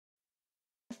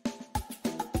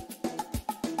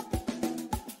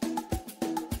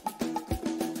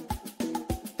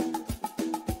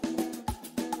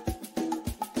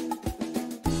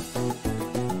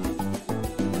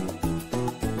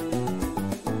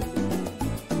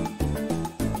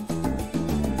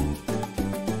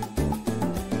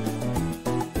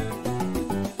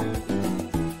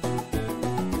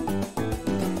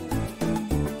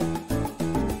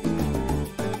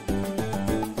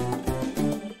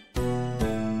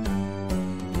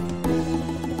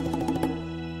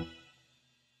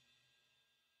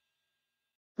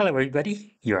Hello,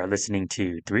 everybody. You are listening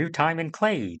to Through Time and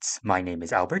Clades. My name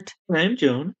is Albert, I'm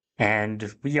Joan.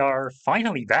 and we are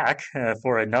finally back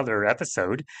for another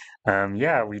episode.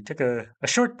 Yeah, we took a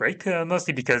short break,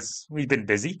 mostly because we've been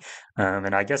busy,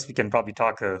 and I guess we can probably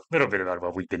talk a little bit about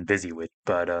what we've been busy with.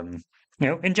 But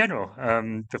in general,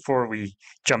 before we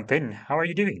jump in, how are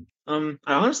you doing? I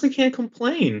honestly can't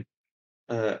complain.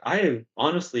 I have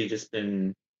honestly just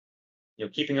been,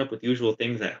 keeping up with usual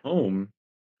things at home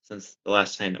since the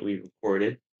last time that we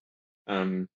recorded.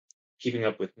 Um, Keeping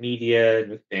up with media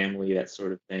and with family, that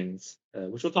sort of things,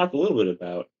 which we'll talk a little bit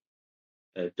about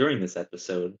during this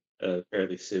episode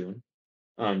fairly soon.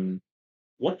 Um,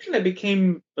 One thing that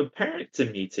became apparent to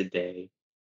me today,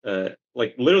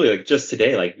 like literally like just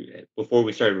today, like before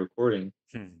we started recording,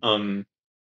 Hmm. um,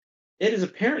 it is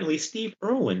apparently Steve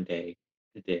Irwin Day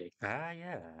today. Ah,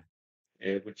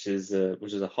 yeah. Which is a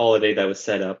holiday that was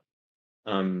set up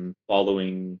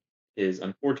following his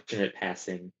unfortunate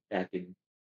passing back in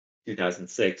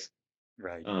 2006.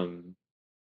 Right. Um,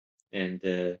 and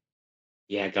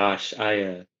Yeah, gosh,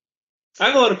 I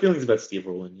have a lot of feelings about Steve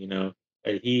Irwin.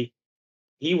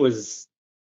 He was.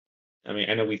 I mean,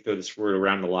 I know we throw this word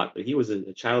around a lot, but he was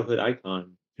a childhood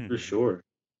icon for sure.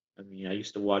 I mean, I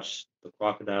used to watch The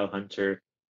Crocodile Hunter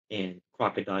and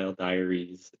Crocodile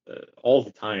Diaries all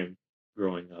the time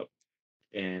growing up,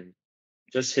 and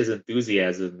just his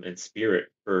enthusiasm and spirit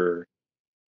for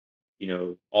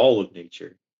all of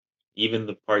nature, even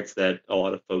the parts that a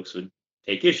lot of folks would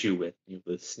take issue with,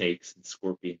 the snakes and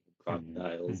scorpions and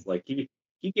crocodiles. Like he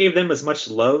gave them as much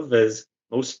love as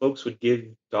most folks would give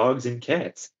dogs and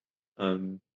cats.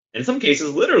 Um, in some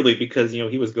cases, literally, because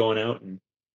he was going out and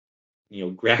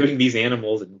grabbing these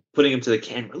animals and putting them to the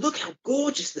camera. Look how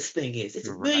gorgeous this thing is! It's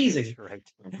Right, amazing. right.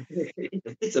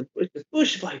 It's a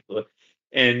bush viper,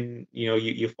 and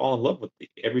you fall in love with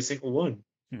every single one.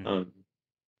 Um,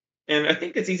 and I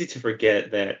think it's easy to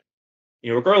forget that,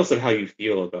 regardless of how you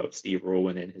feel about Steve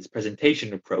Irwin and his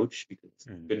presentation approach, because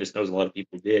Mm. goodness knows a lot of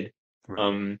people did, Right.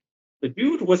 um, the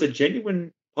dude was a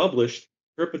genuine published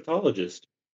herpetologist.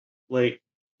 Like,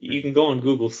 you can go on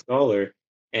Google Scholar,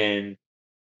 and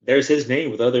there's his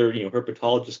name with other,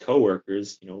 herpetologist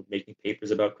coworkers, making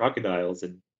papers about crocodiles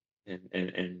and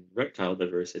reptile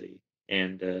diversity.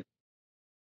 And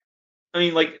I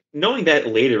mean, like, knowing that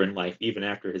later in life, even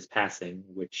after his passing,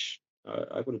 which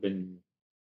I would have been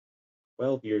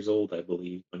 12 years old, I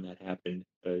believe, when that happened.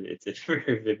 It's a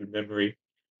very vivid memory.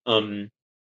 Um,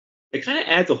 it kind of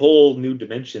adds a whole new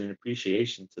dimension and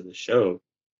appreciation to the show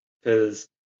because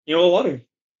a lot of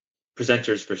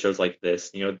presenters for shows like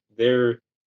this,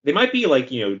 they might be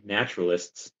like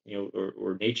naturalists,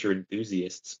 or nature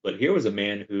enthusiasts, but here was a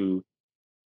man who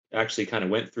actually kind of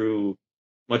went through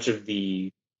much of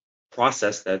the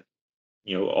process that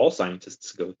all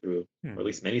scientists go through, or at Hmm.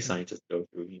 least many scientists go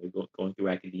through. Going through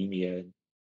academia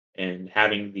and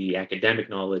having the academic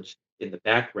knowledge in the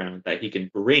background that he can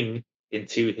bring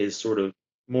into his sort of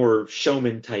more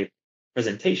showman type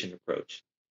presentation approach.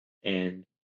 And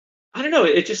I don't know,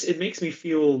 it makes me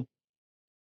feel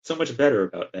so much better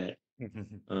about that.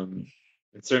 Um,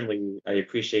 and certainly I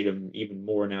appreciate him even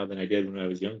more now than I did when I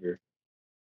was younger.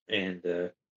 And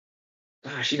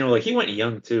gosh, like he went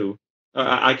young too.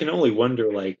 I Right. can only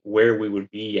wonder like where we would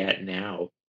be at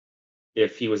now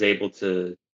if he was able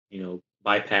to,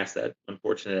 bypass that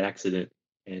unfortunate accident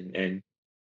and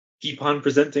keep on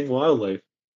presenting wildlife.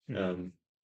 Hmm. Um,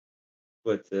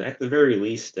 but at the very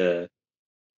least, it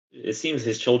seems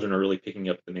his children are really picking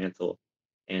up the mantle.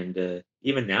 And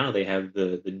even now, they have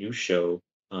the new show.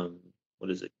 What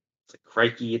is it? It's like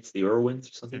Crikey, it's the Irwins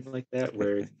or something like that,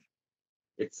 where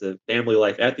it's a family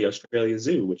life at the Australia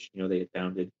Zoo, which they had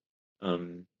founded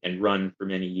and run for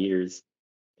many years.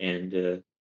 And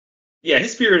yeah,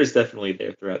 his spirit is definitely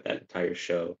there throughout that entire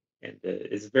show, and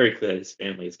it's very clear that his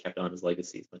family has kept on his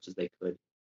legacy as much as they could.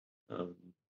 Um,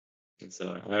 And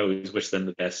so I always wish them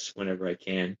the best whenever I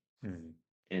can. Hmm.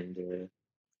 And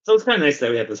so it's kind of nice that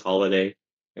we have this holiday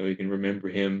and we can remember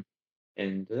him.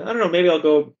 And I don't know, maybe I'll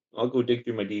go dig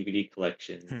through my DVD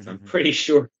collection. 'Cause I'm pretty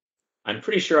sure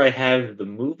I have the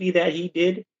movie that he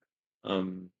did.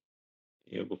 Um,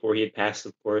 before he had passed,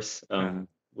 of course. Ah,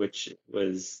 Which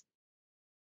was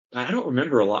I don't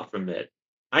remember a lot from it.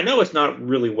 I know it's not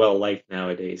really well liked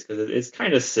nowadays because it's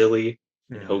kind of silly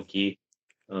and hmm. hokey.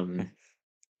 Um,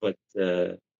 but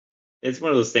it's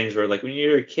one of those things where, like, when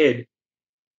you're a kid,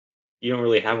 you don't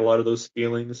really have a lot of those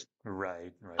feelings.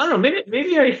 Right, I right. don't know.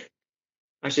 Maybe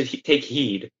I should take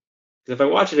heed because if I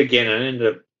watch it again and I end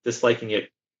up disliking it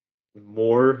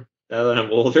more now that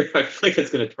I'm older, I feel like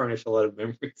it's going to tarnish a lot of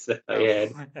memories that I Oh.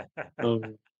 had.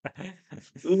 Um,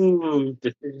 ooh,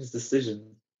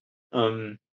 decisions.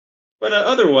 Um, but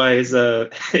otherwise,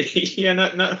 yeah,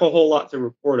 not a whole lot to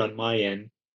report on my end.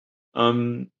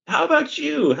 How about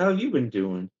you? How have you been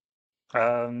doing?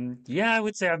 Yeah, I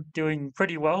would say I'm doing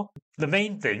pretty well. The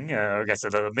main thing, I guess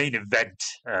the main event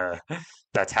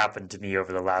that's happened to me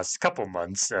over the last couple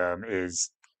months is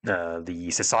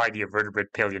the Society of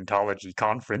Vertebrate Paleontology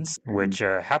Conference, which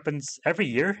happens every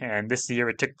year, and this year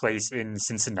it took place in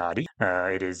Cincinnati.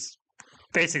 It is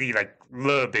basically like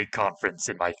the big conference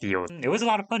in my field. It was a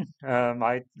lot of fun.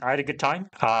 I had a good time.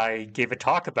 I gave a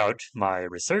talk about my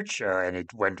research, and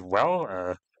it went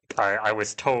well. I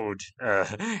was told,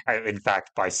 in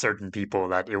fact, by certain people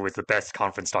that it was the best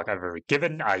conference talk I've ever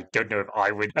given. I don't know if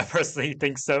I would personally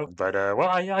think so, but well,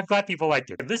 I'm glad people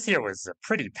liked it. This year was a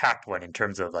pretty packed one in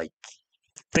terms of like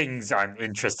things I'm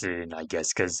interested in, I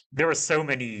guess, because there were so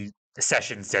many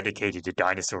sessions dedicated to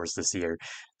dinosaurs this year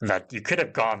that you could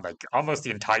have gone like almost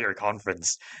the entire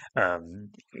conference um,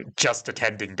 just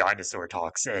attending dinosaur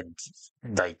talks, and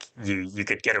like you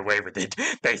could get away with it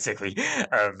basically.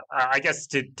 I guess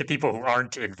to people who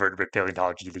aren't in vertebrate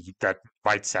paleontology, that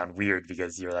might sound weird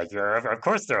because you're like, of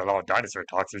course there are a lot of dinosaur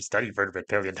talks who study vertebrate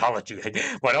paleontology. Like,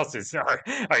 what else are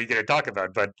you going to talk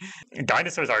about? But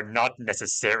dinosaurs are not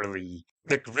necessarily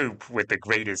the group with the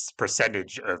greatest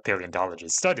percentage of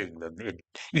paleontologists studying them,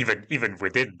 even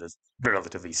within the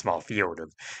relatively small field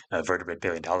of vertebrate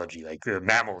paleontology. Like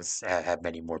mammals have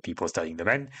many more people studying them,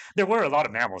 and there were a lot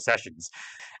of mammal sessions.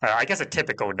 I guess a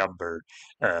typical number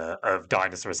of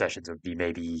dinosaur sessions would be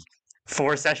maybe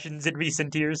 4 sessions in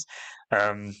recent years.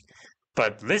 Um,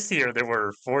 but this year there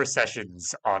were 4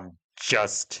 sessions on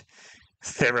just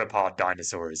theropod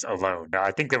dinosaurs alone.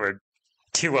 I think there were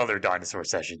 2 other dinosaur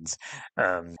sessions.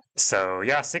 So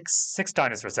yeah, six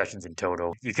dinosaur sessions in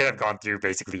total. You could have gone through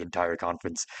basically the entire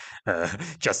conference, uh,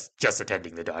 just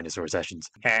attending the dinosaur sessions.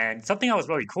 And something that was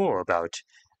really cool about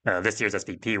this year's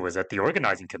SVP was that the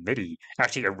organizing committee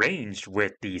actually arranged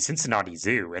with the Cincinnati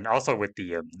Zoo and also with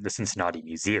the Cincinnati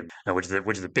Museum, which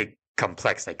is a big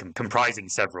complex like comprising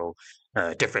several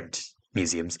different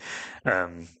museums.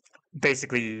 Um,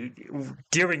 Basically,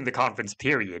 during the conference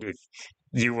period, if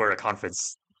you were a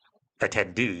conference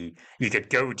attendee, you could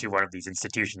go to one of these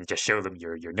institutions and just show them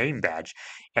your name badge,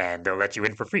 and they'll let you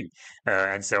in for free.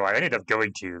 And so I ended up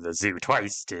going to the zoo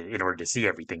twice in order to see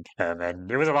everything, and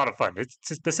it was a lot of fun.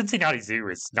 The Cincinnati Zoo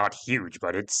is not huge,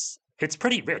 but it's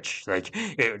pretty rich,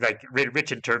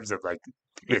 rich in terms of like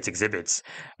its exhibits.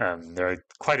 There are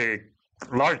quite a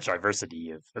large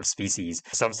diversity of species,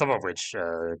 some of which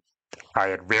I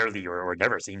had rarely or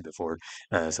never seen before.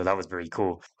 So that was very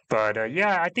cool. But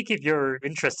yeah, I think if you're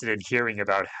interested in hearing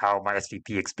about how my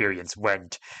SVP experience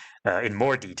went in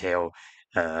more detail,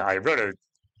 I wrote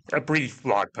a brief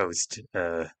blog post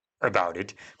about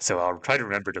it, so I'll try to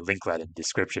remember to link that in the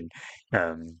description.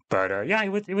 But yeah,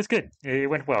 it was good. It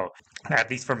went well, at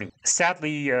least for me.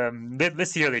 Sadly,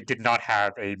 this year they did not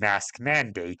have a mask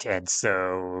mandate, and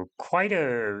so quite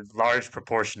a large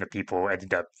proportion of people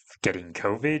ended up getting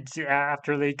COVID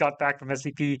after they got back from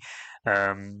SVP.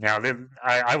 Now,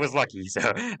 I was lucky. So,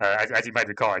 as you might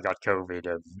recall, I got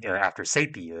COVID after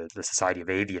SAPI, the Society of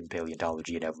Avian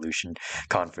Paleontology and Evolution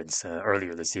conference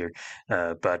earlier this year.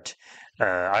 But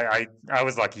I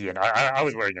was lucky, and I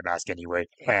was wearing a mask anyway,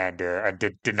 and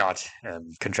did not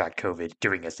contract COVID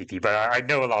during SVP. But I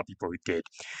know a lot of people who did.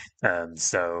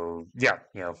 So yeah,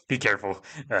 be careful.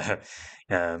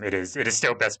 It is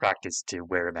still best practice to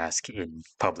wear a mask in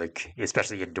public,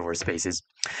 especially indoor spaces.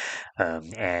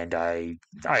 And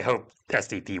I hope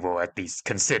SDP will at least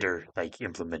consider like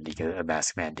implementing a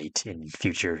mask mandate in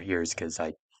future years because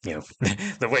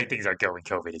the way things are going,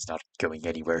 COVID is not going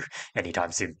anywhere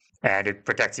anytime soon, and it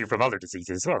protects you from other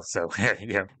diseases as well. So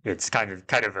it's kind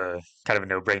of a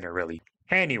no-brainer, really.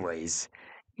 Anyways,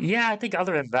 yeah, I think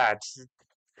other than that,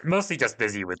 mostly just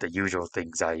busy with the usual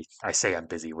things I say I'm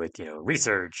busy with,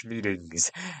 research,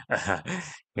 meetings,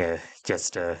 yeah,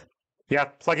 just yeah,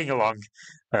 plugging along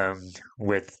um,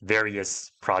 with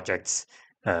various projects,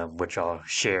 which I'll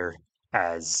share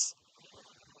as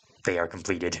they are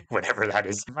completed, whenever that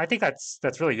is. I think that's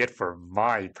really it for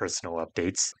my personal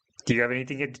updates. Do you have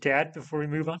anything to add before we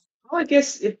move on? Well, I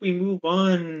guess if we move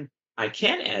on, I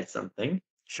can add something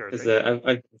Sure because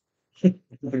thing.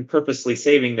 I've been purposely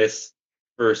saving this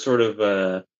for sort of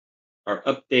our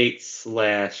updates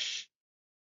slash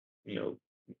you know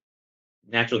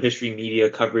natural history media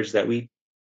coverage that we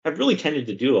have really tended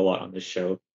to do a lot on this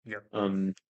show. Yep.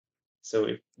 Um, so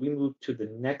if we move to the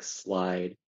next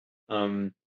slide,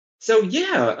 um, so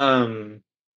yeah,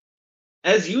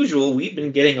 as usual, we've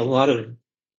been getting a lot of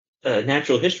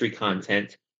natural history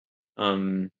content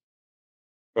um,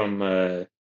 from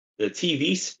the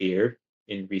TV sphere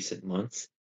in recent months.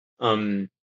 Um,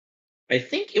 I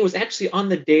think it was actually on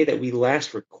the day that we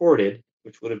last recorded,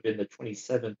 which would have been the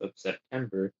 27th of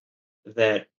September,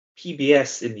 that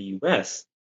PBS in the US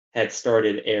had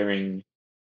started airing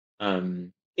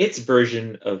its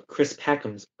version of Chris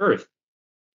Packham's Earth,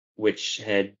 which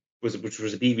was a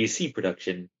BBC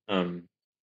production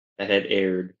that had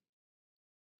aired.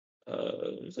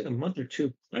 It was like a month or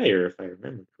two prior, if I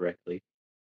remember correctly.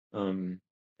 Um,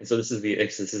 and so this is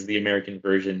the American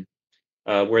version,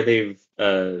 where they've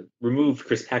removed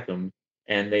Chris Peckham,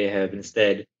 and they have Mhm.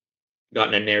 instead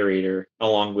gotten a narrator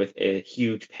along with a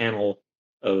huge panel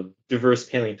of diverse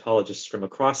paleontologists from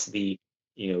across the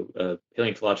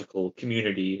paleontological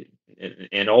community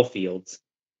and all fields,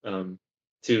 um,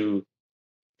 to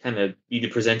kind of be the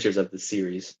presenters of the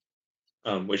series,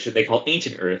 which they call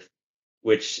Ancient Earth,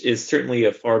 which is certainly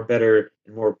a far better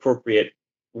and more appropriate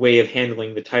way of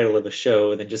handling the title of a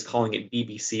show than just calling it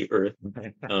BBC Earth.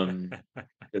 Um,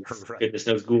 because Right. goodness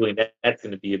knows Googling that's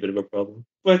going to be a bit of a problem.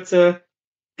 But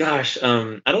gosh,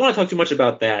 I don't want to talk too much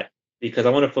about that because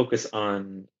I want to focus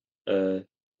on uh,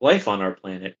 life on our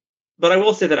planet. But I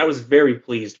will say that I was very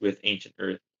pleased with Ancient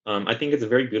Earth. I think it's a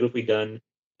very beautifully done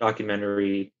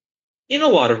documentary in a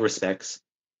lot of respects.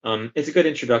 It's a good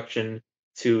introduction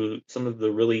to some of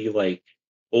the really like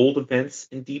old events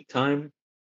in deep time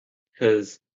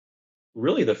because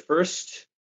really the first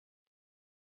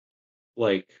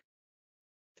like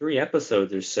 3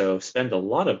 episodes or so spend a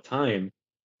lot of time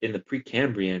in the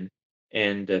Precambrian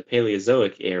and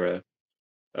Paleozoic era,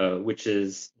 which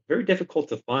is very difficult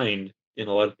to find in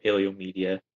a lot of paleo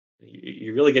media.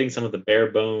 You're really getting some of the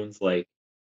bare bones, like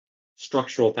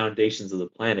structural foundations of the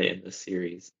planet in this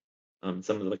series.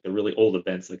 Some of the really old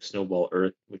events like Snowball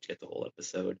Earth, which get the whole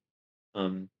episode.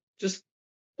 Um, just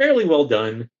fairly well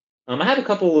done. I have a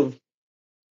couple of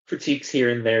critiques here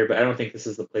and there, but I don't think this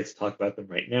is the place to talk about them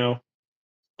right now.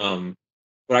 Um,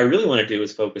 what I really want to do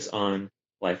is focus on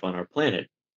life on our planet.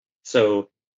 So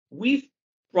we've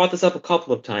brought this up a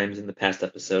couple of times in the past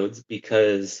episodes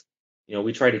because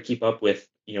we try to keep up with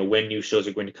when new shows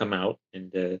are going to come out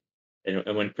and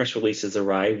when press releases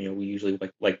arrive. We usually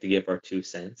like to give our 2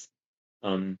 cents.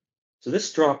 Um, so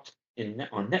this dropped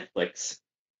on Netflix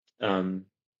um,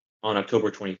 on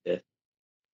October 25th,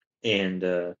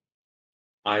 and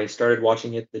I started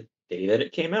watching it the day that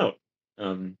it came out,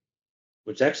 um,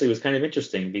 which actually was kind of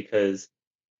interesting because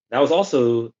that was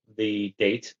also the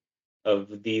date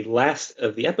of the last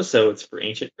of the episodes for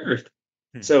Ancient Earth.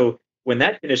 Hmm. So when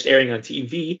that finished airing on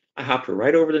TV, I hopped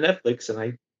right over to Netflix and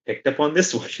I picked up on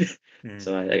this one. Hmm.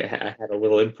 So I had a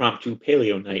little impromptu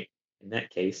paleo night in that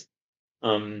case.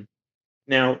 Um,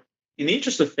 Now, in the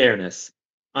interest of fairness,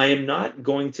 I am not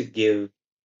going to give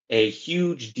a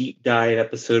huge deep dive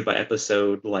episode by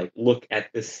episode like look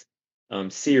at this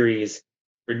series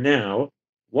for now.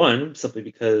 One, simply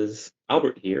because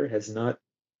Albert here has not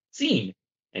seen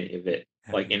any of it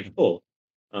like in full.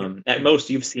 Yeah. At Yeah. most,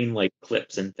 you've seen like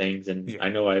clips and things, and Yeah. I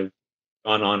know I've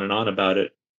gone on and on about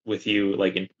it with you,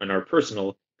 like in our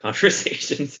personal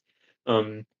conversations.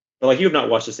 Um, but like you have not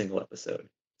watched a single episode,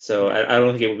 so Yeah. I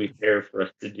don't think it would be fair for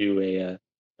us to do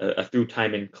a through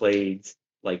time and clades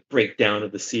like breakdown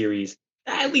of the series,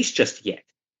 at least just yet.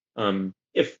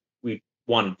 If we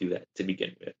want to do that to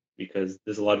begin with, because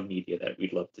there's a lot of media that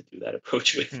we'd love to do that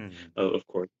approach with, Hmm. of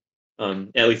course,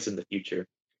 at least in the future.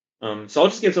 So I'll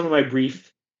just give some of my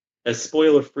brief, as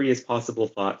spoiler free as possible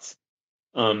thoughts.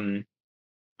 Um,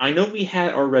 I know we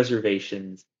had our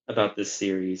reservations about this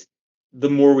series. The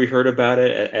more we heard about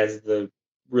it as the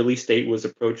release date was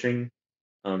approaching,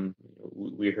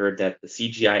 we heard that the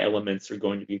CGI elements are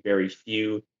going to be very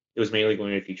few. It was mainly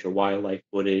going to feature wildlife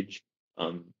footage.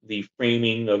 The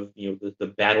framing of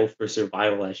the battle for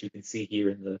survival, as you can see here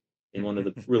in one of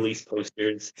the release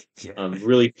posters, Yeah.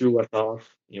 really threw us off.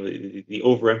 The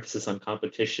overemphasis on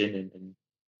competition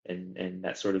and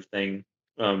that sort of thing.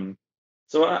 Um,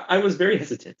 so I was very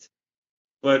hesitant,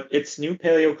 but it's new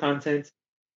paleo content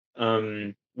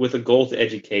with a goal to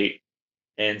educate,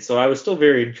 and so I was still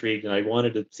very intrigued, and I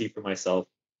wanted to see for myself,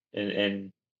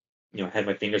 and had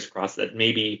my fingers crossed that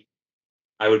maybe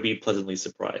I would be pleasantly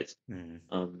surprised. Hmm.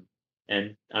 Um,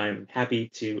 and I'm happy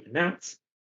to announce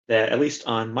that at least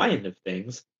on my end of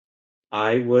things,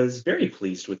 I was very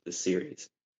pleased with this series.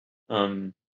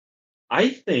 Um, I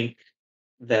think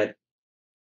that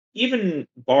even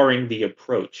barring the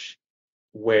approach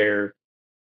where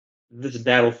this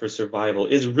battle for survival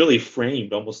is really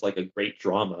framed almost like a great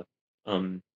drama.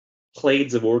 Um,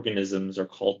 Clades of organisms are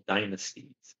called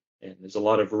dynasties, and there's a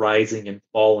lot of rising and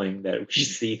falling that we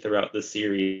see throughout the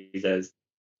series as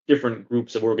different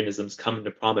groups of organisms come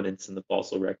into prominence in the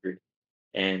fossil record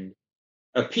and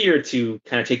appear to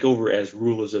kind of take over as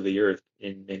rulers of the earth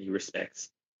in many respects.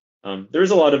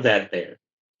 There's a lot of that there.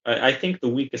 I think the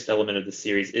weakest element of the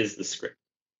series is the script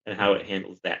and how it Mm,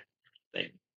 handles that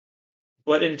thing.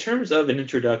 But in terms of an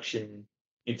introduction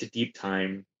into deep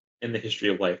time and the history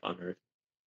of life on Earth,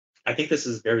 I think this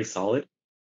is very solid.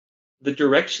 The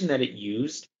direction that it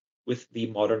used with the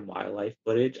modern wildlife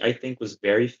footage, I think, was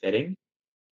very fitting.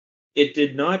 It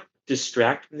did not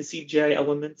distract from the CGI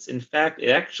elements. In fact, it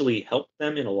actually helped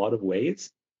them in a lot of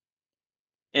ways.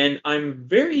 And I'm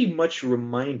very much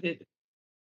reminded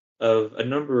of a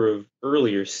number of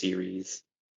earlier series,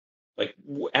 like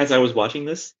as I was watching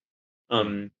this. mm.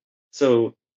 Um,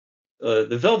 so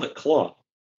the Velvet Claw,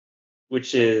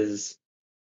 which Oh, is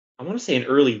I want to say an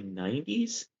early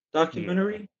 '90s yeah,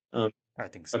 documentary I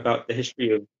think so. about the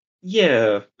history of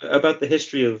yeah about the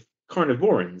history of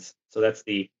carnivorans. So that's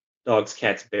the dogs,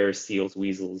 cats, bears, seals,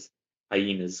 weasels,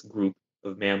 hyenas group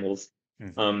of mammals.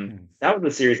 Mm, mm, That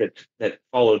was a series that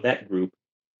followed that group,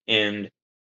 and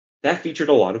that featured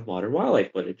a lot of modern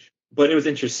wildlife footage, but it was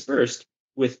interspersed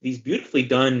with these beautifully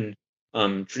done,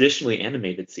 traditionally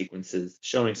animated sequences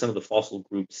showing some of the fossil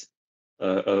groups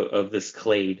of this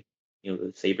clade,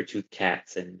 the saber-toothed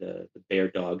cats and the bear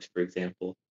dogs, for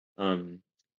example, um,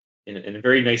 in a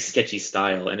very nice, sketchy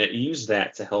style. And it used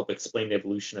that to help explain the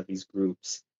evolution of these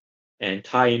groups and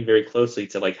tie in very closely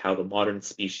to like how the modern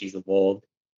species evolved.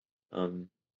 Um,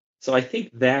 so I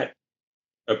think that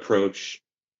approach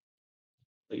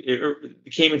like,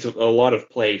 it came into a lot of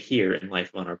play here in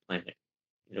life on our planet.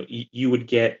 You would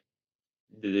get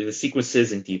the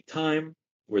sequences in deep time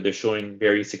where they're showing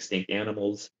various extinct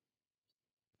animals,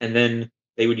 and then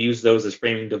they would use those as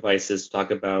framing devices to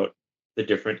talk about the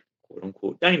different quote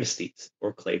unquote dynasties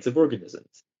or clades of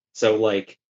organisms. So,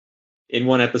 like in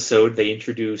one episode, they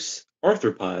introduce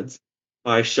arthropods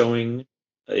by showing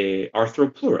a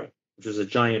Arthropleura, which was a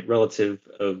giant relative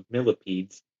of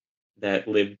millipedes that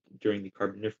lived during the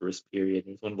Carboniferous period.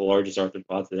 It was one of the largest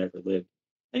arthropods that ever lived.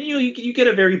 And you get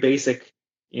a very basic,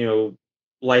 you know,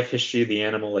 life history of the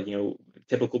animal, like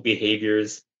typical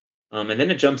behaviors, and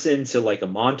then it jumps into like a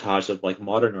montage of like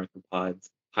modern arthropods,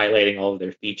 highlighting all of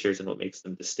their features and what makes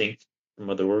them distinct from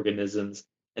other organisms.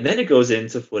 And then it goes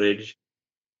into footage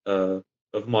uh,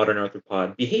 of modern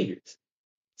arthropod behaviors.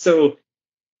 So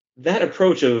that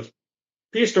approach of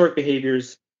prehistoric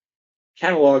behaviors,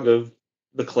 catalog of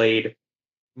the clade,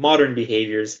 modern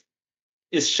behaviors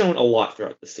is shown a lot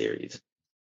throughout the series.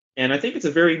 And I think it's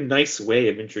a very nice way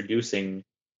of introducing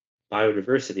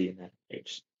biodiversity in that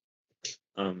age.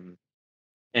 Um,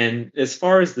 and as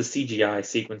far as the CGI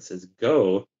sequences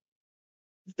go,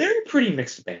 they're a pretty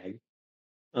mixed bag.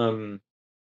 Um,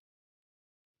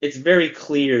 it's very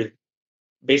clear,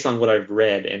 based on what I've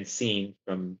read and seen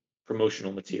from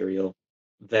promotional material,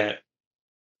 that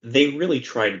they really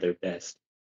tried their best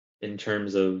in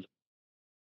terms of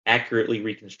accurately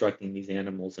reconstructing these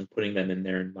animals and putting them in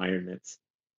their environments.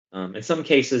 In some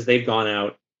cases, they've gone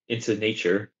out into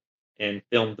nature and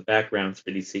filmed the backgrounds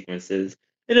for these sequences.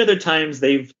 And other times,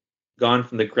 they've gone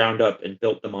from the ground up and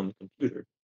built them on the computer.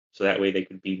 So that way they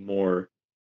could be more,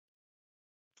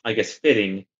 I guess,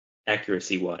 fitting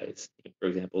accuracy wise. For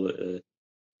example,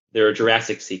 there are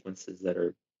Jurassic sequences that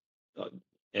are, uh,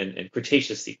 and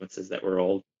Cretaceous sequences that were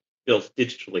all built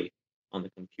digitally on the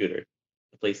computer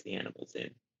to place the animals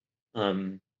in.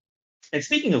 Um, and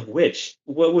speaking of which,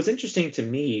 what was interesting to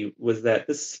me was that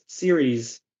this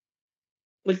series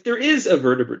like there is a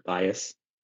vertebrate bias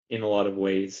in a lot of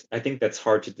ways. I think that's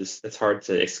hard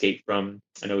to escape from.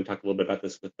 I know we talked a little bit about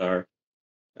this with our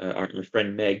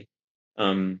friend Meg,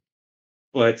 um,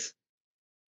 but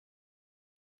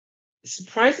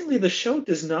surprisingly, the show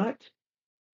does not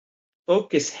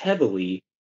focus heavily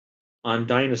on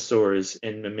dinosaurs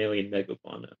and mammalian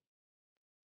megafauna.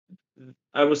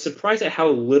 I was surprised at how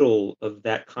little of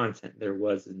that content there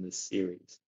was in this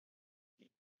series.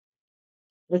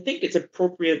 I think it's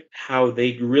appropriate how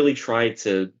they really tried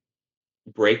to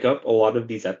break up a lot of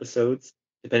these episodes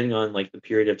depending on like the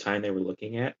period of time they were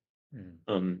looking at. mm,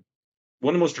 Um,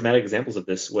 One of the most dramatic examples of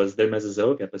this was their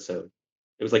Mesozoic episode.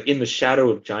 It was like in the shadow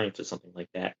of giants or something like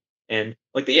that. And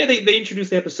like they introduce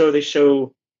the episode, they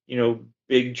show,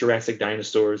 big Jurassic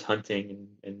dinosaurs hunting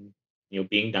and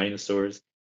being dinosaurs.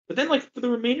 But then like for the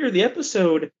remainder of the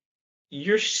episode,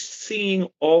 you're seeing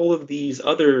all of these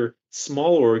other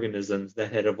small organisms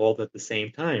that had evolved at the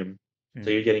same time. So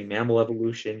mm. you're getting mammal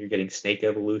evolution, you're getting snake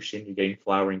evolution, you're getting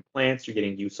flowering plants, you're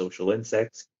getting eusocial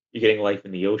insects, you're getting life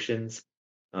in the oceans,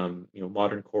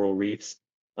 modern coral reefs.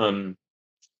 Um,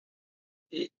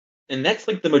 it- and that's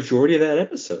like the majority of that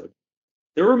episode.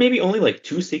 there were maybe only like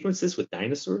two sequences with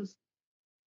dinosaurs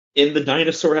in the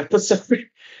dinosaur episode,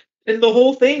 and the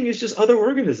whole thing is just other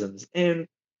organisms. And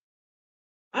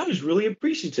I was really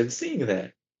appreciative seeing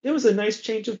that. It was a nice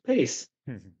change of pace.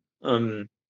 Mhm. Um,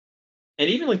 and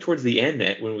even like towards the end,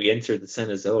 when we entered the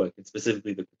Cenozoic and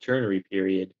specifically the Quaternary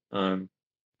period,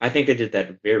 I think I did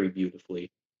that very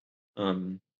beautifully.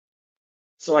 Um,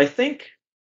 so I think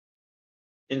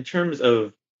in terms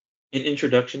of an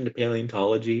introduction to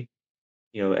paleontology,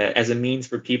 as a means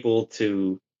for people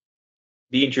to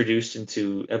be introduced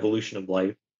into evolution of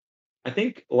life, I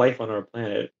think life on our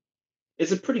planet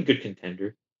is a pretty good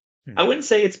contender. I Mhm. wouldn't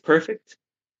say it's perfect.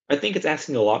 I think it's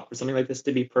asking a lot for something like this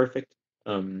to be perfect.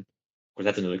 Of course,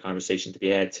 that's another conversation to be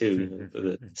had too.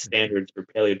 The standards for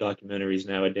paleo documentaries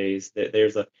nowadays.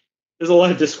 There's a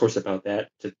lot of discourse about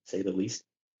that, to say the least.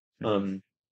 Um,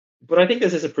 but I think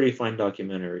this is a pretty fine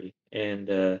documentary,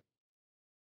 and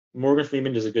Morgan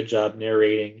Freeman does a good job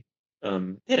narrating.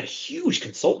 They had a huge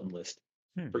consultant list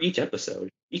for each episode.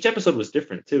 Each episode was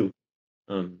different too.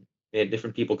 They had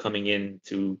different people coming in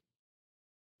to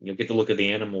get the look of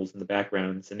the animals and the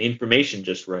backgrounds and the information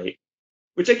just right.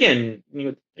 Which again,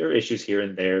 there are issues here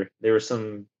and there. There were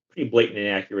some pretty blatant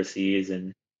inaccuracies,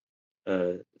 and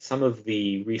some of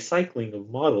the recycling of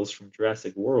models from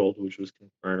Jurassic World, which was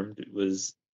confirmed, it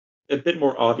was a bit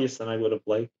more obvious than I would have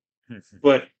liked.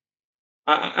 But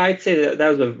I'd say that that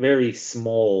was a very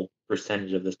small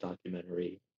percentage of this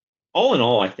documentary. All in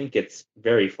all, I think it's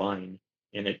very fine,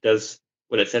 and it does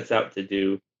what it sets out to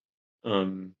do,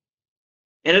 um,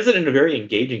 and does it in a very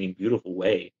engaging and beautiful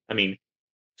way. I mean,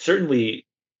 certainly,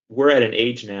 we're at an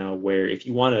age now where if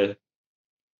you want to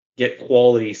get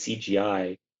quality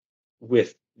CGI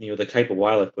with the type of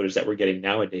wildlife footage that we're getting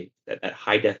nowadays, that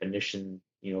high definition,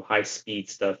 high speed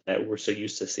stuff that we're so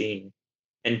used to seeing,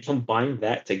 and combine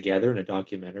that together in a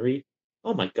documentary.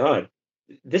 Oh my god,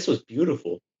 this was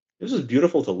beautiful. This was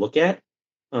beautiful to look at,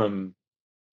 um,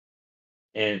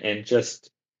 and just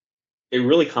it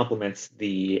really complements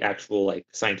the actual like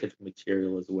scientific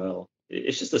material as well.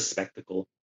 It's just a spectacle.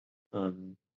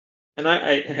 Um, and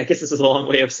I guess this is a long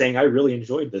way of saying I really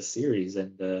enjoyed this series,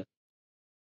 and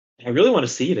I really want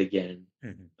to see it again.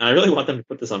 And I really want them to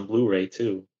put this on Blu-ray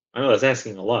too. I know that's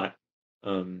asking a lot,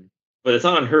 um, but it's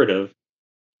not unheard of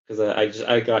because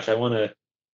gosh, I want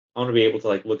to be able to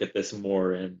like look at this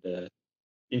more and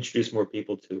introduce more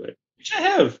people to it, which I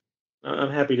have.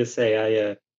 I'm happy to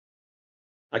say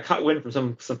I caught wind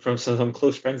from some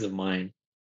close friends of mine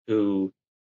who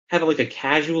have like a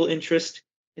casual interest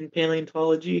in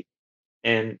paleontology,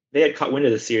 and they had caught wind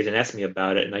of the series and asked me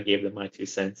about it, and I gave them my 2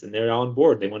 cents, and they're on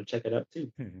board. They want to check it out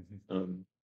too. Um,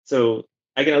 so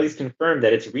I can at least confirm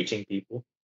that it's reaching people.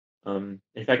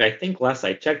 In fact, I think last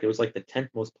I checked, it was like the 10th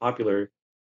most popular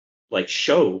like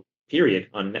show period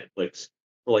on Netflix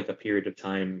for like a period of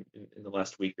time in the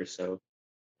last week or so.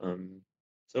 Um,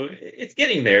 so it's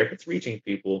getting there. It's reaching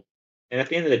people, and at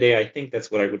the end of the day, I think that's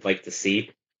what I would like to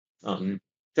see. Um,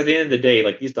 'Cause at the end of the day,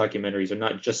 like these documentaries are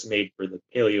not just made for the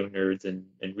paleo nerds and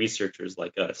researchers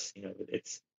like us.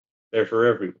 It's they're for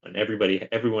everyone.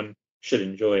 Everyone should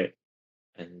enjoy it.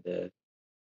 And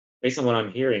based on what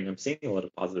I'm hearing, I'm seeing a lot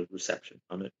of positive reception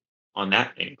from it on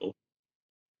that angle.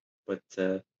 But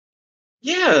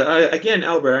yeah, again,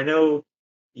 Albert, I know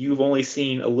you've only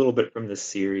seen a little bit from this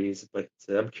series, but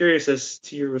I'm curious as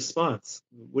to your response.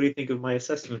 What do you think of my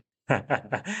assessment?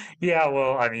 Yeah,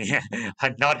 well, I mean,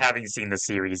 not having seen the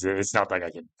series, it's not like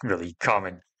I can really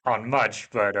comment on much,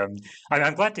 but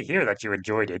I'm glad to hear that you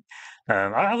enjoyed it.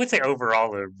 I would say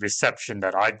overall, the reception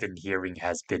that I've been hearing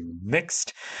has been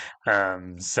mixed.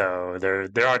 So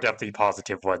there are definitely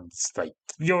positive ones like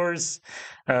yours,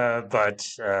 but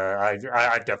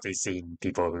I've definitely seen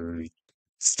people who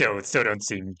still don't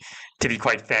seem to be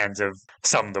quite fans of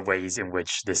some of the ways in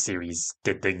which the series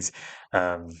did things.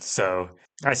 So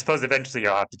I suppose eventually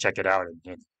I'll have to check it out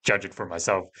and judge it for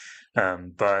myself.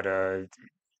 But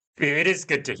it is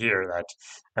good to hear that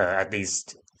at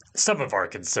least some of our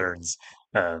concerns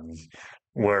um,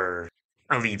 were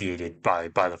alleviated by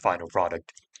the final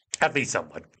product, at least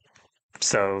somewhat.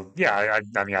 So yeah,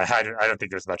 I mean, I don't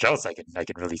think there's much else I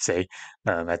can really say,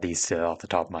 at least off the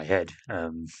top of my head.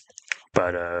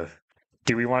 But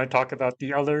do we want to talk about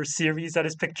the other series that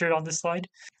is pictured on this slide?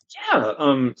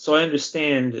 Yeah. So I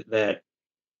understand that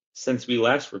since we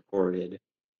last recorded,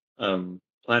 Planet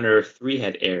Earth 3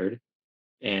 had aired,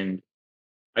 and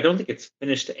I don't think it's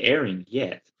finished airing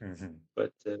yet. Hmm.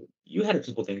 But you had a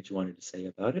couple things you wanted to say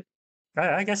about it.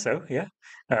 I guess so, yeah.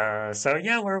 So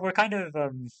yeah, we're kind of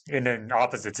in an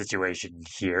opposite situation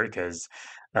here because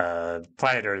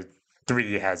Planet Earth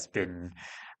 3 has been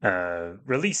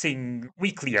releasing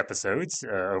weekly episodes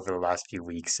over the last few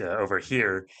weeks over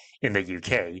here in the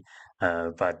UK.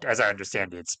 But as I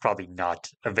understand it, it's probably not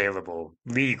available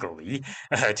legally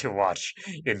to watch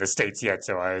in the States yet,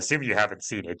 so I assume you haven't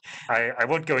seen it. I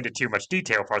won't go into too much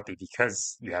detail, partly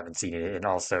because you haven't seen it, and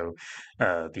also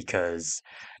because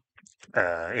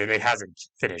it hasn't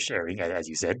finished airing, as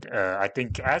you said. I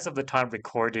think as of the time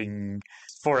recording,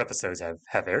 four episodes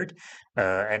have aired,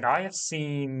 and I have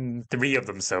seen three of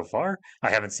them so far.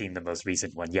 I haven't seen the most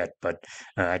recent one yet, but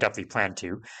I definitely plan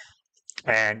to.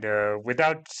 And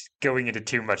without going into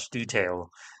too much detail,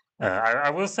 I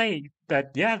will say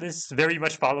that, yeah, this very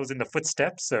much follows in the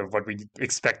footsteps of what we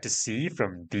expect to see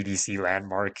from BBC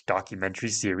landmark documentary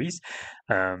series.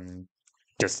 Um,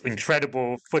 just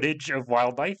incredible footage of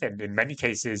wildlife, and in many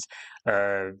cases,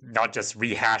 not just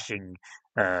rehashing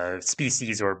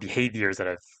species or behaviors that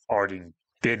have already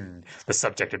been the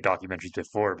subject of documentaries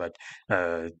before, but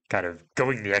kind of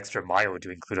going the extra mile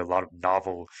to include a lot of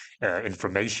novel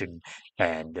information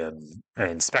and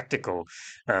spectacle.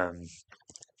 Um,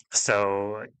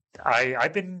 so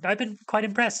I've been quite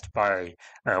impressed by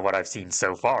what I've seen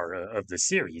so far of the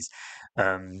series.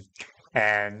 Um,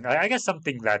 and I guess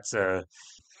something that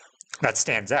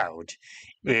stands out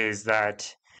is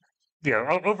that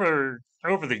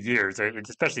over the years,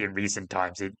 especially in recent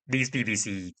times, these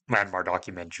BBC landmark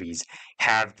documentaries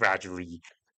have gradually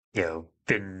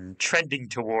been trending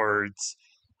towards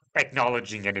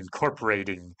acknowledging and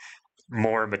incorporating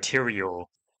more material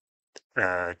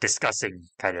discussing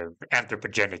kind of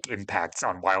anthropogenic impacts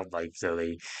on wildlife. So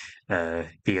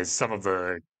because some of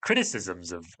the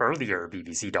criticisms of earlier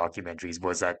BBC documentaries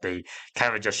was that they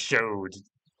kind of just showed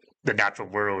the natural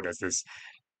world as this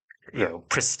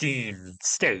pristine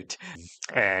state,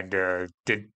 and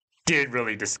did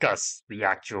really discuss the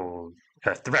actual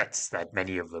threats that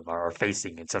many of them are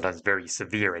facing, and sometimes very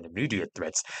severe and immediate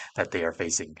threats that they are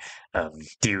facing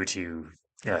due to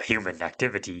human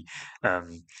activity.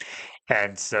 Um,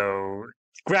 and so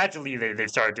gradually they've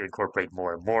started to incorporate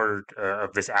more and more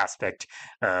of this aspect.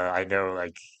 I know,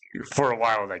 like, for a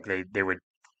while, like they would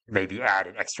maybe add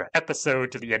an extra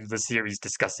episode to the end of the series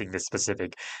discussing this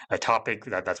specific topic.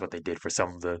 That's what they did for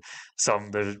some of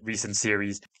the recent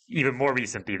series. Even more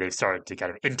recently, they've started to kind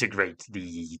of integrate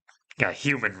the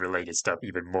human related stuff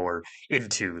even more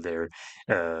into their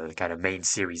kind of main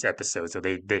series episodes. So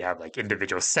they have like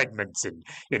individual segments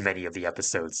in many of the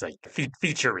episodes, like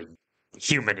featuring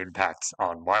human impacts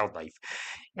on wildlife.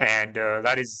 And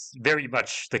that is very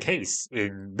much the case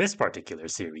in this particular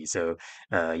series. So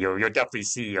you'll definitely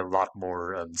see a lot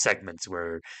more segments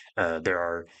where there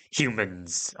are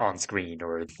humans on screen,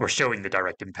 or showing the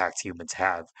direct impacts humans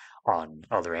have on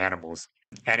other animals.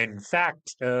 And in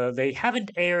fact, they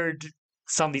haven't aired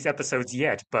some of these episodes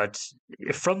yet, but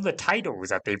from the titles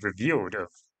that they've revealed of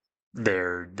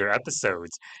their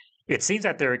episodes, it seems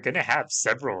that they're going to have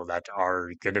several that are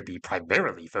going to be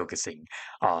primarily focusing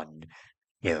on,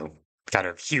 you know, kind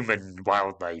of human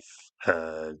wildlife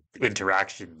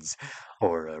interactions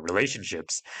or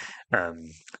relationships, um,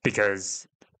 because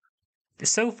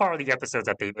so far the episodes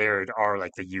that they've aired are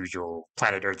like the usual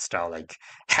Planet Earth style, like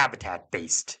habitat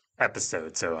based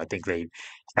episodes. So I think they've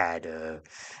had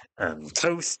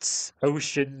coasts,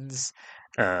 oceans,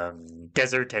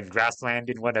 desert and grassland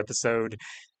in one episode,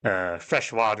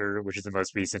 freshwater, which is the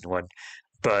most recent one.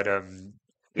 But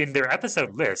in their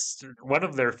episode list, one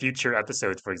of their future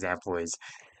episodes, for example, is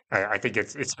I think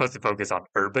it's supposed to focus on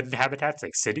urban habitats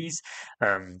like cities.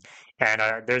 Um, and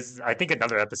there's, I think,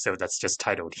 another episode that's just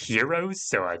titled Heroes.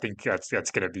 So I think that's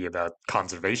going to be about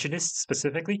conservationists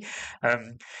specifically.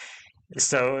 Um,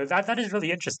 so that is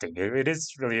really interesting. It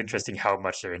is really interesting how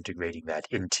much they're integrating that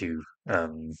into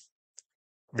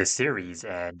the series,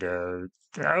 and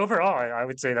overall, I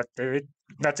would say that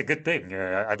that's a good thing.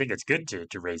 I think it's good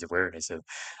to raise awareness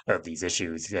of these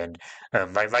issues, and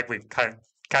like we've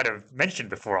kind of mentioned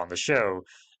before on the show,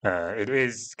 it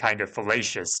is kind of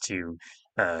fallacious to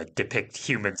depict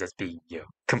humans as being,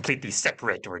 completely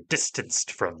separate or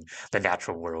distanced from the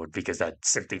natural world, because that's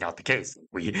simply not the case.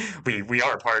 We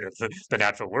are part of the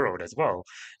natural world as well,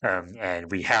 and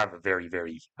we have a very,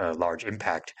 very large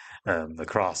impact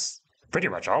across pretty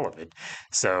much all of it.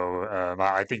 So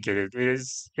I think it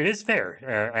is fair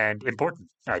and important,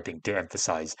 I think, to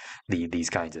emphasize these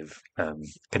kinds of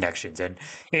connections. And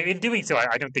in doing so,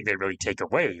 I don't think they really take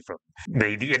away from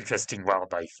the interesting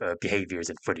wildlife behaviors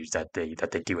and footage that they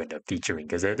do end up featuring,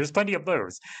 because there's plenty of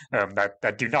those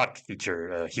that do not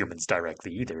feature humans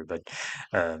directly either. But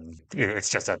it's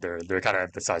just that they're kind of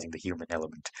emphasizing the human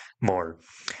element more.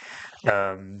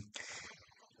 Um,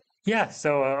 Yeah,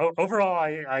 so overall,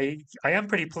 I am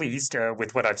pretty pleased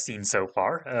with what I've seen so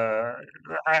far.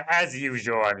 As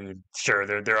usual, I mean, sure,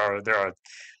 there are the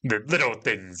little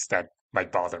things that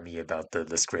might bother me about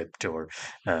the script,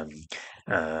 um,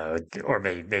 or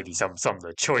maybe some of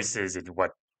the choices in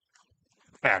what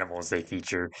animals they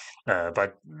feature,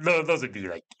 but those would be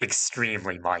like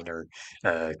extremely minor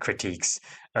critiques,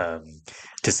 um,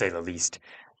 to say the least.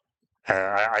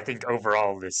 I think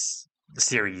overall this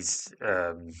series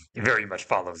very much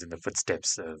follows in the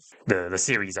footsteps of the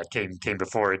series that came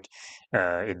before it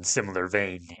in similar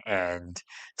vein. And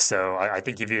so I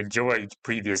think if you enjoyed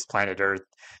previous Planet Earth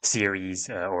series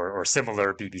or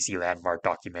similar BBC landmark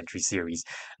documentary series,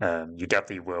 you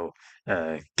definitely will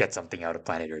get something out of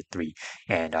Planet Earth 3.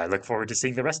 And I look forward to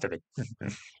seeing the rest of it.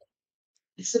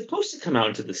 It's supposed to come out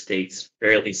into the States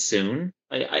fairly soon.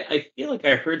 I feel like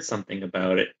I heard something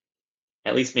about it,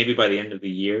 at least maybe by the end of the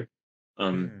year,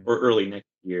 Mm. or early next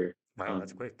year. Wow,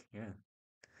 that's Um, quick. Yeah.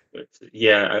 but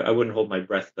yeah, I wouldn't hold my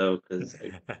breath though, because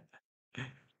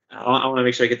I want to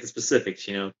make sure I get the specifics,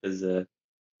 because in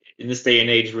this day and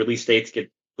age, release dates get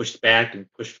pushed back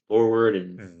and pushed forward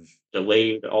and Mm.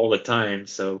 delayed all the time.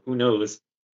 So who knows?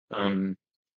 Um,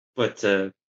 but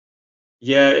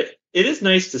yeah, it is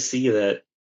nice to see that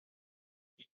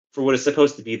for what is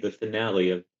supposed to be the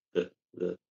finale of the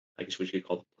I guess we should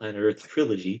call the Planet Earth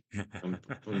trilogy, from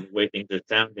the way things are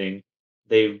sounding,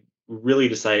 they really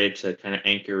decided to kind of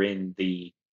anchor in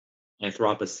the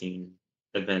Anthropocene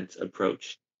event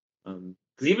approach.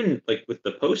 Because even like with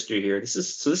the poster here, this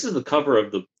is the cover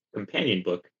of the companion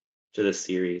book to this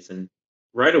series, and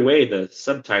right away the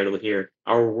subtitle here,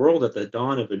 "Our World at the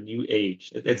Dawn of a New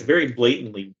Age." It's Mm. very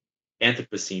blatantly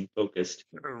Anthropocene focused.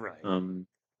 Right. Um,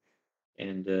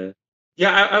 and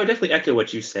yeah, I would definitely echo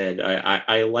what you said.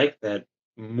 I like that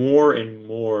more and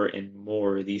more and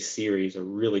more these series are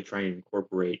really trying to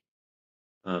incorporate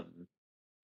um,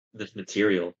 this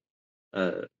material.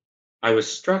 Uh, I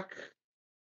was struck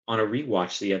on a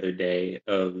rewatch the other day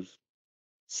of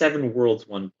Seven Worlds,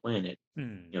 One Planet.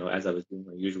 Mm. As I was doing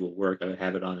my usual work, I would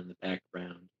have it on in the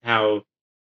background. How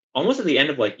almost at the end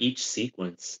of like each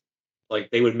sequence, like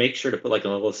they would make sure to put like a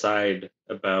little aside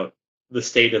about the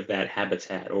state of that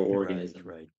habitat or Right, organism.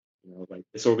 right. Like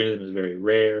this organism is very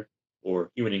rare,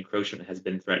 or human encroachment has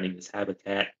been threatening this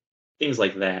habitat, things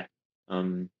like that.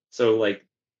 So like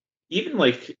even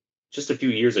like just a few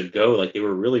years ago, like they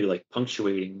were really like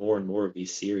punctuating more and more of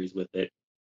these series with it.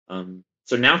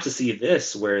 So now to see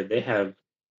this, where they have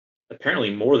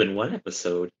apparently more than one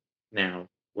episode now,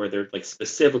 where they're like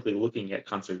specifically looking at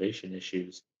conservation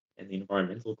issues and the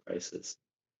environmental crisis.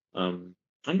 Um,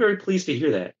 I'm very pleased to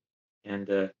hear that,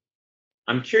 and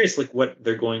I'm curious, like what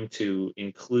they're going to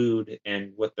include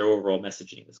and what their overall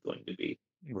messaging is going to be.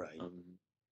 Right. Um,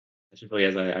 Especially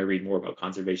as I read more about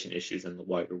conservation issues in the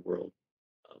wider world.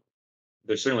 Um,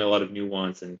 there's certainly a lot of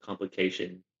nuance and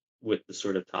complication with the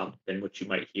sort of topic than what you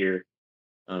might hear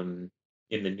um,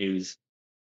 in the news.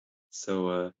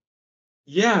 So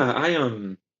yeah,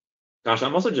 gosh,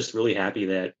 I'm also just really happy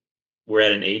that we're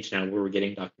at an age now where we're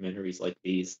getting documentaries like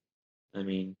these. I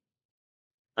mean,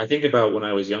 I think about when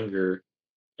I was younger,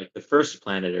 like the first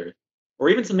Planet Earth, or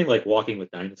even something like Walking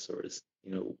with Dinosaurs.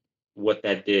 What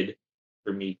that did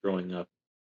for me growing up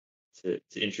to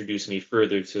introduce me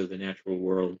further to the natural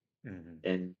world, Hmm.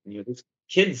 and there's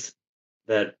kids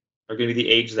that are going to be the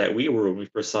age that we were when we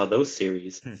first saw those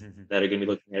series that are going to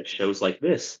be looking at shows like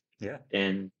this, Yeah.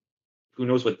 and who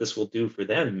knows what this will do for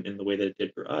them in the way that it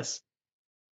did for us.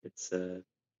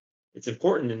 It's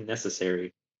important and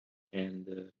necessary, and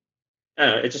I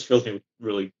don't know, it just fills me with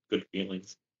really good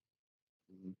feelings.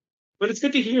 Mhm. But it's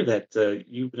good to hear that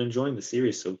you've been enjoying the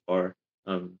series so far.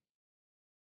 Um,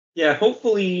 yeah,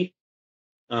 hopefully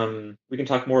we can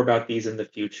talk more about these in the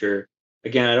future.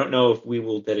 Again, I don't know if we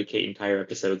will dedicate entire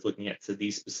episodes looking at to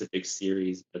these specific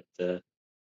series, but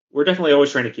we're definitely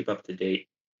always trying to keep up to date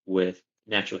with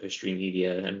natural history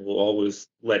media, and we'll always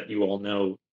let you all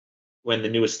know when the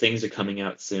newest things are coming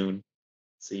out soon,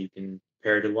 so you can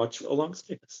prepare to watch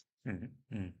alongside us.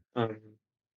 Hmm. Um,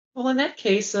 well, in that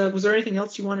case, was there anything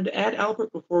else you wanted to add,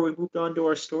 Albert, before we moved on to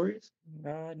our stories?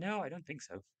 No, I don't think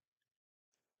so.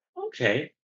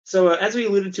 Okay. So, as we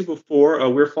alluded to before,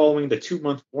 we're following the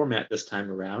 2-month format this time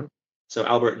around. So,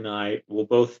 Albert and I will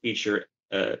both feature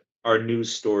our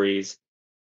news stories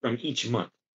from each month.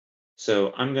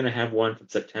 So, I'm going to have one from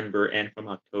September and from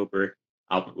October.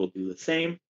 Albert will do the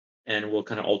same, and we'll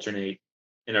kind of alternate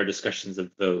in our discussions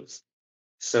of those.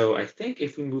 So, I think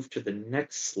if we move to the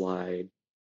next slide,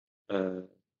 uh,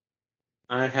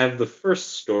 I have the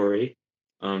first story.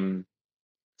 Um,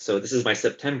 so, this is my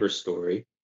September story.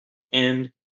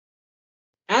 And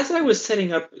as I was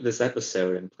setting up this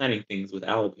episode and planning things with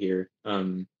Alb here, a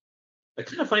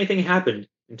kind of funny thing happened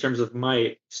in terms of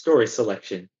my story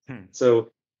selection. Hmm.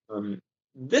 So, um,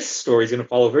 this story is going to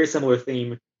follow a very similar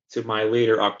theme to my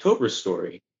later October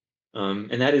story,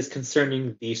 and that is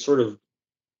concerning the sort of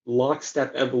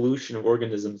lockstep evolution of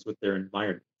organisms with their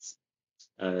environments.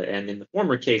 And in the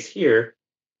former case here,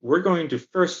 we're going to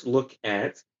first look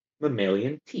at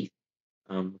mammalian teeth,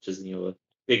 which is a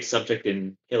big subject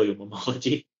in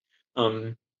paleomammalogy.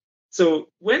 Um, so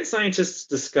when scientists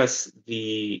discuss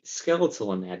the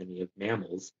skeletal anatomy of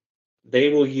mammals, they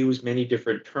will use many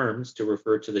different terms to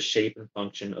refer to the shape and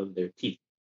function of their teeth.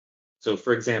 So,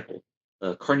 for example,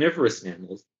 carnivorous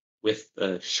mammals with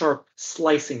sharp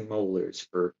slicing molars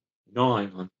for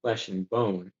gnawing on flesh and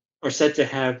bone are said to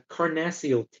have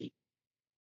carnassial teeth,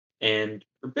 and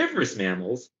herbivorous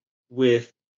mammals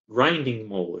with grinding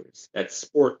molars that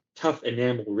sport tough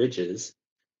enamel ridges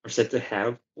are said to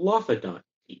have lophodont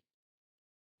teeth.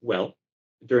 Well,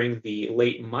 during the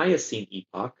late Miocene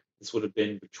epoch, this would have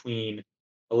been between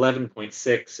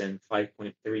 11.6 and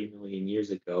 5.3 million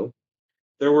years ago,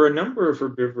 there were a number of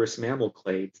herbivorous mammal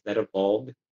clades that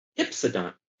evolved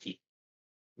hypsodont teeth,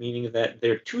 meaning that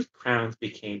their tooth crowns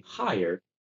became higher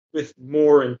with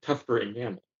more and tougher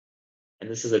enamel. And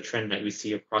this is a trend that we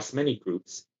see across many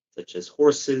groups, such as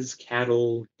horses,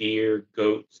 cattle, deer,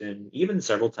 goats, and even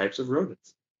several types of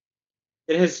rodents.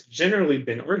 It has generally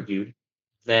been argued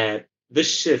that this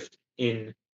shift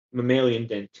in mammalian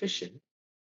dentition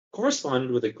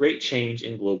corresponded with a great change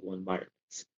in global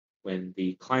environments when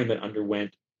the climate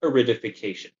underwent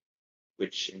aridification,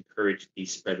 which encouraged the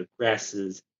spread of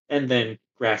grasses and then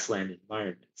grassland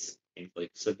environments, things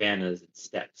like savannas and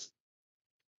steppes.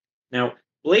 Now,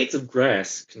 blades of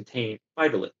grass contain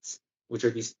phytoliths, which are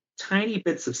these tiny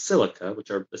bits of silica,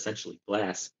 which are essentially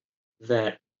glass,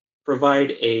 that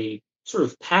provide a sort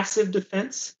of passive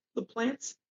defense to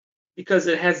plants because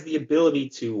it has the ability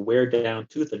to wear down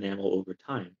tooth enamel over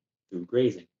time through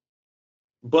grazing.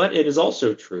 But it is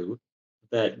also true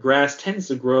that grass tends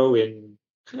to grow in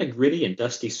kind of gritty and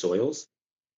dusty soils,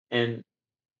 and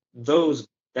those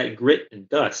that grit and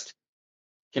dust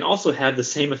can also have the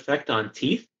same effect on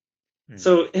teeth.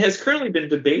 So Hmm. it has currently been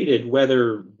debated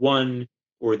whether one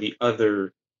or the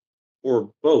other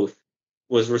or both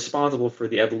was responsible for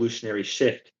the evolutionary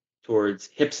shift towards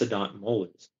hypsodont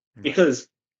molars. Right. Because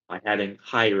by having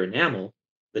higher enamel,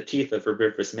 the teeth of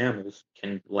herbivorous mammals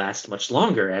can last much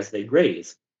longer as they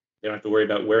graze. They don't have to worry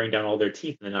about wearing down all their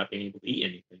teeth and then not being able to eat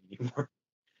anything anymore.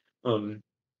 Um,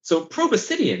 so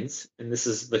proboscideans, and this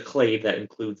is the clade that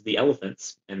includes the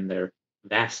elephants and their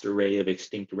vast array of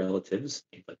extinct relatives,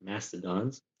 things like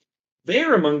mastodons, they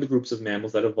are among the groups of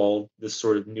mammals that evolved this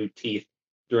sort of new teeth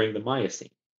during the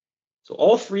Miocene. So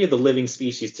all three of the living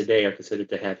species today are considered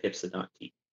to have hypsodont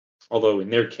teeth, although in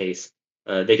their case,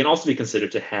 they can also be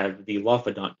considered to have the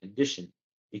lophodont condition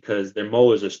because their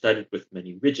molars are studded with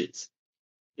many ridges.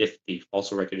 If the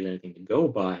fossil record is anything to go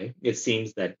by, it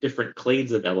seems that different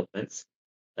clades of elephants,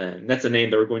 and that's a name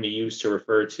that we're going to use to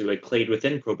refer to a clade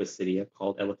within Proboscidea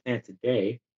called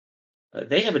Elephantidae,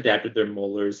 they have adapted their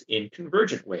molars in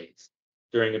convergent ways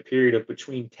during a period of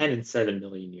between 10 and 7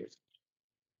 million years.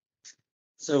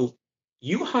 So,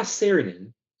 Juha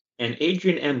Saarinen and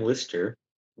Adrian M. Lister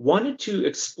wanted to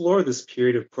explore this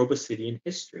period of Proboscidean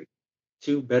history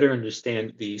to better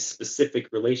understand the specific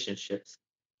relationships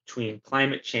between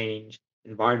climate change,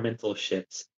 environmental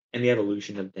shifts, and the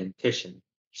evolution of dentition,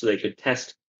 so they could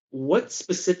test what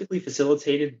specifically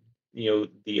facilitated,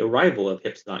 the arrival of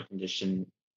Hypsodont condition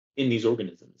in these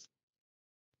organisms.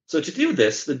 So to do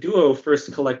this, the duo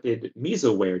first collected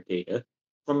mesowear data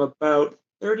from about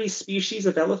 30 species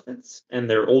of elephants and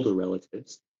their older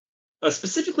relatives,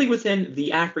 specifically within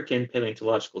the African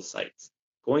paleontological sites,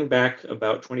 going back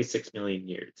about 26 million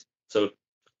years. So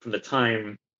from the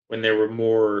time when there were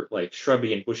more like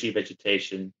shrubby and bushy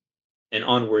vegetation and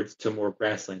onwards to more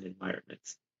grassland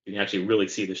environments. You can actually really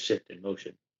see the shift in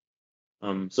motion.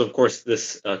 So, of course,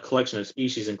 this collection of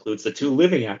species includes the two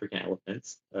living African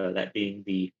elephants, that being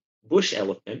the bush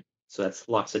elephant, so that's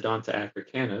Loxodonta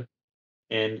africana,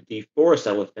 and the forest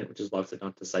elephant, which is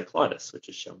Loxodonta cyclotis, which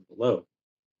is shown below.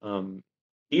 Um,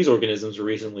 these organisms were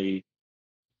recently,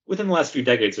 within the last few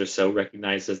decades or so,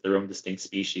 recognized as their own distinct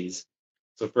species.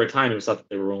 So, for a time, it was thought that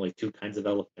there were only two kinds of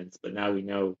elephants, but now we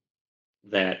know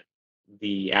that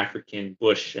the African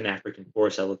bush and African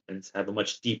forest elephants have a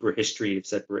much deeper history of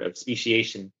separate of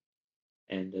speciation,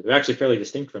 and they're actually fairly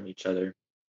distinct from each other.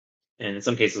 And in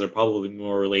some cases, are probably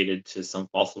more related to some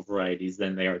fossil varieties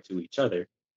than they are to each other.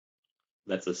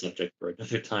 That's a subject for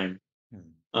another time.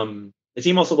 Hmm. The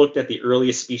team also looked at the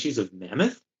earliest species of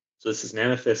mammoth. So this is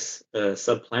Nanophis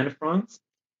subplanifrons,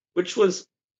 which was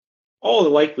all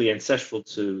likely ancestral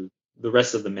to the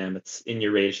rest of the mammoths in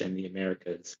Eurasia and the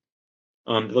Americas.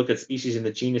 They looked at species in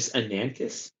the genus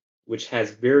Ananchus, which has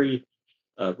very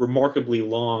remarkably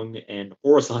long and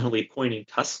horizontally pointing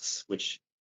tusks, which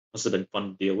must have been fun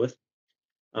to deal with.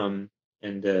 Um,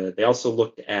 and they also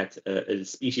looked at a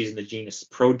species in the genus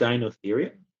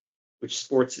Prodinotheria, which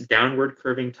sports downward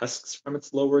curving tusks from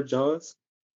its lower jaws,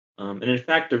 and in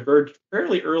fact diverged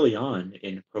fairly early on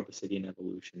in Proboscidean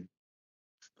evolution.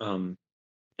 Um,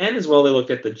 and as well, they looked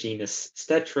at the genus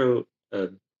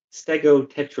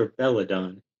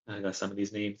Stegotetrabelodon. I got some of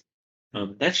these names.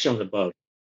 Hmm. That's shown above.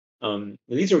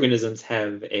 These organisms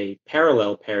have a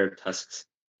parallel pair of tusks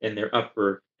in their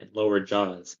upper and lower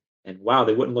jaws. And wow,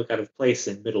 they wouldn't look out of place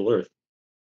in Middle Earth.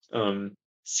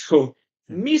 So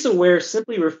Hmm. mesowear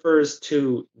simply refers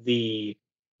to the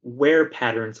wear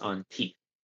patterns on teeth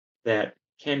that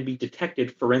can be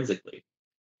detected forensically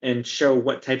and show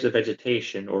what types of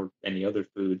vegetation or any other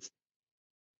foods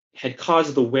had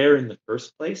caused the wear in the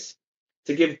first place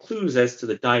to give clues as to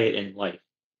the diet and life,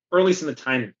 or at least in the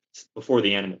time before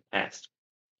the animal passed.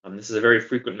 This is a very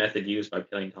frequent method used by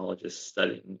paleontologists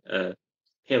studying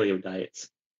paleo diets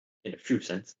in a true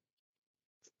sense.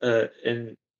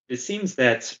 And it seems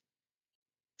that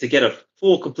to get a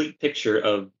full, complete picture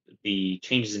of the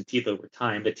changes in teeth over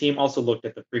time, the team also looked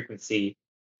at the frequency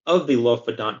of the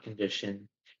lophodont condition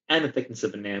and the thickness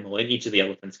of enamel in each of the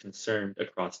elephants concerned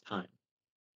across time.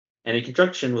 And in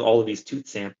conjunction with all of these tooth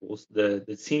samples, the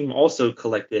team also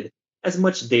collected as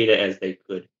much data as they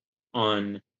could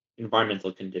on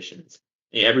environmental conditions.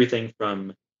 Everything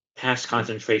from past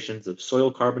concentrations of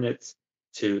soil carbonates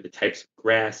to the types of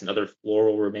grass and other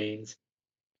floral remains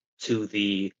to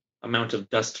the amount of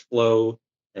dust flow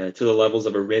to the levels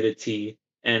of aridity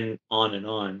and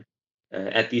on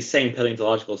at these same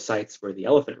paleontological sites where the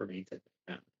elephant remains had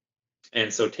been found.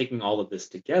 And so, taking all of this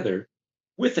together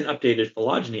with an updated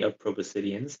phylogeny of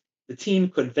proboscideans, the team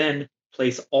could then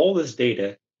place all this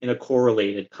data in a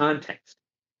correlated context.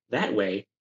 That way,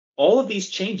 all of these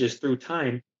changes through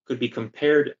time could be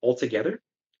compared all together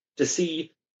to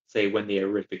see, say, when the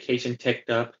aridification ticked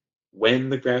up, when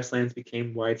the grasslands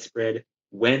became widespread,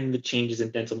 when the changes in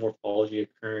dental morphology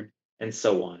occurred, and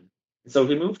so on. And so if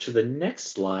we move to the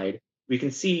next slide, we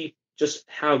can see just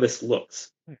how this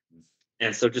looks.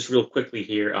 And so, just real quickly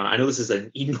here, I know this is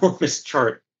an enormous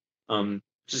chart.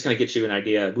 Just going to get you an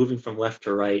idea. Moving from left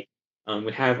to right,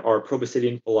 we have our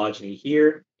proboscidean phylogeny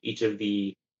here. Each of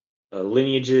the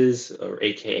lineages, or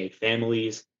AKA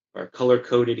families, are color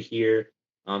coded here,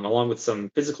 along with some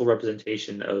physical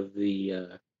representation of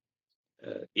the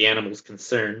animals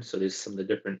concerned. So there's some of the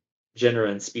different genera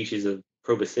and species of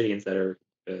proboscideans that are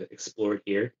explored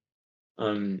here.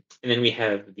 And then we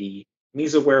have the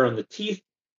mesowear on the teeth,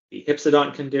 the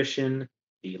hypsodont condition,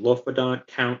 the lophodont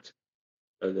count,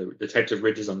 the types of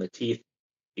ridges on the teeth,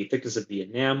 the thickness of the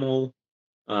enamel,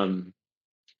 um,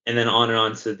 and then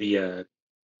on to the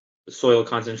soil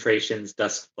concentrations,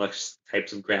 dust flush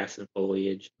types of grass and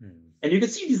foliage. Hmm. And you can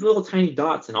see these little tiny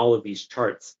dots in all of these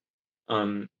charts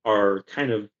are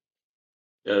kind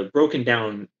of broken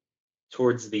down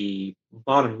towards the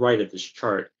bottom right of this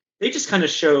chart. They just kind of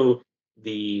show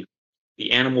the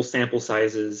the animal sample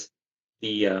sizes,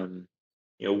 the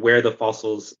where the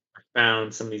fossils are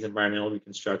found, some of these environmental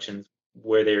reconstructions,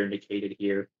 where they're indicated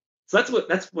here. So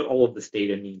that's what all of this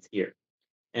data means here.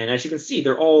 And as you can see,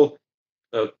 they're all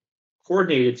uh,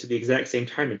 coordinated to the exact same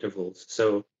time intervals.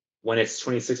 So when it's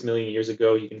 26 million years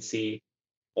ago, you can see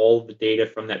all the data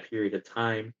from that period of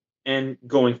time and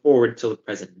going forward till the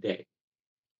present day.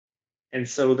 And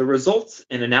so the results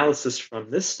and analysis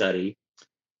from this study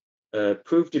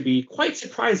proved to be quite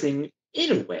surprising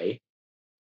in a way.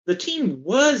 The team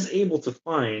was able to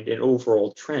find an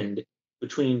overall trend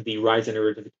between the rise in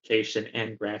acidification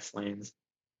and grasslands,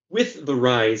 with the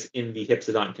rise in the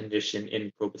hypsodont condition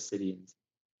in proboscideans.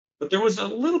 But there was a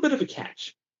little bit of a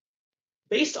catch.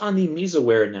 Based on the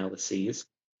mesowear analyses,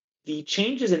 the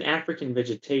changes in African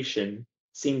vegetation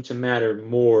seem to matter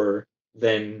more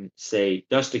than, say,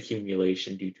 dust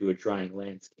accumulation due to a drying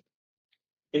landscape.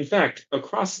 In fact,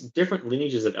 across different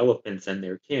lineages of elephants and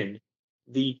their kin,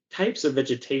 the types of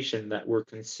vegetation that were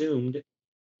consumed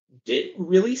didn't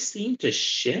really seem to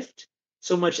shift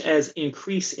so much as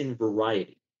increase in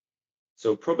variety.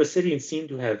 So proboscideans seem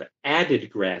to have added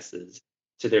grasses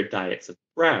to their diets of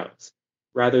browse,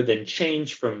 rather than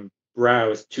change from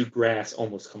browse to grass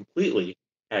almost completely,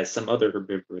 as some other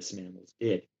herbivorous mammals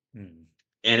did. Hmm.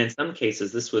 And in some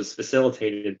cases, this was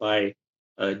facilitated by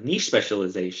a niche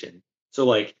specialization. So,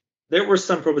 like, there were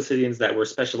some proboscideans that were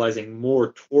specializing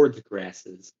more towards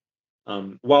grasses,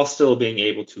 while still being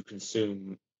able to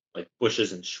consume like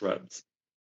bushes and shrubs.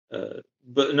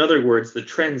 But in other words, the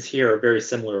trends here are very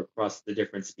similar across the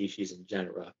different species and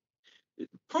genera.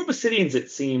 Proboscideans,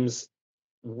 it seems,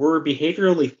 were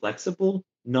behaviorally flexible,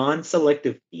 non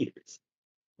selective feeders,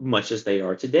 much as they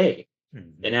are today.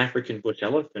 Mhm. An African bush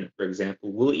elephant, for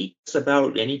example, will eat just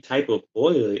about any type of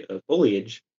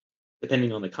foliage,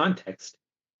 depending on the context.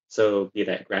 So, be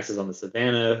that grasses on the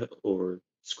savanna, or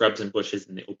scrubs and bushes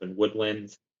in the open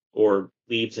woodlands, or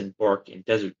leaves and bark in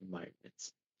desert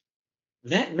environments.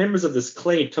 That members of this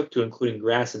clade took to including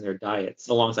grass in their diets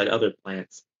alongside other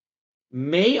plants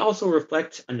may also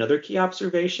reflect another key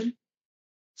observation.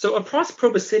 So, across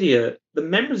Proboscidea, the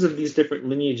members of these different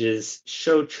lineages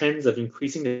show trends of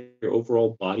increasing their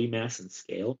overall body mass and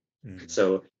scale. Mhm.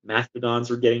 So, mastodons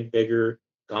were getting bigger,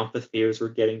 gomphotheres were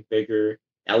getting bigger,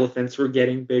 elephants were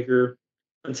getting bigger,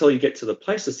 until you get to the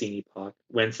Pleistocene epoch,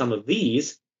 when some of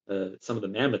the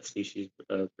mammoth species,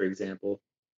 for example,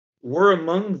 were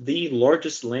among the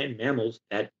largest land mammals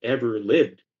that ever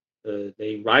lived.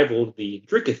 They rivaled the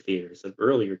Trichotheres of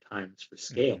earlier times for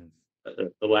scale,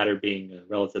 Mhm. the latter being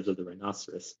relatives of the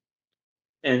rhinoceros.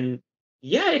 And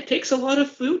yeah, it takes a lot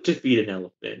of food to feed an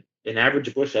elephant. An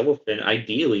average bush elephant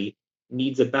ideally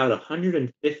needs about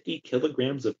 150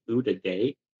 kilograms of food a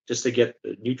day just to get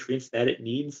the nutrients that it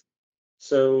needs.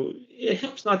 So it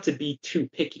helps not to be too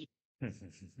picky.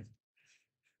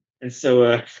 And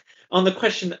so, on the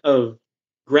question of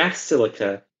grass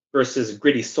silica versus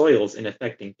gritty soils in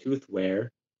affecting tooth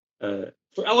wear, for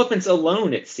elephants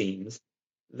alone, it seems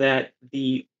that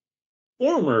the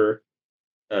former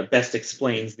best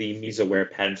explains the mesowear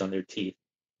patterns on their teeth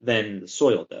than the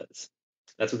soil does.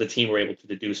 That's what the team were able to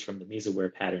deduce from the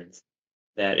mesowear patterns.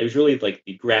 That it was really like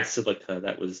the grass silica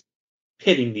that was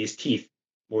pitting these teeth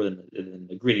more than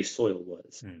the gritty soil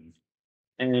was. Mhm.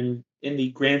 And in the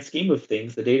grand scheme of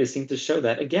things, the data seem to show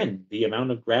that, again, the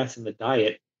amount of grass in the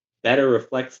diet better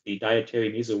reflects the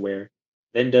dietary mesowear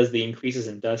than does the increases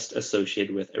in dust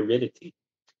associated with aridity.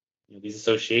 These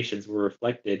associations were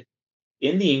reflected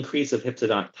in the increase of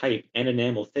hypsodont type and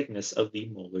enamel thickness of the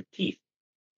molar teeth.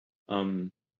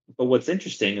 Um, but what's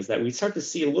interesting is that we start to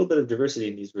see a little bit of diversity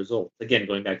in these results. Again,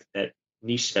 going back to that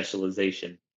niche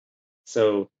specialization.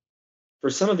 So for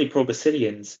some of the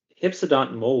proboscideans,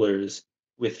 hypsodont molars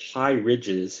with high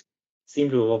ridges seem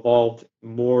to have evolved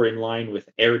more in line with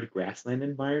arid grassland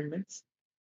environments,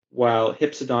 while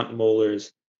hypsodont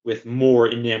molars with more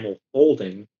enamel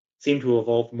folding seem to have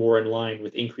evolved more in line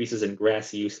with increases in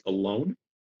grass use alone.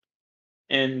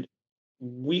 And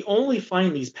we only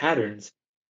find these patterns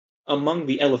among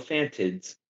the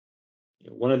elephantids.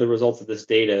 One of the results of this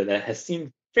data that has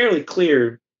seemed fairly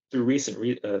clear through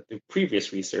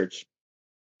previous research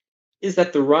is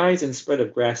that the rise and spread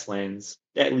of grasslands,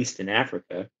 at least in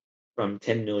Africa, from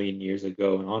 10 million years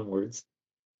ago and onwards,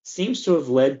 seems to have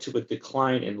led to a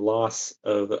decline and loss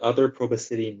of other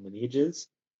proboscidean lineages,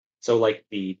 so like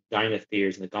the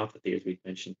Dinotheres and the Gomphotheres we've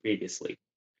mentioned previously.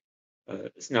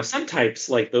 Now, some types,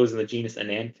 like those in the genus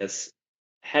Ananthus,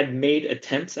 had made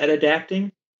attempts at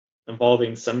adapting,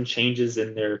 involving some changes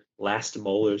in their last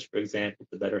molars, for example,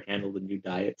 to better handle the new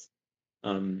diets.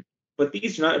 Um, but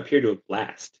these do not appear to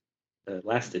have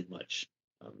lasted much.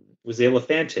 Was the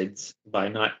elephantids, by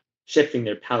not shifting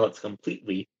their palates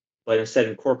completely, but instead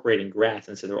incorporating grass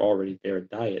into their already there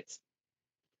diets,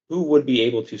 who would be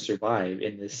able to survive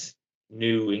in this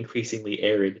new, increasingly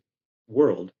arid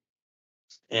world?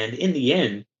 And in the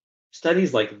end,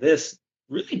 studies like this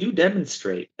really do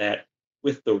demonstrate that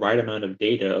with the right amount of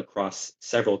data across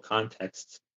several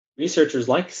contexts, researchers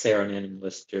like Saarinen and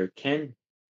Lister can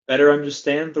better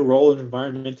understand the role of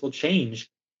environmental change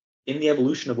in the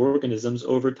evolution of organisms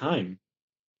over time.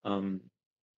 Um,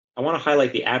 I want to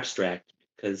highlight the abstract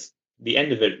because the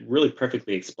end of it really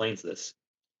perfectly explains this.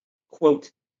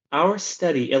 Quote, our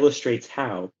study illustrates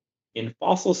how, in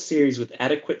fossil series with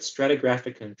adequate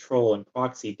stratigraphic control and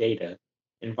proxy data,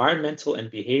 environmental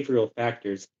and behavioral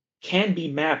factors can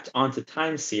be mapped onto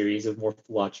time series of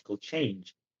morphological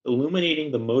change,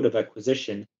 illuminating the mode of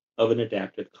acquisition of an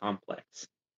adaptive complex.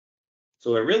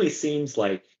 So it really seems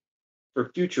like for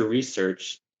future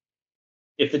research,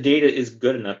 if the data is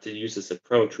good enough to use this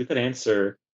approach, we could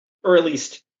answer, or at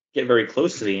least get very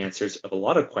close to the answers of a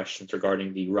lot of questions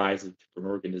regarding the rise of different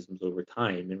organisms over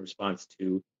time in response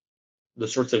to the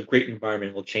sorts of great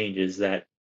environmental changes that,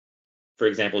 for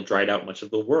example, dried out much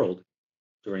of the world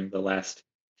during the last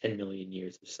 10 million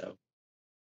years or so.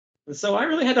 And so I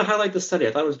really had to highlight this study.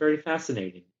 I thought it was very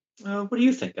fascinating. What do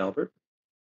you think, Albert?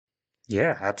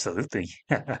 Yeah, absolutely.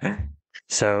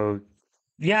 So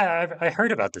Yeah, I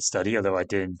heard about the study, although I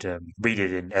didn't read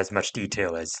it in as much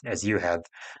detail as you have.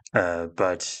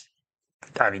 But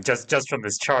I mean, just from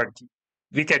this chart,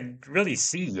 you can really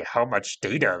see how much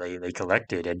data they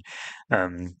collected, and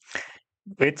um,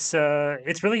 it's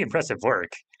really impressive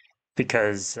work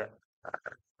because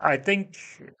I think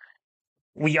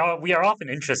we are often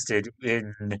interested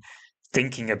in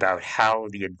thinking about how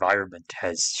the environment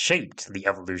has shaped the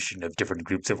evolution of different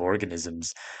groups of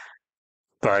organisms,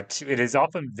 but it is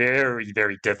often very,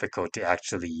 very difficult to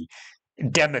actually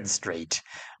demonstrate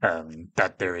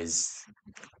that there is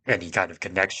any kind of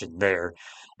connection there.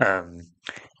 Um,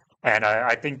 and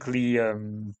I think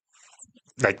the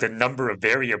number of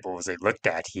variables they looked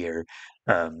at here,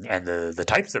 and the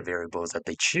types of variables that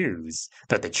they chose,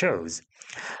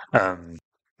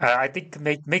 I think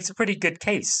makes a pretty good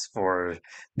case for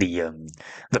the um,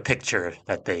 the picture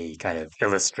that they kind of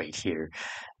illustrate here.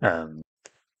 Um,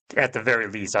 at the very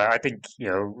least, I think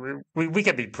we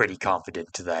can be pretty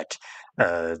confident that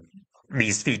uh,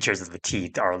 these features of the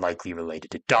teeth are likely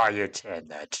related to diet, and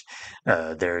that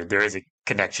there is a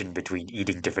connection between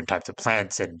eating different types of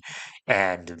plants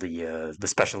and the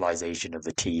specialization of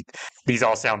the teeth. These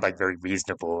all sound like very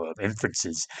reasonable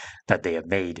inferences that they have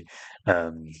made.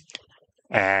 Um,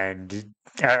 and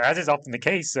as is often the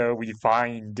case, we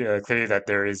find clearly that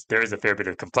there is a fair bit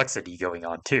of complexity going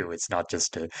on too. It's not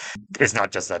just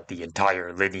that the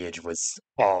entire lineage was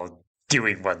all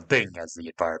doing one thing as the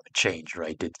environment changed,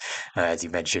 right? As you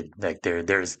mentioned, like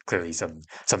there's clearly some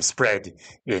spread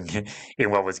in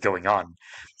in what was going on.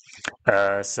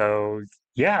 So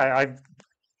yeah,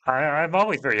 I'm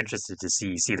always very interested to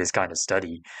see this kind of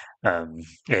study, um,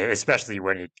 especially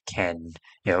when it can,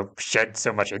 shed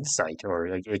so much insight, or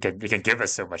like, it can give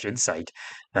us so much insight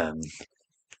um,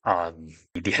 on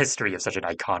the history of such an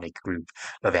iconic group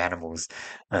of animals.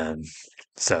 Um,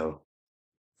 so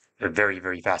a very,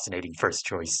 very fascinating first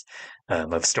choice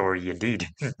of story indeed.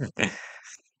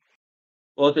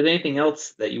 Well, if there's anything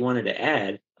else that you wanted to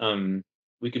add,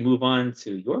 we can move on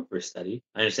to your first study.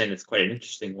 I understand it's quite an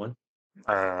interesting one.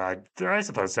 I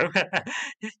suppose so.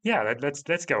 Yeah,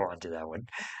 let's go on to that one.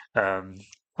 Um,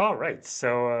 all right,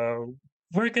 so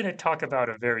we're going to talk about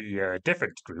a very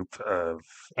different group of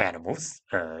animals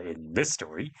in this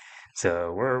story.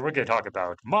 So we're going to talk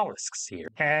about mollusks here,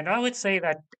 and I would say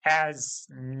that as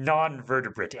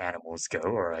non-vertebrate animals go,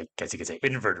 or I guess you could say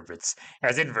invertebrates,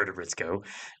 as invertebrates go,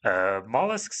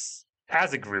 mollusks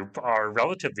as a group are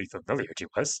relatively familiar to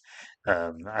us.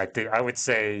 I think I would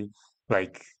say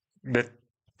like the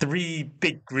three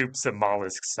big groups of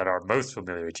mollusks that are most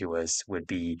familiar to us would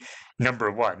be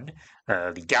number one,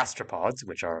 the gastropods,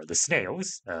 which are the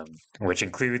snails, which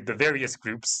include the various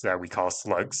groups that we call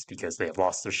slugs because they have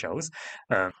lost their shells.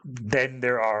 Then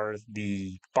there are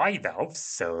the bivalves,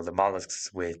 so the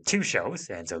mollusks with two shells,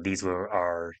 and so these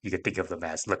are you could think of them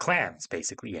as the clams,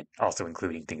 basically, and also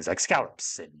including things like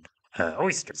scallops and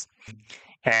oysters.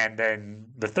 And then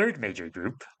the third major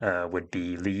group would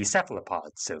be the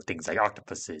cephalopods, so things like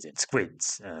octopuses and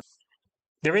squids.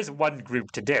 There is one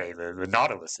group today, the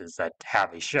nautiluses, that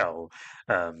have a shell,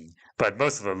 um, but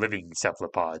most of the living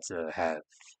cephalopods have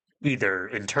either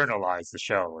internalized the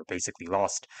shell or basically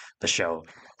lost the shell.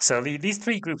 So these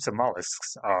three groups of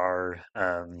mollusks are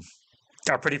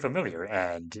pretty familiar,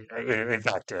 and in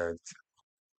fact,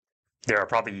 there are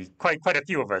probably quite a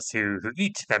few of us who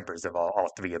eat members of all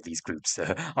three of these groups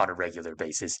on a regular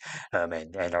basis,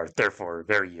 and are therefore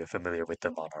very familiar with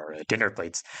them on our dinner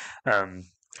plates. Um,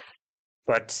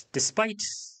 but despite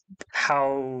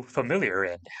how familiar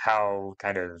and how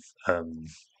kind of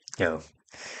you know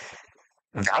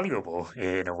valuable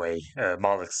in a way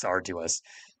mollusks are to us,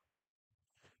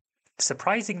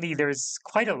 surprisingly, there's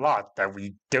quite a lot that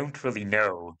we don't really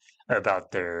know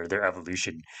about their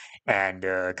evolution, and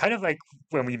kind of like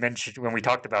when we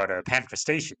talked about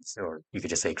pancrustaceans, or you could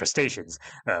just say crustaceans,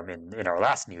 in our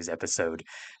last news episode.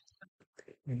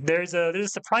 There's a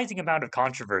surprising amount of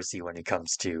controversy when it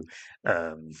comes to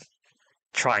um,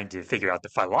 trying to figure out the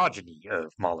phylogeny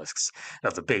of mollusks,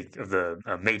 of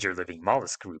the major living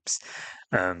mollusk groups,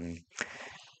 um,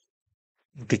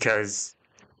 because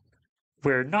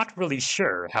we're not really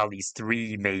sure how these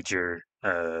three major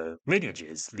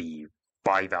lineages, the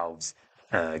bivalves,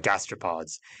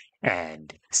 gastropods,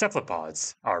 and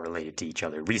cephalopods, are related to each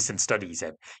other. Recent studies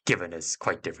have given us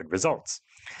quite different results.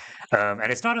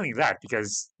 And it's not only that,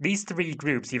 because these three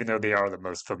groups, even though they are the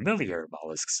most familiar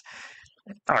mollusks,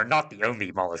 are not the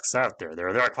only mollusks out there. There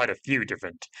are quite a few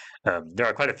there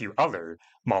are quite a few other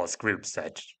mollusk groups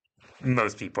that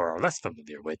most people are less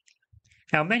familiar with.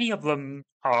 Now, many of them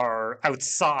are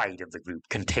outside of the group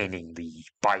containing the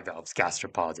bivalves,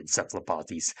 gastropods, and cephalopods,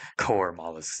 these core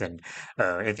mollusks. And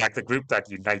in fact, the group that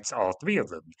unites all three of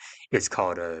them is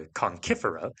called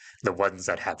conchifera, the ones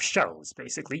that have shells,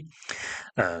 basically.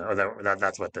 Although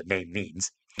that's what the name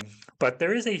means. But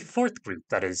there is a fourth group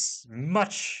that is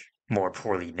much more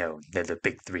poorly known than the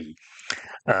big three.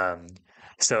 Um,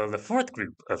 so the fourth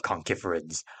group of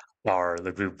conchiferans are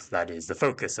the group that is the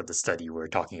focus of the study we're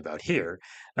talking about here.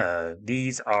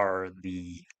 These are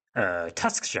the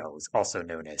tusk shells, also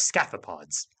known as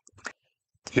scaphopods.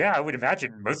 Yeah, I would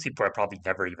imagine most people have probably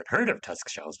never even heard of tusk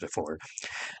shells before.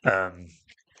 Um,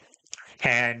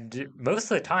 and most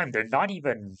of the time, they're not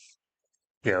even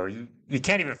you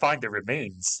can't even find the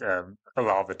remains a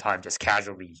lot of the time just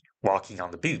casually walking on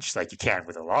the beach like you can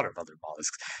with a lot of other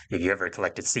mollusks. If you ever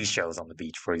collected seashells on the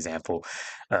beach, for example,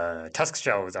 tusk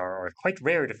shells are quite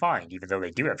rare to find, even though they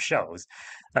do have shells.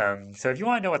 So if you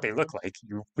want to know what they look like,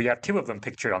 we have two of them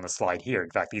pictured on the slide here.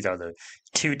 In fact, these are the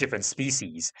two different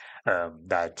species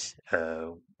that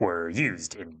were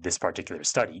used in this particular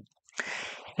study.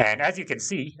 And as you can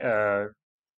see,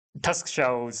 tusk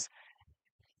shells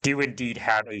do indeed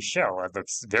have a shell that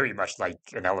looks very much like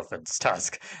an elephant's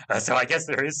tusk. So I guess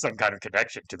there is some kind of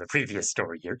connection to the previous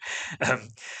story here. Um,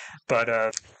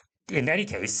 but in any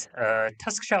case,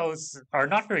 tusk shells are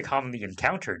not very commonly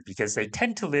encountered because they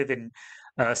tend to live in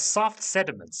soft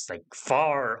sediments, like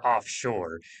far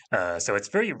offshore. So it's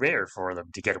very rare for them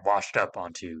to get washed up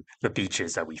onto the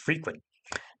beaches that we frequent,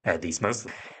 these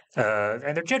mostly.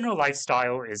 And their general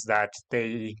lifestyle is that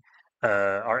they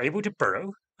are able to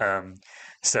burrow. Um,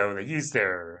 so they use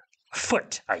their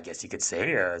foot, I guess you could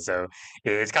say. So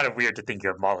it's kind of weird to think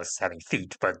of mollusks having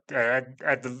feet, but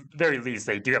at the very least,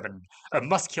 they do have a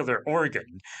muscular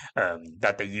organ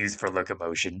that they use for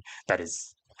locomotion that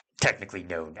is technically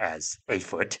known as a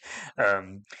foot.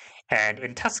 Um, and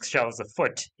in tusk shells, the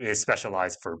foot is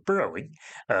specialized for burrowing,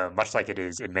 much like it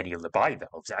is in many of the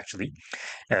bivalves, actually.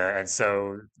 And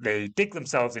so they dig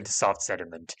themselves into soft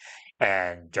sediment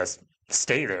and just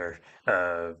stay there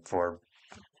for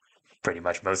pretty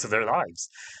much most of their lives.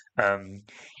 Um,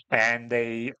 and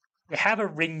they have a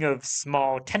ring of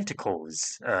small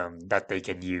tentacles that they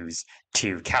can use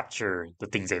to capture the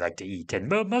things they like to eat. And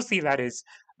mostly that is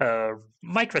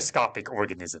microscopic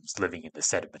organisms living in the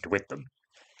sediment with them.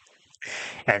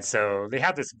 And so they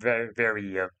have this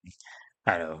very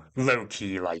I don't know, low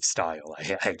key lifestyle,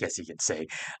 I guess you could say.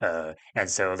 And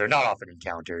so they're not often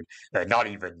encountered, not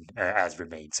even as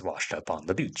remains washed up on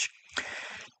the beach.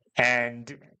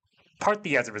 And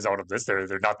partly as a result of this,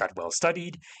 they're not that well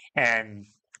studied, and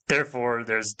therefore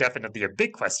there's definitely a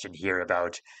big question here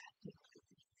about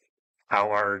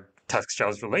how are tusk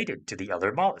shells related to the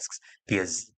other mollusks,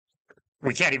 because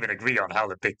we can't even agree on how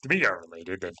the big three are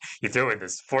related, and you throw in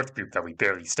this fourth group that we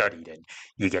barely studied, and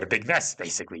you get a big mess,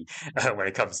 basically, when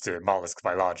it comes to mollusk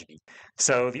phylogeny.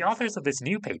 So the authors of this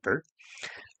new paper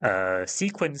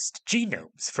sequenced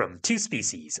genomes from two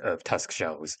species of tusk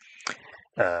shells,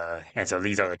 and so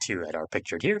these are the two that are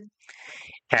pictured here.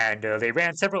 And they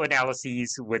ran several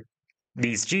analyses with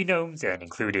these genomes and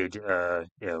included,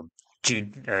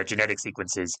 genetic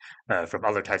sequences from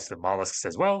other types of mollusks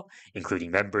as well,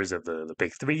 including members of the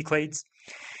big three clades.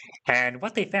 And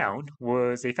what they found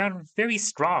was they found very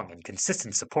strong and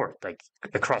consistent support, like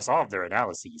across all of their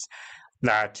analyses,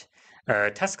 that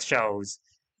tusk shells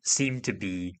seem to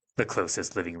be the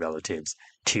closest living relatives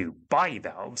to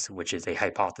bivalves, which is a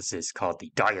hypothesis called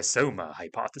the diasoma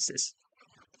hypothesis.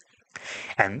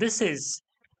 And this is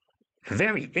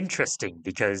very interesting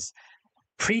because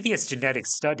previous genetic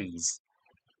studies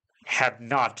have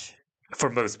not,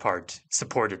 for most part,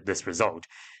 supported this result.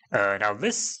 Now,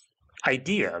 this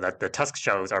idea that the tusk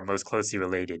shells are most closely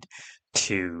related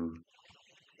to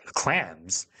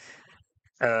clams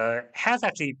has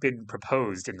actually been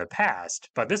proposed in the past,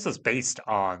 but this was based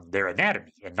on their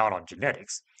anatomy and not on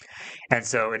genetics. And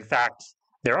so, in fact,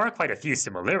 there are quite a few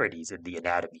similarities in the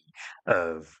anatomy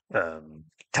of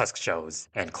tusk shells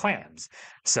and clams.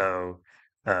 So,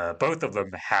 both of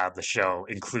them have the shell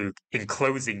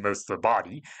enclosing most of the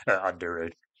body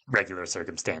under regular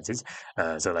circumstances.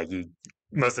 So, like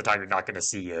most of the time, you're not going to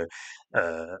see a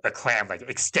clam like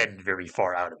extend very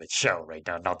far out of its shell, right?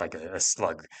 Not like a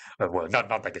slug, well, not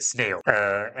like a snail.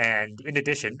 And in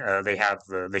addition,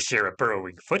 they share a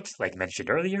burrowing foot, like mentioned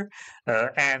earlier,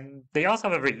 and they also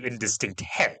have a very indistinct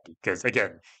head because,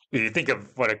 again, if you think of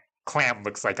what a clam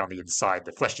looks like on the inside,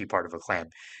 the fleshy part of a clam,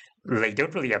 they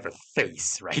don't really have a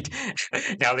face, right?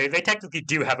 Now they technically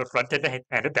do have a front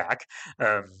and a back.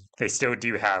 They still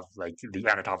do have like the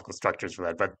anatomical structures for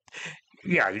that, but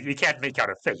yeah, you can't make out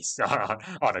a face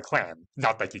on a clam,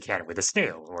 not like you can with a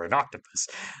snail or an octopus.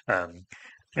 Um,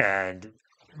 and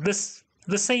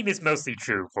the same is mostly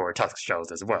true for tusk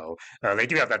shells as well. They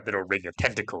do have that little ring of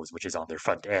tentacles, which is on their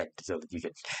front end, so that you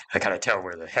can kind of tell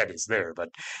where the head is there. But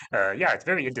yeah, it's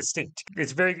very indistinct.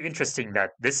 It's very interesting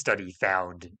that this study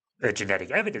found genetic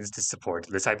evidence to support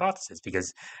this hypothesis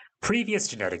because previous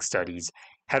genetic studies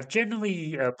have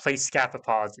generally placed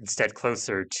scapopods instead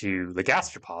closer to the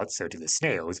gastropods, so to the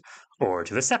snails, or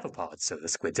to the cephalopods, so the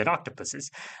squids and octopuses,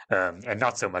 and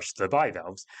not so much the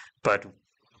bivalves. But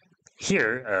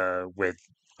here, with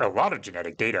a lot of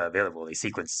genetic data available, they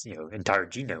sequence entire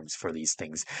genomes for these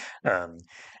things. Um,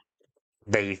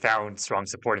 they found strong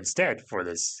support instead for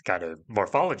this kind of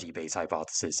morphology-based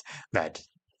hypothesis that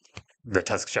the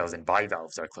tusk shells and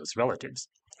bivalves are close relatives.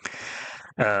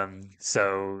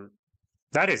 So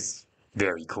that is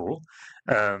very cool.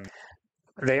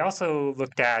 They also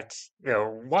looked at,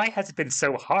 why has it been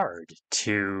so hard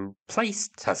to place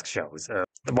tusk shells?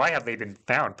 Why have they been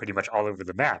found pretty much all over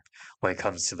the map when it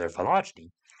comes to their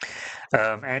phylogeny?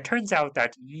 And it turns out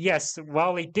that, yes,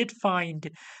 while they did find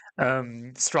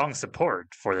strong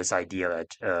support for this idea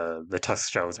that the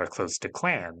tusk shells are close to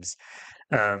clams,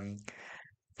 um,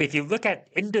 if you look at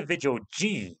individual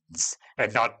genes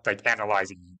and not like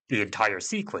analyzing the entire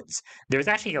sequence, there's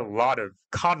actually a lot of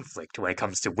conflict when it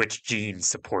comes to which genes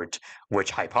support which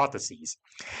hypotheses.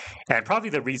 And probably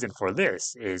the reason for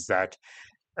this is that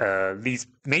these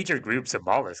major groups of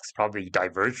mollusks probably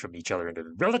diverge from each other in a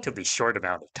relatively short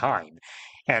amount of time.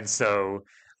 And so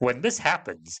when this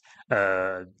happens,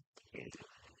 uh,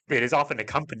 it is often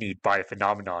accompanied by a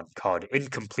phenomenon called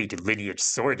incomplete lineage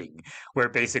sorting, where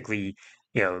basically,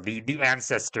 the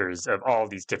ancestors of all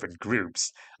these different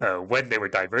groups, when they were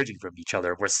diverging from each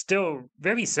other, were still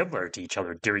very similar to each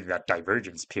other during that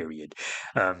divergence period.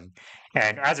 Um,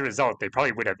 and as a result, they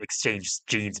probably would have exchanged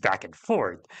genes back and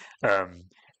forth um,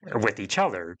 with each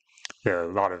other. A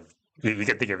lot of you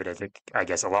can think of it as, I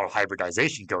guess, a lot of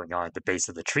hybridization going on at the base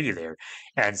of the tree there.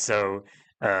 And so,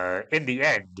 in the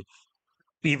end,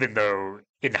 even though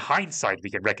in hindsight we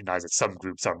can recognize that some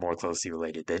groups are more closely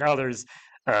related than others,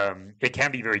 it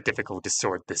can be very difficult to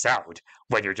sort this out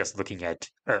when you're just looking at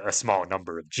a small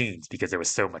number of genes because there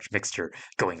was so much mixture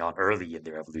going on early in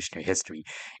their evolutionary history.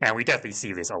 And we definitely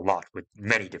see this a lot with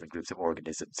many different groups of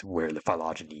organisms where the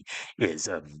phylogeny is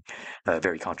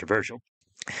very controversial.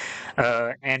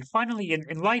 And finally,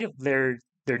 in light of their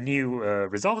new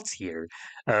results here,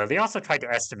 they also tried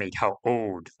to estimate how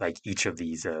old like each of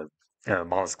these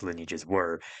mollusk lineages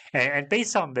were, and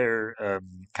based on their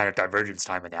kind of divergence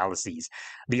time analyses,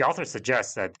 the author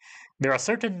suggests that there are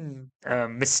certain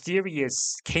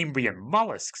mysterious Cambrian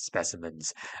mollusk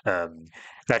specimens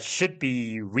that should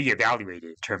be reevaluated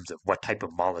in terms of what type of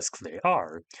mollusks they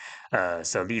are.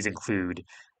 So these include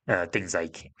things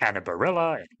like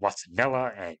Anabarilla and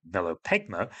Watsonella and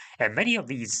Melopegma, and many of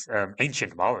these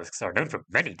ancient mollusks are known from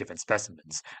many different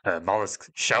specimens. Mollusk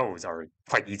shells are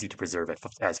quite easy to preserve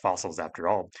as fossils after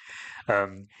all.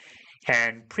 Um,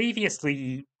 and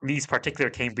previously, these particular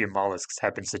Cambrian mollusks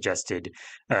have been suggested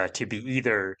to be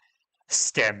either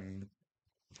stem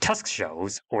tusk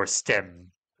shells or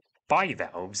stem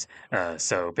bivalves.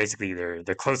 So basically, they're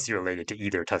closely related to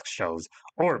either tusk shells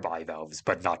or bivalves,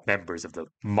 but not members of the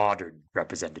modern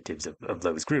representatives of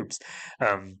those groups.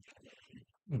 Um,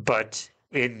 but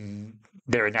in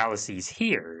their analyses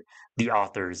here, the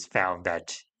authors found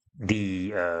that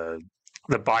the uh,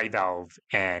 the bivalve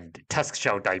and tusk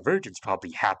shell divergence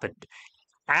probably happened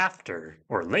after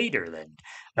or later than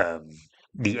um,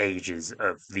 the ages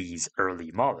of these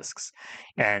early mollusks.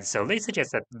 And so they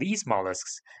suggest that these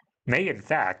mollusks may, in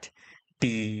fact,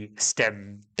 be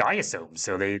stem diasomes.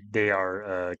 So they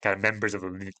are kind of members of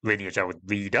the lineage that would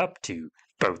lead up to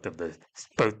both the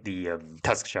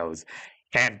tusk shells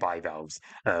and bivalves,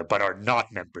 but are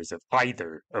not members of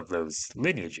either of those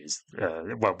lineages.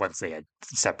 Well, once they had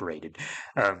separated.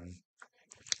 Um,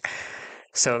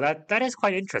 so that is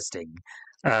quite interesting,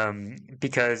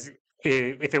 because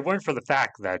if it weren't for the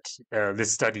fact that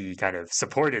this study kind of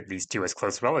supported these two as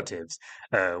close relatives,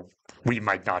 uh, we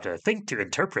might not think to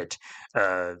interpret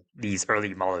these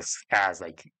early mollusks as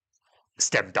like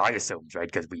stem diasomes, right?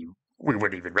 Because we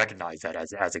wouldn't even recognize that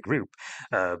as a group.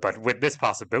 But with this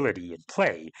possibility in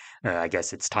play, I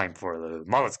guess it's time for the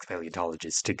mollusk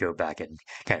paleontologists to go back and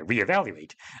kind of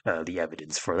reevaluate the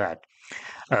evidence for that.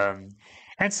 Um,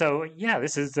 and so, yeah,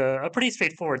 this is a pretty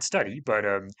straightforward study, but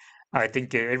I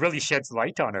think it really sheds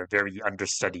light on a very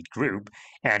understudied group,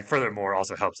 and furthermore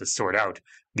also helps us sort out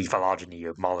the phylogeny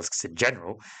of mollusks in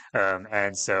general.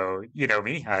 And so, you know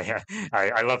me,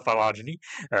 I love phylogeny,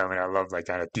 and I love like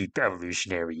kind of deep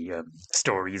evolutionary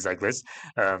stories like this.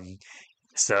 Um,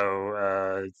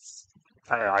 so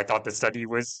I thought the study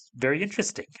was very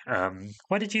interesting.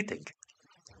 What did you think?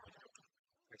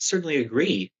 I certainly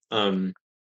agree. I'm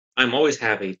always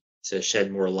happy to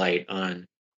shed more light on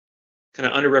kind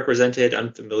of underrepresented,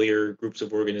 unfamiliar groups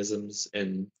of organisms,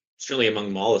 and certainly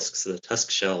among mollusks, the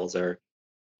tusk shells are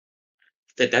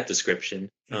fit that description.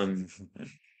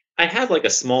 I have like a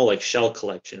small like shell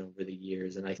collection over the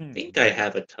years, and I think I Hmm.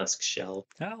 have a tusk shell.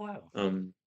 Oh wow.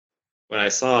 Um, when I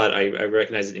saw it, I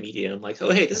recognized it immediately. I'm like,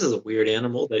 oh hey, this is a weird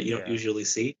animal that you don't Yeah. usually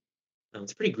see.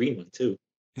 It's a pretty green one too.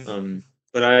 Um,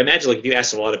 but I imagine like if you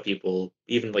asked a lot of people,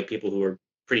 even like people who are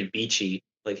pretty beachy,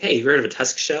 like, hey, have you heard of a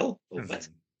tusk shell? Oh, what?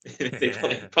 They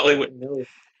probably wouldn't know.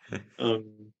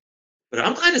 Um, but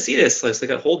I'm glad to see this. Like, they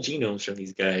got whole genomes from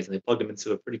these guys, and they plug them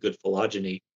into a pretty good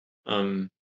phylogeny. Um,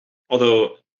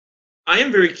 although I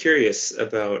am very curious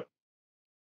about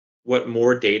what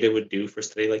more data would do for a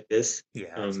study like this.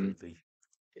 Yeah, Um, absolutely.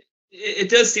 it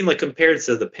does seem like compared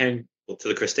to the well, to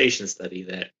the crustacean study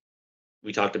that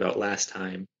we talked about last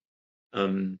time,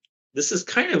 um, this is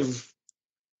kind of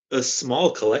a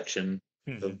small collection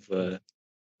of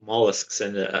mollusks,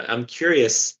 and I'm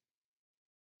curious,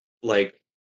 like,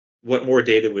 what more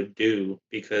data would do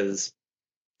because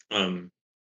um,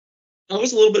 I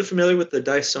was a little bit familiar with the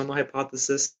disoma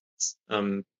hypothesis.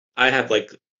 Um, I have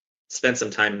like spent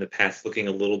some time in the past looking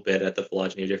a little bit at the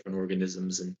phylogeny of different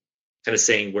organisms and kind of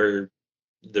saying where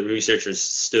the researchers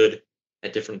stood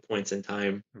at different points in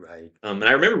time. Right. And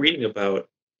I remember reading about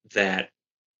that,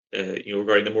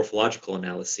 regarding the morphological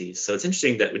analyses. So it's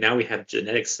interesting that now we have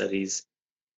genetic studies,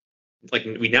 like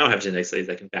we now have genetic studies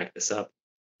that can back this up.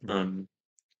 Right. Um,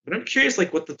 but I'm curious,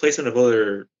 like, what the placement of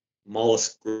other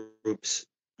mollusk groups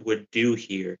would do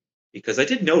here, because I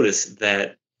did notice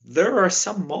that there are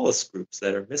some mollusk groups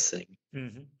that are missing Hmm.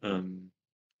 um,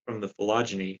 from the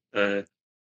phylogeny. The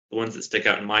ones that stick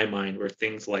out in my mind were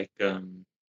things like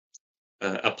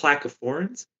a plaque of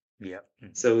forins. Yeah.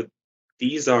 So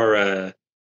these are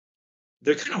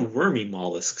they're kind of wormy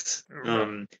mollusks.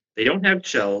 Right. They don't have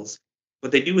shells,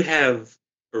 but they do have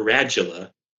a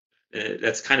radula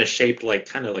that's kind of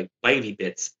like bitey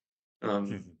bits.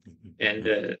 Um, and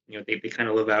they kind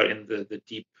of live out in the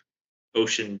deep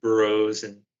ocean burrows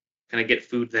and kind of get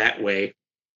food that way.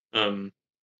 Um,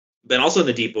 but also in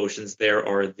the deep oceans there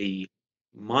are the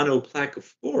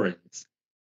monoplacophorans,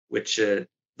 which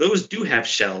those do have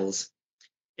shells,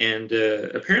 and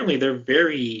apparently they're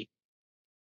very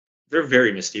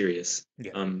mysterious.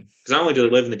 Yeah. Because not only do they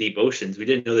live in the deep oceans, we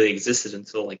didn't know they existed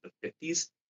until like the 50s.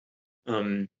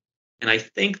 Um, and I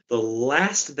think the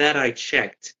last that I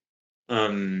checked,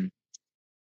 um,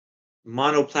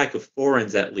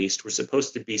 monoplacophorans at least were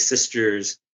supposed to be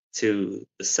sisters to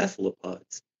the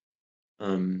cephalopods.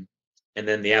 Um, and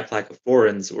then the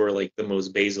aplacophorans were like the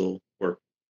most basal or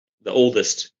the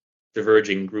oldest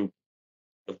diverging group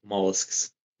of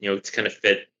mollusks, to kind of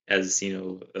fit as,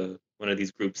 one of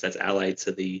these groups that's allied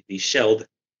to the shelled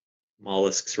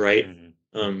mollusks, right? Hmm.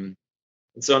 Um,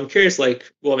 and so I'm curious, like,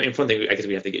 well, I mean, one thing, I guess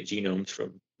we have to get genomes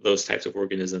from those types of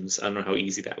organisms. I don't know how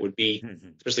easy that would be,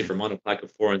 especially for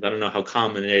monoplacophorans. I don't know how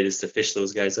common it is to fish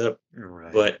those guys up,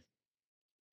 Right. but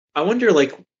I wonder,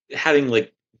 like, having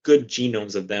like good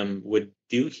genomes of them would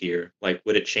do here. Like,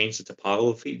 would it change the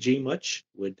topology much?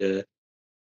 Would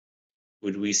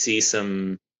we see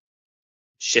some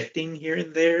shifting here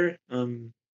and there?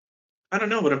 I don't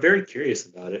know, but I'm very curious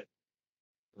about it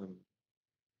um,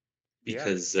 Yeah.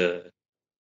 because, yeah,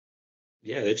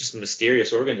 they're just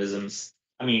mysterious organisms.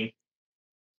 I mean,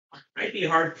 I'd be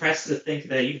hard pressed to think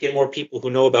that you get more people who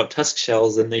know about tusk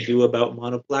shells than they do about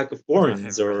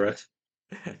monoplacophorans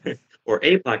Right. or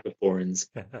aplacophorans.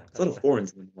 There's a lot of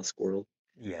forans in the mollusk world.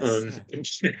 Yes. Um,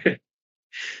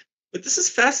 but this is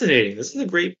fascinating. This is a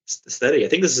great study. I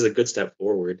think this is a good step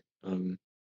forward.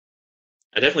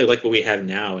 I definitely like what we have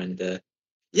now, and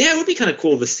yeah, it would be kind of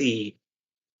cool to see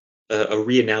a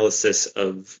reanalysis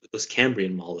of those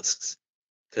Cambrian mollusks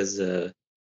because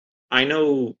I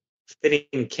know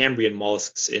fitting Cambrian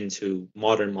mollusks into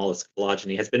modern mollusk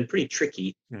phylogeny has been pretty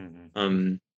tricky Hmm.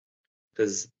 um,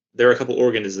 because there are a couple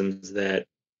organisms that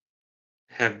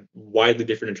have widely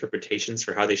different interpretations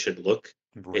for how they should look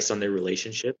based on Right. their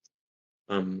relationship.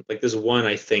 Like there's one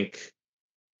I think,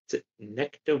 is it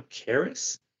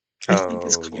Nectocaris, I think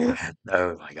is Oh called. yeah.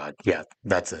 Oh my God. Yeah.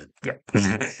 That's a yeah.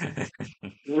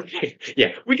 Right.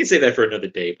 Yeah, we can say that for another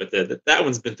day, but that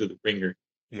one's been through the ringer.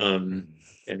 Yeah. um,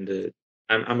 and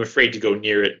I'm afraid to go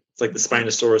near it. It's like the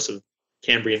Spinosaurus of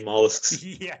Cambrian mollusks.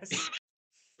 Yes.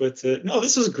 But no,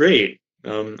 this was great.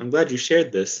 I'm glad you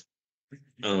shared this,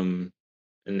 um,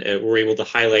 and we're able to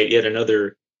highlight yet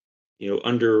another,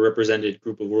 underrepresented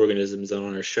group of organisms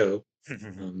on our show.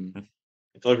 Um,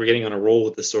 I feel like we're getting on a roll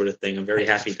with this sort of thing. I'm very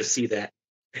happy to see that.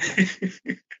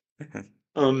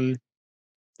 um,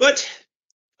 but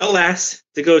alas,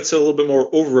 to go to a little bit more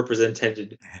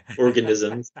overrepresented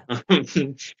organisms,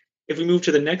 if we move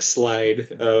to the next slide,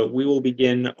 we will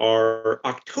begin our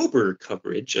October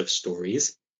coverage of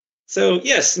stories. So,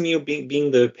 yes,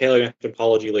 being the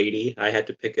paleoanthropology lady, I had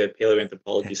to pick a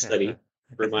paleoanthropology study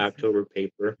for my October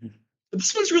paper. But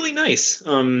this one's really nice.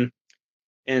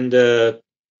 And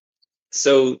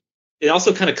so it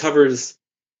also kind of covers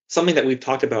something that we've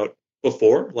talked about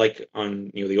before, like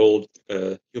on the old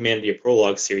Humanity a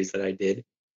Prologue series that I did.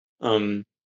 Um,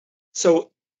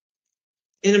 so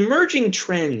an emerging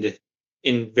trend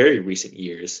in very recent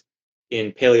years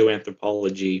in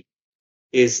paleoanthropology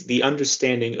is the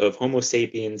understanding of Homo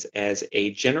sapiens as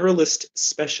a generalist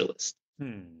specialist.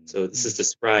 So this is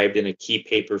described in a key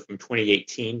paper from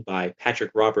 2018 by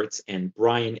Patrick Roberts and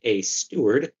Brian A.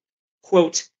 Stewart.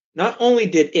 Quote, not only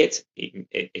did it,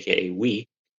 aka we,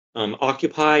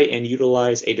 occupy and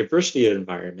utilize a diversity of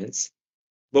environments,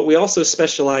 but we also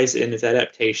specialize in its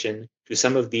adaptation to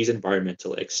some of these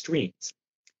environmental extremes.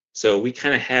 So we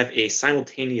kind of have a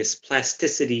simultaneous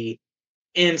plasticity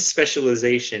and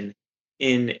specialization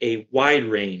in a wide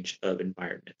range of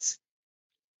environments.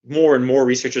 More and more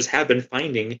researchers have been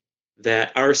finding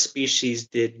that our species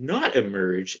did not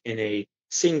emerge in a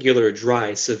singular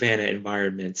dry savanna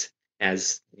environment,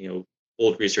 as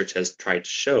old research has tried to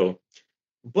show,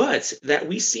 but that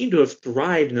we seem to have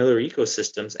thrived in other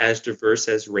ecosystems as diverse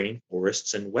as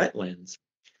rainforests and wetlands.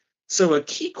 So a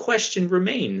key question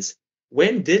remains: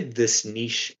 when did this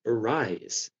niche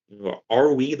arise?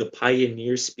 Are we the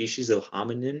pioneer species of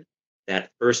hominin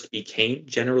that first became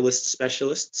generalist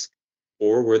specialists,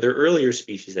 or were there earlier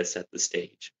species that set the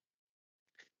stage?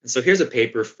 And so here's a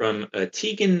paper from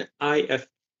Tegan I.F.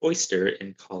 Oyster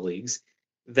and colleagues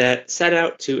that set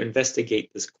out to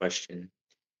investigate this question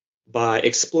by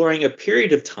exploring a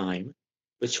period of time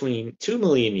between 2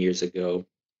 million years ago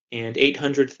and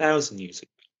 800,000 years ago.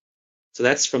 So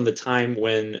that's from the time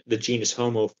when the genus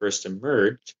Homo first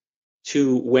emerged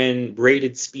to when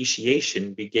braided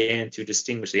speciation began to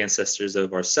distinguish the ancestors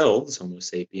of ourselves, Homo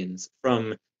sapiens,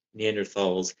 from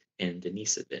Neanderthals and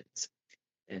Denisovans.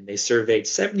 And they surveyed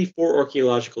 74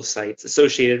 archaeological sites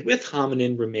associated with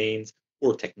hominin remains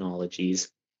or technologies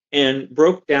and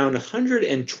broke down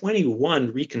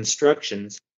 121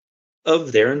 reconstructions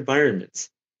of their environments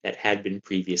that had been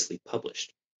previously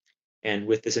published. And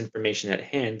with this information at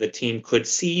hand, the team could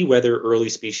see whether early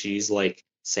species like,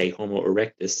 say, Homo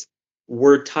erectus,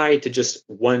 were tied to just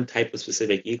one type of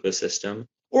specific ecosystem,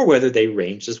 or whether they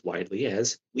ranged as widely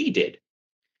as we did.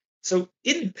 So,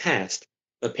 in the past,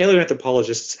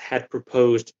 paleoanthropologists had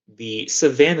proposed the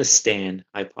Savanistan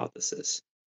hypothesis,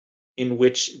 in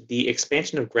which the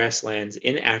expansion of grasslands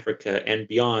in Africa and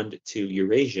beyond to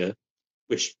Eurasia,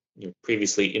 which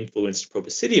previously influenced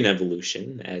Proboscidean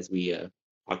evolution, as we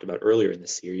talked about earlier in the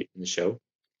series in the show,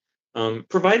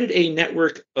 provided a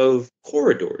network of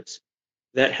corridors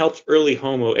that helped early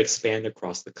Homo expand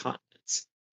across the continents,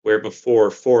 where before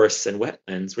forests and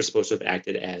wetlands were supposed to have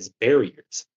acted as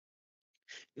barriers.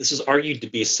 This is argued to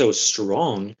be so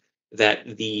strong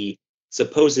that the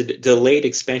supposed delayed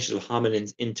expansion of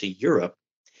hominins into Europe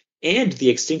and the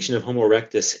extinction of Homo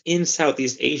erectus in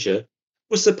Southeast Asia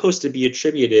was supposed to be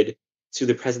attributed to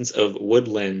the presence of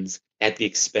woodlands at the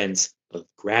expense of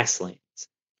grasslands.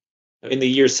 In the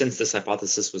years since this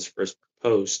hypothesis was first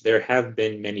proposed, there have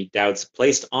been many doubts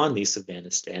placed on the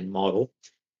Savanistan model.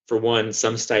 For one,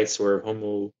 some sites where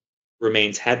Homo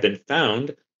remains had been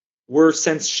found were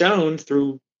since shown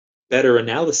through better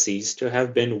analyses to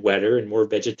have been wetter and more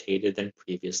vegetated than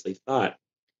previously thought.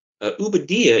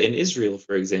 Ubadia in Israel,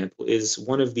 for example, is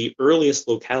one of the earliest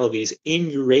localities in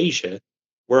Eurasia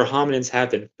where hominins have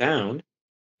been found,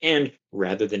 and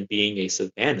rather than being a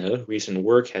savanna, recent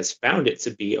work has found it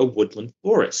to be a woodland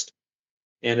forest.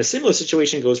 And a similar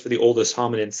situation goes for the oldest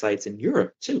hominin sites in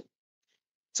Europe, too.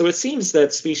 So it seems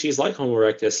that species like Homo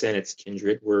erectus and its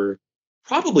kindred were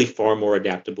probably far more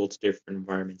adaptable to different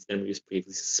environments than we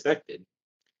previously suspected.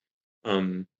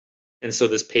 Um, and so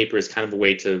this paper is kind of a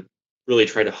way to really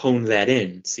try to hone that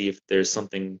in, see if there's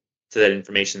something to that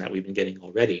information that we've been getting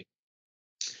already.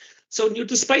 So,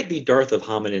 despite the dearth of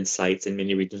hominin sites in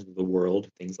many regions of the world,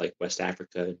 things like West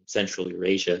Africa and Central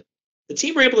Eurasia, the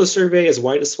team were able to survey as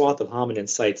wide a swath of hominin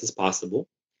sites as possible,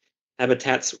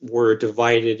 habitats were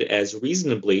divided as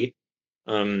reasonably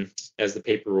as the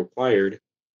paper required,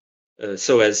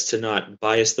 so as to not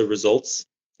bias the results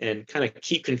and kind of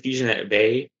keep confusion at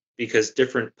bay because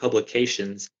different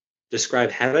publications describe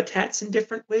habitats in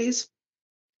different ways.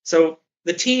 So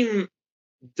the team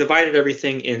divided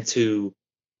everything into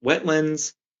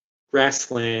wetlands,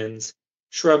 grasslands,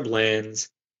 shrublands,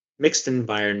 mixed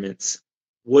environments,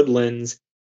 woodlands,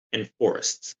 and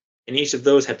forests. And each of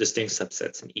those have distinct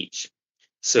subsets in each.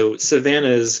 So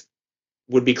savannas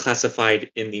would be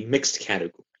classified in the mixed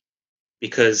category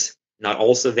because not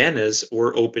all savannas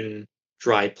were open,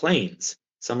 dry plains.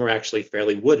 Some are actually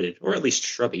fairly wooded, or at least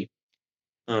shrubby.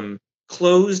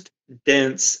 Closed,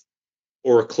 dense,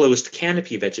 or closed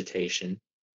canopy vegetation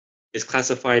is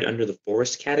classified under the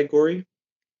forest category,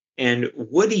 and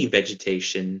woody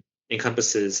vegetation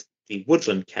encompasses the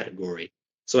woodland category.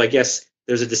 So I guess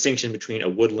there's a distinction between a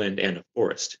woodland and a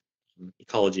forest.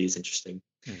 Ecology is interesting.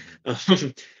 Hmm.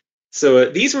 So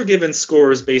these were given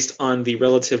scores based on the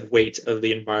relative weight of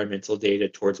the environmental data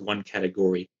towards one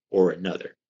category or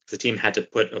another. The team had to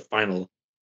put a final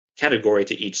category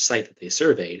to each site that they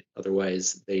surveyed,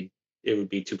 otherwise it would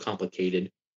be too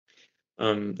complicated.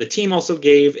 The team also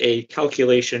gave a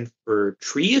calculation for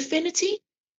tree affinity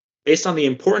based on the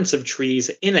importance of trees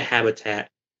in a habitat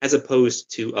as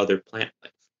opposed to other plant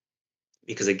life.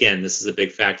 Because again, this is a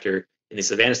big factor in the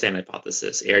Savanistan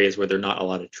hypothesis. Areas where there are not a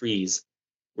lot of trees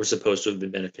were supposed to have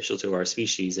been beneficial to our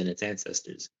species and its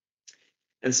ancestors.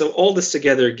 And so all this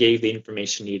together gave the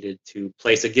information needed to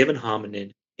place a given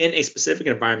hominin in a specific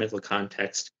environmental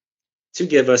context to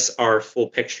give us our full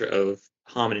picture of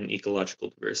hominin ecological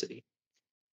diversity.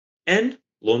 And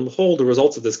lo and behold, the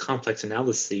results of this complex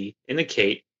analysis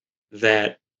indicate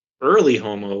that early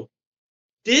Homo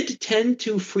did tend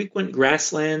to frequent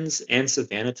grasslands and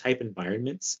savanna type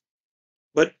environments,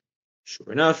 but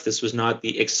sure enough, this was not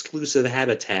the exclusive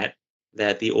habitat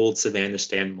that the old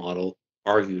Savanistan model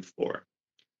argued for.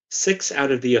 6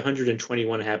 out of the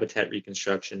 121 habitat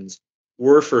reconstructions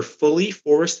were for fully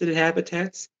forested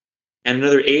habitats, and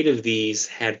another 8 of these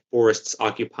had forests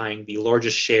occupying the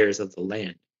largest shares of the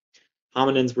land.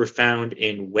 Hominins were found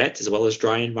in wet as well as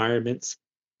dry environments,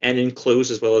 and in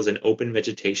closed as well as in open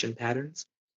vegetation patterns.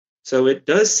 So it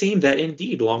does seem that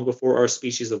indeed, long before our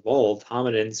species evolved,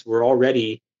 hominins were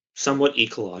already somewhat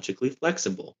ecologically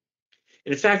flexible.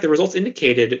 In fact, the results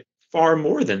indicated far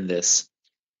more than this.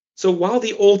 So while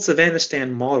the old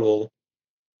Savanistan model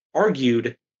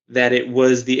argued that it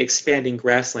was the expanding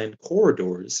grassland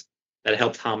corridors that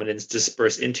helped hominins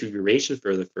disperse into Eurasia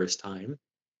for the first time,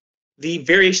 the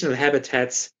variation of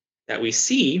habitats that we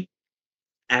see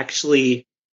actually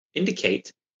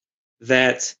indicate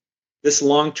that this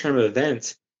long-term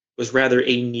event was rather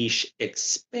a niche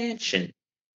expansion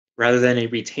rather than a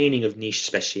retaining of niche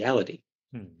speciality.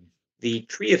 Hmm. The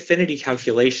tree affinity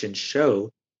calculations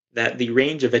show that the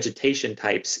range of vegetation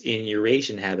types in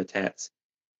Eurasian habitats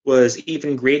was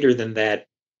even greater than that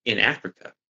in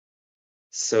Africa.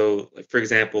 So, like, for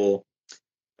example,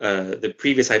 the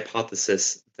previous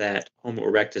hypothesis that Homo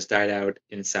erectus died out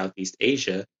in Southeast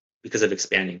Asia because of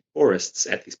expanding forests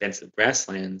at the expense of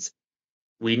grasslands,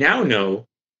 we now know,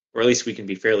 or at least we can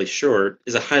be fairly sure,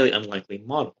 is a highly unlikely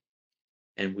model.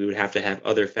 And we would have to have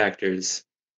other factors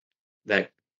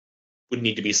that would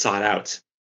need to be sought out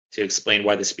to explain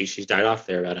why the species died off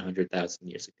there about 100,000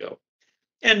 years ago.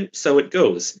 And so it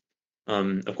goes.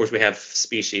 Of course, we have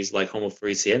species like Homo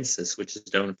floresiensis, which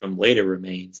is known from later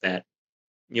remains that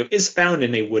is found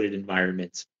in a wooded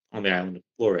environment on the island of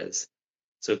Flores.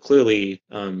 So clearly,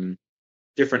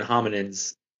 different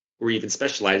hominins were even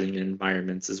specializing in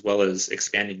environments as well as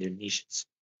expanding their niches.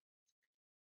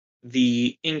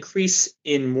 The increase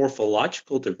in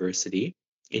morphological diversity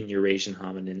in Eurasian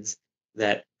hominins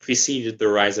that preceded the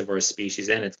rise of our species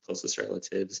and its closest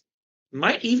relatives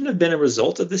might even have been a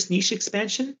result of this niche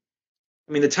expansion.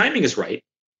 I mean, the timing is right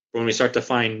for when we start to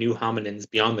find new hominins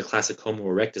beyond the classic Homo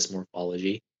erectus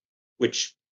morphology,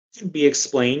 which can be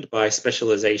explained by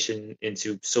specialization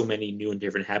into so many new and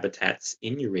different habitats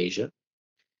in Eurasia.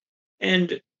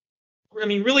 And I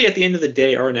mean, really, at the end of the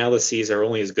day, our analyses are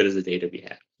only as good as the data we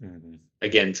have. Hmm.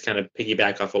 Again, to kind of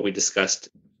piggyback off what we discussed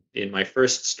in my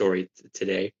first story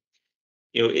today,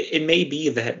 it may be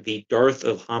that the dearth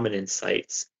of hominin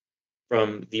sites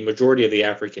from the majority of the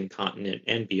African continent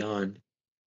and beyond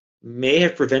may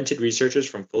have prevented researchers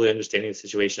from fully understanding the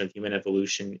situation of human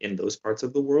evolution in those parts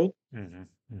of the world. Hmm.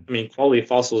 I mean, quality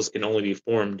fossils can only be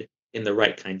formed in the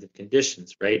right kinds of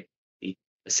conditions, right? The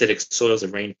acidic soils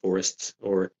of rainforests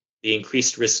or the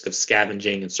increased risk of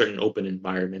scavenging in certain open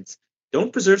environments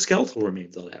don't preserve skeletal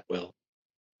remains all that well.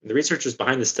 The researchers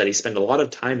behind the study spend a lot of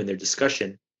time in their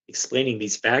discussion explaining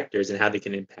these factors and how they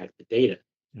can impact the data.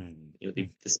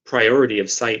 Mm, This priority of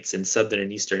sites in southern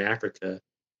and eastern Africa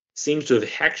seems to have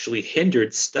actually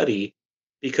hindered study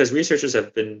because researchers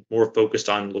have been more focused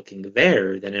on looking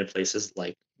there than in places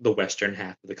like the western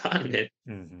half of the continent.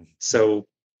 mhm, So,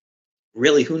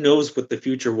 really, who knows what the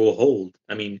future will hold?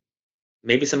 I mean,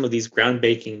 maybe some of these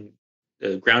groundbreaking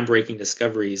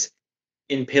discoveries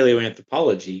in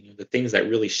paleoanthropology, the things that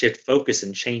really shift focus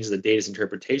and change the data's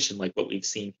interpretation, like what we've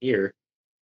seen here,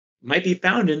 might be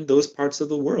found in those parts of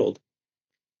the world.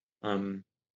 Um,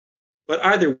 but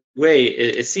either way,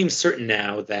 it seems certain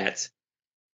now that,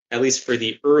 at least for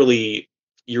the early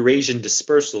Eurasian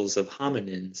dispersals of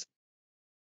hominins,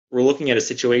 we're looking at a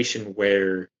situation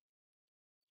where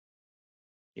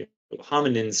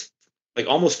hominins, like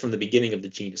almost from the beginning of the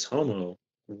genus Homo,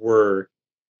 were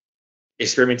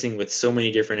experimenting with so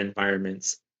many different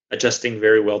environments, adjusting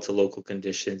very well to local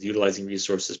conditions, utilizing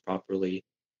resources properly,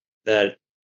 that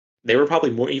they were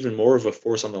probably even more of a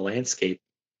force on the landscape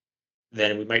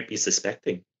than we might be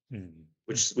suspecting, mm, mm,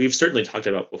 which we've certainly talked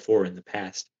about before in the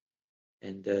past.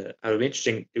 And I would be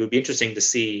interesting. It would be interesting to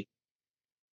see,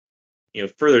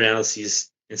 further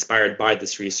analyses inspired by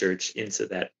this research into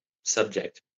that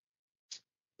subject.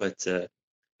 But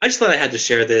I just thought I had to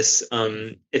share this.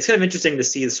 mhm, It's kind of interesting to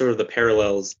see sort of the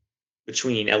parallels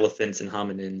between elephants and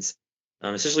hominins,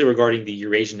 especially regarding the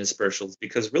Eurasian dispersals,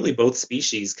 because really both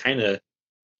species kind of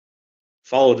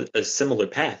followed a similar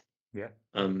path. yeah.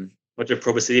 Much of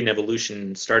Proboscidean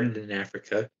evolution started in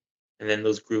Africa, and then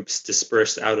those groups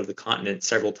dispersed out of the continent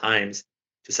several times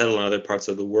to settle in other parts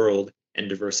of the world and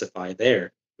diversify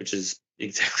there, which is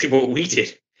exactly what we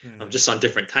did, Mhm, just on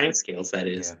different timescales, that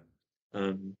is.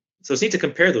 yeah. So it's neat to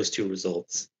compare those two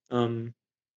results.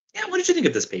 Yeah, what did you think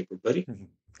of this paper, buddy? Mhm.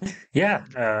 Yeah,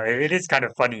 it is kind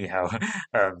of funny how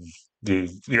um,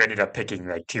 you ended up picking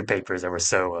like two papers that were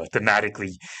so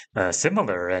thematically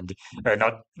similar, and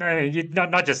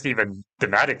not just even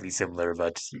thematically similar,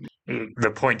 but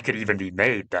the point could even be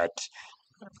made that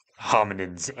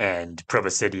hominins and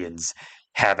proboscideans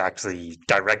have actually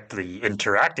directly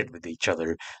interacted with each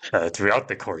other throughout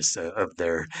the course of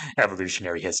their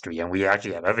evolutionary history, and we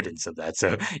actually have evidence of that.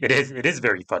 So it is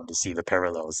very fun to see the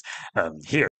parallels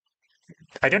here.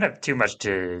 I don't have too much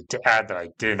to add that I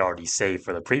didn't already say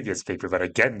for the previous paper, but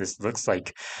again, this looks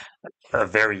like a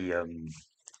very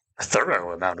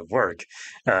thorough amount of work,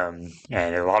 and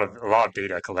a lot of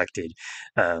data collected,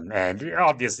 and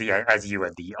obviously, as you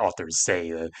and the authors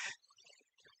say,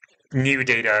 new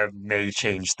data may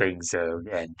change things,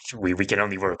 and we can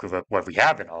only work with what we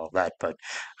have and all of that, but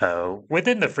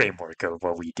within the framework of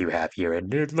what we do have here,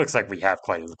 and it looks like we have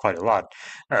quite a lot.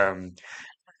 Um,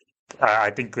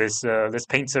 I think this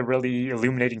paints a really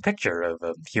illuminating picture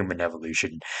of human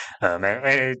evolution, and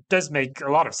it does make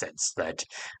a lot of sense that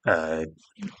uh,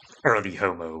 early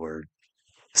Homo were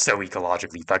so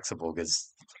ecologically flexible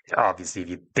because obviously if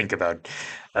you think about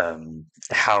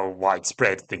how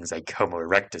widespread things like Homo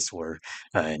erectus were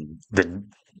and the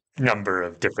number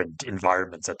of different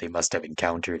environments that they must have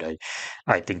encountered,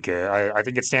 I think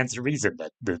it stands to reason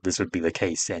that this would be the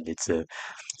case, and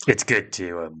it's good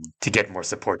to get more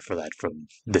support for that from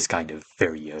this kind of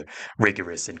very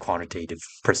rigorous and quantitative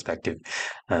perspective.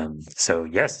 So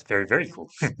yes, very cool.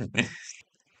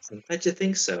 I'm glad you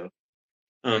think so.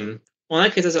 Well, in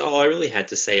that case, that's all I really had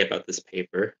to say about this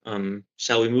paper.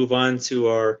 Shall we move on to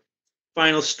our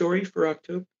final story for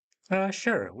October?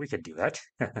 Sure, we could do that.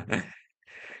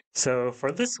 So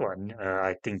for this one,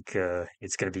 I think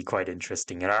it's going to be quite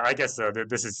interesting, and I guess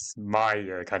this is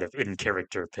my kind of in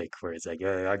character pick, where it's like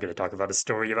I'm going to talk about a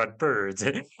story about birds,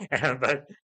 but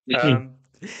um,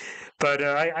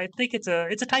 I think it's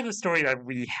a type of story that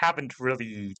we haven't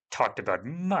really talked about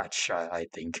much. I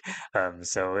think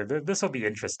so. This will be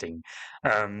interesting.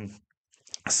 Um,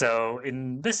 so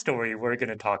in this story, we're going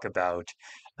to talk about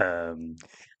um,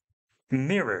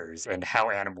 mirrors and how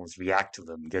animals react to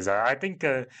them, because I think.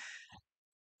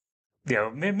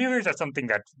 Mirrors are something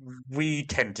that we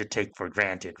tend to take for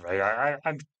granted, right?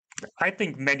 I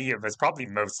think many of us, probably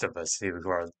most of us who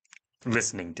are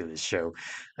listening to this show,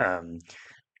 um,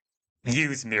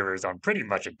 use mirrors on pretty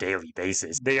much a daily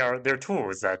basis. They're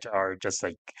tools that are just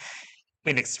like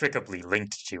inextricably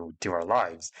linked to our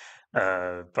lives.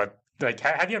 But like,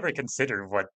 have you ever considered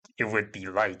what it would be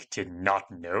like to not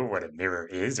know what a mirror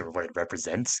is or what it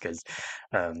represents? Because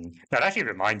that actually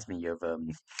reminds me of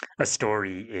a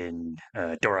story in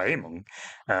Doraemon.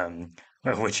 Um,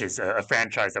 which is a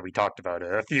franchise that we talked about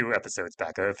a few episodes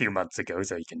back, a few months ago.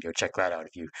 So you can go check that out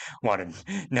if you want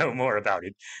to know more about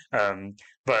it. Um,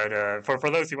 but for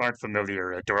those who aren't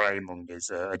familiar, Doraemon is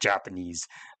a Japanese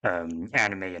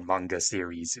anime and manga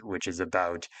series, which is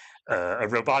about a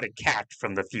robotic cat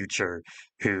from the future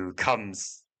who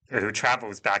comes. Who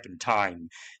travels back in time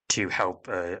to help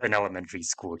an elementary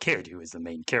school kid who is the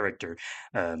main character.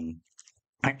 Um,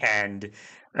 and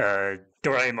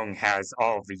Doraemon has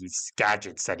all of these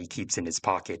gadgets that he keeps in his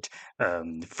pocket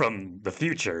from the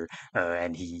future,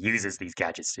 and he uses these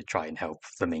gadgets to try and help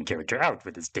the main character out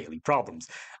with his daily problems.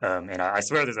 And I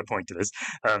swear there's a point to this.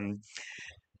 Um,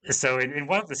 so in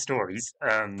one of the stories,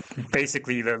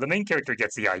 basically the main character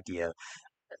gets the idea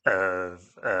of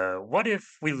what if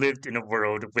we lived in a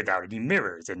world without any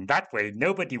mirrors, and that way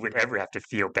nobody would ever have to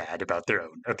feel bad about their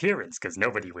own appearance because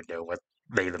nobody would know what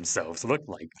they themselves look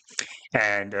like.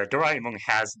 And Doraemon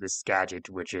has this gadget,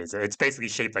 which is it's basically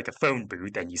shaped like a phone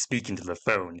booth, and you speak into the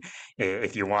phone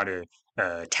if you want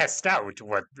to test out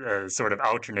what sort of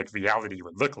alternate reality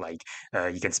would look like.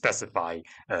 You can specify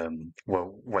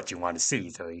well what you want to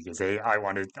see. So you can say, I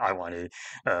want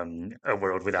a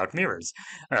world without mirrors,"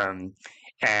 um,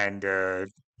 and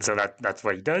so that's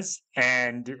what he does.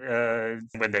 And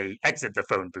when they exit the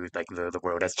phone booth, like the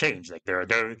world has changed. Like there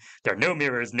are no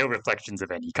mirrors, no reflections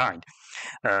of any kind.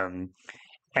 Um,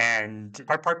 and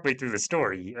partway through the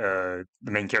story, the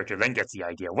main character then gets the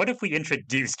idea: what if we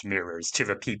introduced mirrors to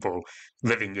the people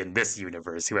living in this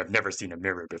universe who have never seen a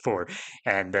mirror before?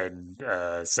 And then,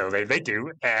 so they do,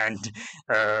 and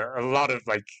a lot of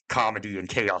like comedy and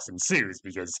chaos ensues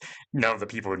because none of the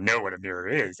people know what a mirror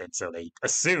is, and so they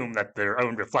assume that their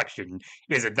own reflection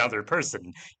is another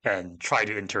person and try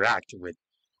to interact with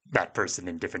that person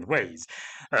in different ways,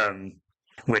 um,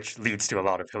 which leads to a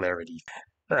lot of hilarity.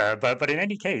 But in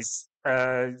any case,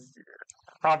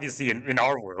 obviously in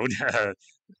our world,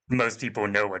 most people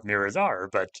know what mirrors are,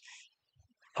 but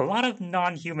a lot of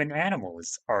non-human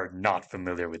animals are not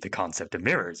familiar with the concept of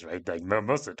mirrors, right? Like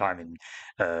most of the time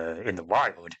in the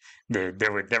wild,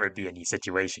 there would never be any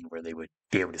situation where they would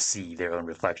be able to see their own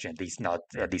reflection,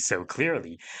 at least so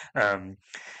clearly. Um,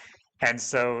 and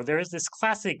so there is this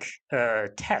classic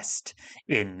test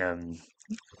in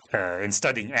in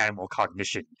studying animal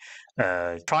cognition,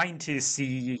 trying to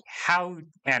see how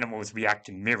animals react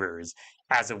to mirrors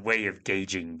as a way of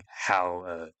gauging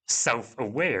how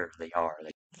self-aware they are.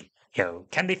 Like,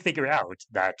 can they figure out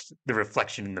that the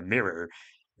reflection in the mirror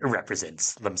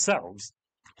represents themselves?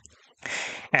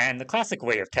 And the classic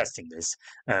way of testing this,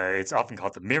 it's often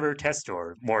called the mirror test,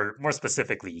 or more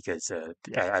specifically, because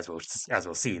as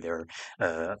we'll see, there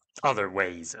are other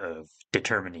ways of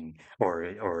determining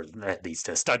or at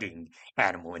least studying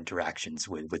animal interactions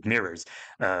with mirrors.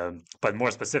 But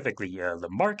more specifically, the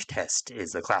mark test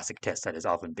is a classic test that has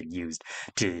often been used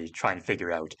to try and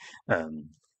figure out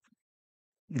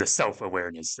the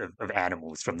self-awareness of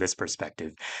animals from this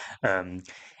perspective. Um,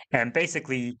 and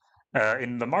basically,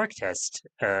 in the mark test,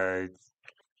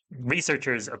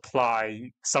 researchers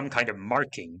apply some kind of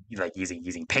marking, like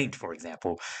using paint, for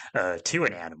example, to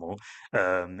an animal,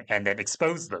 and then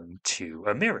expose them to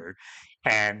a mirror.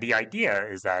 And the idea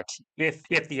is that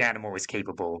if the animal is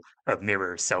capable of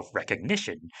mirror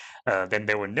self-recognition, then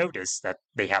they will notice that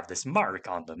they have this mark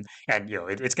on them, and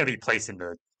it's going to be placed in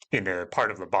the part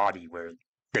of the body where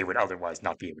they would otherwise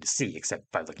not be able to see except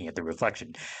by looking at the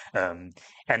reflection. Um,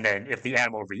 and then if the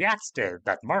animal reacts to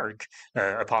that mark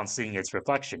upon seeing its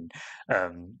reflection,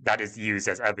 that is used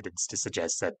as evidence to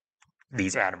suggest that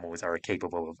these animals are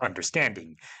capable of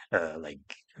understanding like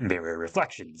mirror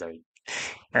reflections,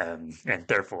 and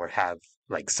therefore have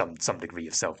like some degree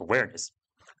of self-awareness.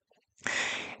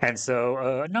 And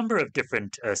so a number of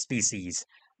different species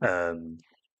um,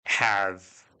 have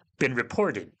been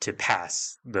reported to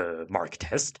pass the mark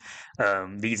test.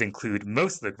 These include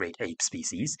most of the great ape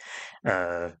species,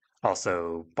 uh,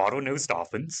 also bottlenose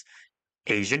dolphins,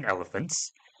 Asian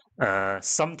elephants,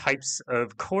 some types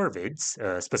of corvids,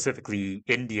 specifically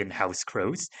Indian house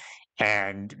crows,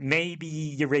 and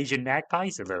maybe Eurasian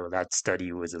magpies, although that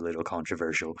study was a little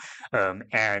controversial.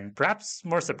 And perhaps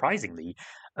more surprisingly,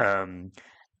 um,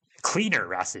 cleaner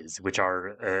wrasses, which are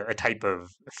a type of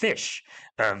fish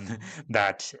um,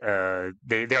 that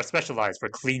they are specialized for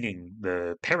cleaning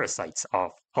the parasites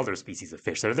off other species of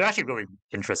fish. So they're actually really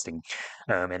interesting,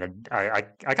 and I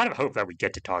kind of hope that we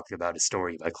get to talk about a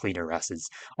story about cleaner wrasses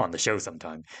on the show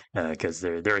sometime, because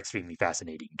they're extremely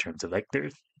fascinating in terms of like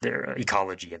their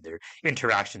ecology and their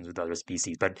interactions with other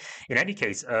species. But in any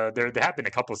case, there have been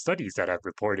a couple of studies that have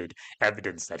reported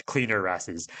evidence that cleaner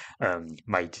wrasses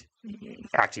might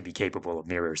actually be capable of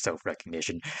mirror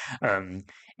self-recognition. Um,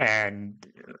 and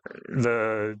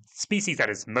the species that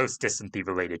is most distantly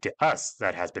related to us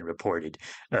that has been reported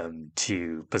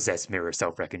to possess mirror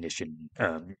self-recognition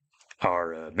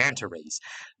are manta rays,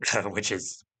 which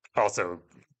is also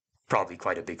probably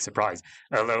quite a big surprise,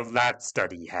 although that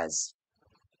study has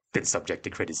been subject to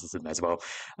criticism as well.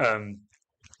 Um,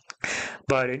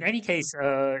 but in any case,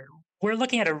 we're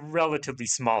looking at a relatively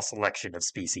small selection of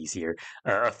species here.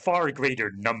 A far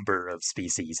greater number of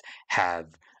species have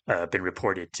been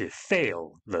reported to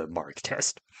fail the mark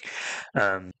test.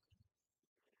 Um,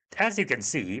 as you can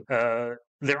see,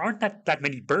 there aren't that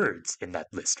many birds in that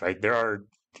list, right? There are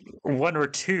one or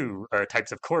two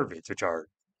types of corvids, which are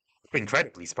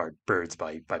incredibly smart birds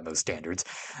by most standards.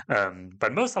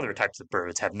 But most other types of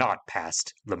birds have not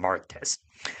passed the mark test.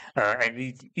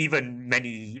 And even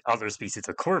many other species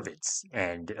of corvids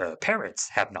and parrots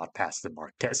have not passed the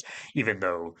mark test, even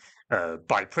though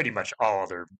by pretty much all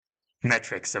other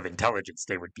metrics of intelligence,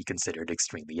 they would be considered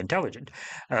extremely intelligent.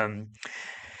 Um,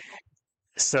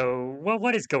 so, well,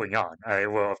 what is going on?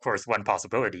 Well, of course, one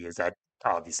possibility is that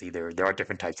obviously there are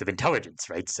different types of intelligence,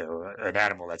 right? So, an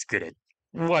animal that's good at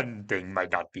one thing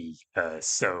might not be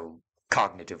so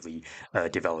cognitively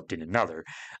developed in another.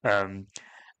 Um,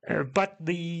 but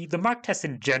the mark test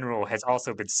in general has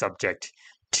also been subject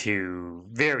to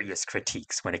various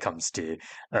critiques when it comes to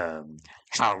um,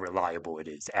 how reliable it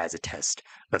is as a test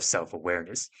of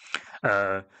self-awareness.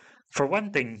 Uh, for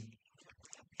one thing,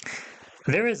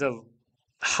 there is a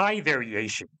high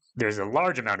variation. There's a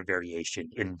large amount of variation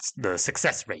in the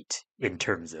success rate in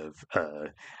terms of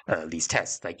these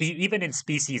tests. Like even in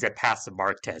species that pass the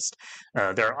mark test,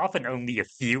 there are often only a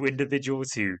few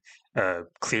individuals who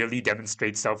clearly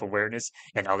demonstrate self-awareness,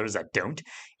 and others that don't.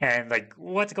 And like,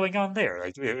 what's going on there?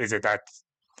 Like, is it that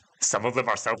some of them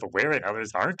are self-aware and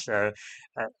others aren't? Uh,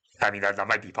 I mean, that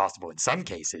might be possible in some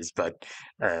cases, but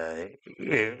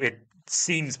it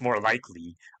seems more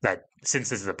likely that since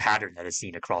this is a pattern that is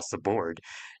seen across the board,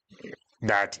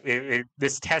 that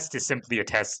this test is simply a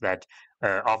test that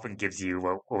often gives you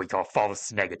what we call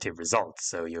false negative results.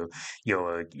 So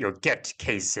you'll get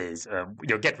cases,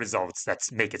 you'll get results that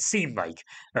make it seem like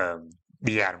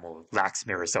the animal lacks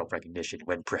mirror self-recognition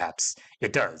when perhaps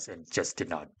it does and just did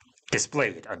not display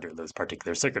it under those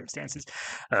particular circumstances.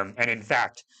 And in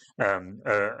fact,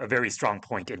 a very strong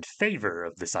point in favor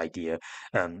of this idea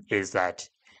is that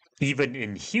even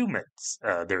in humans,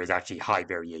 there is actually high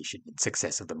variation in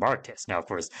success of the mark test. Now, of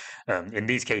course, in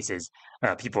these cases,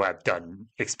 people have done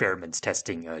experiments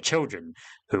testing children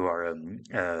who are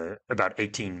about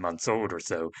 18 months old or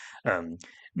so. Um,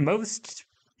 most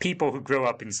people who grow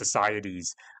up in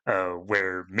societies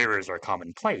where mirrors are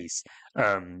commonplace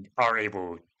are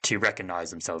able to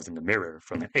recognize themselves in the mirror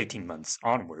from 18 months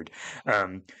onward.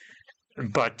 Um,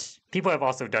 but people have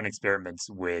also done experiments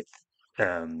with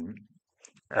um,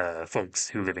 folks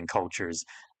who live in cultures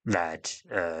that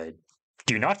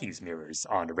do not use mirrors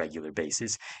on a regular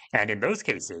basis. And in those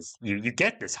cases, you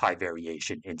get this high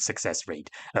variation in success rate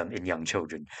in young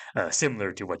children,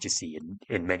 similar to what you see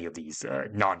in many of these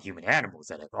non-human animals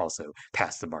that have also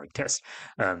passed the mark test.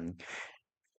 Um,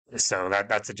 so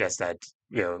that suggests that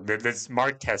this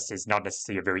mark test is not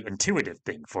necessarily a very intuitive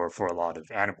thing for a lot of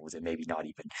animals, and maybe not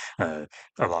even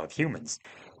a lot of humans.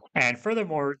 And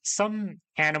furthermore, some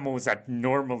animals that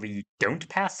normally don't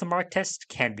pass the mark test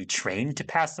can be trained to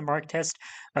pass the mark test.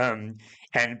 Um,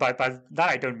 and by that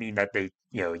I don't mean that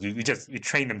you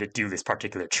train them to do this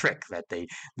particular trick that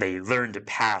they learn to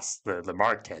pass the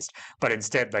mark test, but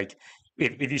instead like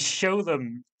if you show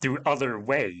them through other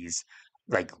ways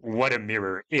like what a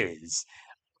mirror is,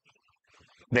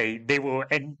 they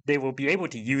will be able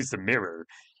to use the mirror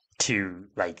to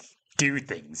like do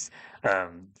things.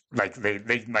 Like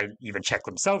they might even check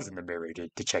themselves in the mirror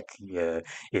to check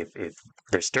if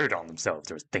they're stirred on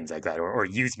themselves or things like that, or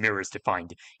use mirrors to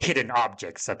find hidden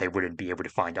objects that they wouldn't be able to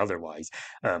find otherwise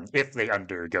if they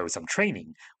undergo some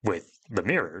training with the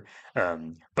mirror.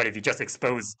 But if you just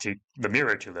expose to the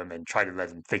mirror to them and try to let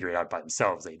them figure it out by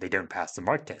themselves, they don't pass the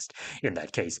mark test in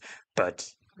that case. But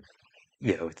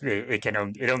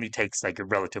it only takes like a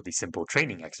relatively simple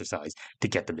training exercise to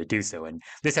get them to do so, and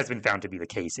this has been found to be the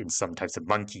case in some types of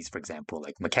monkeys, for example,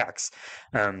 like macaques.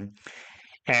 um,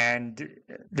 and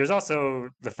there's also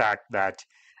the fact that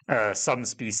some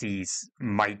species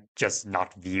might just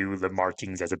not view the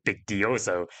markings as a big deal.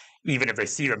 So even if they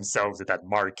see themselves with that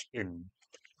mark in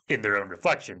their own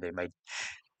reflection, they might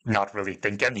not really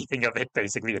think anything of it,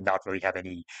 basically, and not really have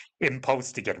any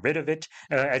impulse to get rid of it,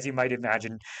 as you might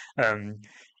imagine. Um,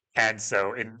 and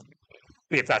so,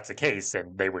 if that's the case,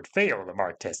 then they would fail the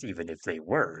mark test, even if they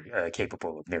were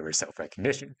capable of mirror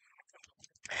self-recognition.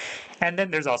 And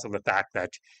then there's also the fact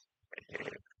that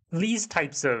these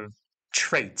types of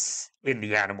traits in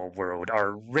the animal world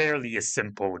are rarely a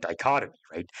simple dichotomy,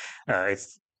 right?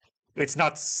 It's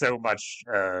not so much,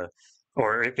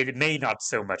 or it may not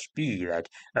so much be that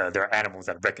there are animals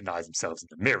that recognize themselves in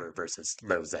the mirror versus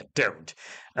those that don't.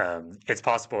 It's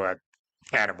possible that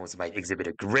animals might exhibit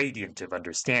a gradient of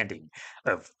understanding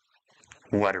of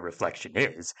what a reflection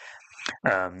is.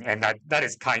 And that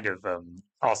is kind of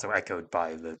also echoed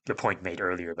by the point made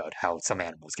earlier about how some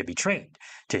animals can be trained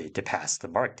to pass the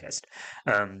mark test.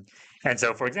 Um, and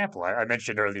so, for example, I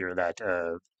mentioned earlier that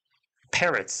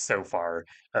parrots so far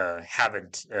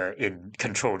haven't, in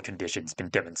controlled conditions, been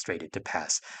demonstrated to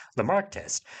pass the mark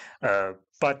test.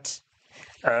 But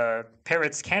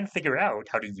parrots can figure out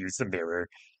how to use the mirror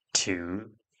to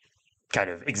kind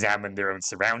of examine their own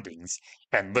surroundings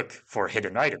and look for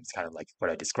hidden items, kind of like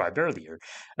what I described earlier.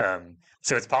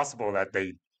 So it's possible that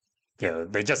they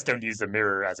just don't use the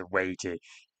mirror as a way to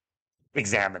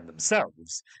examine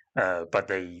themselves, but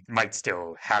they might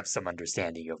still have some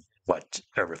understanding of what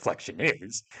a reflection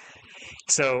is.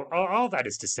 So all that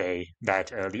is to say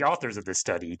that the authors of this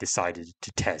study decided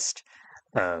to test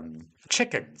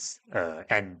chickens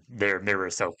and their mirror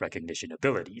self-recognition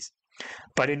abilities,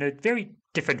 but in a very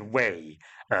different way,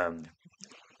 um,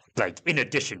 like in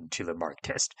addition to the mark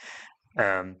test.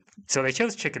 So they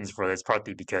chose chickens for this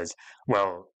partly because,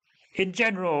 well, in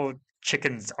general,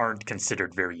 chickens aren't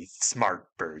considered very smart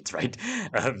birds, right?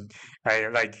 Um,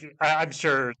 I'm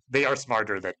sure they are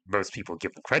smarter than most people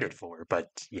give them credit for, but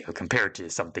compared to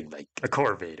something like a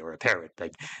corvid or a parrot,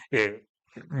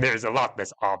 there's a lot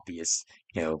less obvious,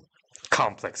 you know,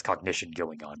 complex cognition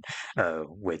going on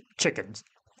with chickens.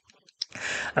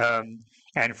 Um,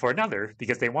 and for another,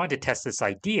 because they wanted to test this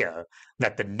idea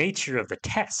that the nature of the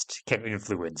test can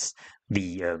influence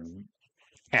the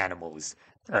animal's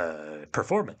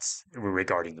performance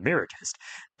regarding the mirror test,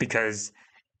 because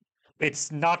it's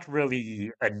not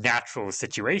really a natural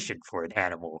situation for an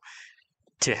animal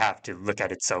to have to look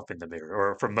at itself in the mirror,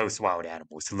 or for most wild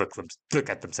animals to look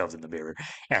at themselves in the mirror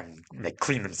and like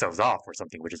clean themselves off or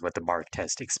something, which is what the mark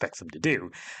test expects them to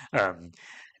do. Um,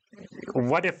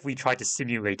 what if we try to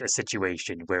simulate a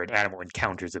situation where an animal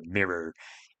encounters a mirror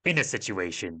in a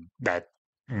situation that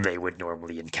they would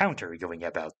normally encounter going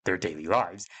about their daily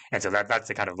lives? And so that's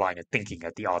the kind of line of thinking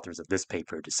that the authors of this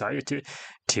paper decided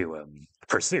to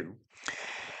pursue.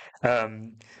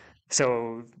 Um,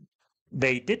 so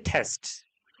they did test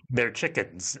their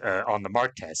chickens on the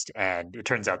mark test, and it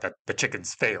turns out that the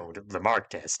chickens failed the mark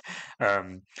test.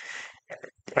 Um,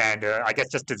 and I guess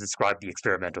just to describe the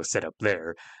experimental setup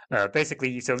there,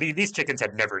 basically, so these chickens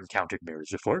had never encountered mirrors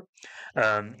before,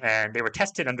 and they were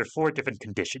tested under 4 different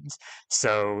conditions.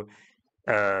 So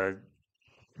uh,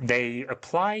 they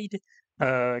applied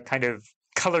kind of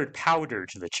colored powder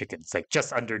to the chickens, like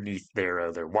just underneath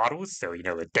their wattles, so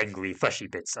the dangly, fleshy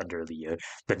bits under the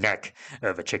neck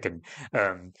of a chicken,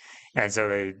 um, and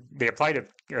so they applied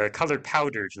a colored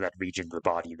powder to that region of the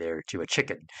body there to a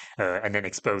chicken, and then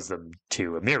exposed them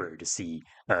to a mirror to see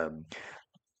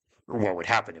what would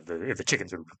happen if the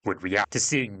chickens would react to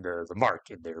seeing the mark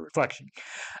in their reflection.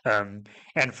 Um,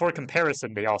 and for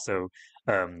comparison, they also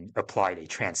applied a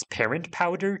transparent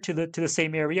powder to the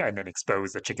same area and then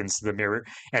exposed the chickens to the mirror.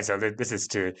 And so this is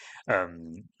to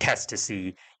test to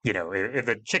see, if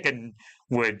a chicken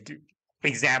would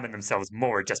examine themselves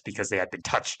more just because they had been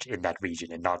touched in that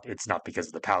region and it's not because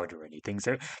of the powder or anything.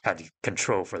 So how to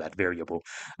control for that variable.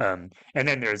 And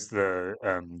then there's a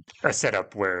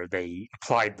setup where they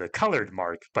applied the colored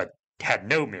mark, but had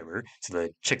no mirror, so the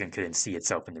chicken couldn't see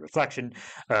itself in the reflection,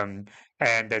 um,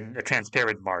 and then a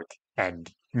transparent mark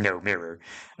and no mirror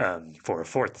for a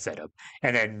fourth setup.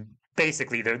 And then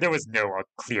basically there was no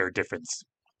clear difference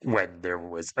when there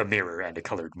was a mirror and a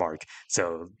colored mark.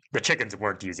 So the chickens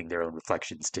weren't using their own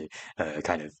reflections to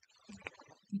kind of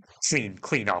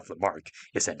clean off the mark,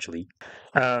 essentially.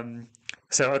 Um,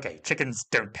 so, okay, chickens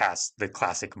don't pass the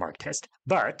classic mark test.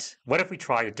 But what if we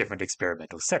try a different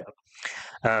experimental setup?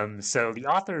 So the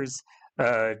authors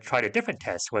tried a different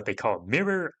test, what they call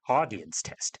mirror audience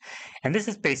test. And this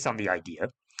is based on the idea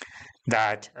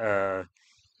that,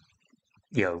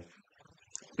 you know,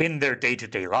 in their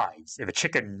day-to-day lives, if a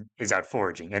chicken is out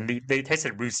foraging, and they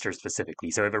tested roosters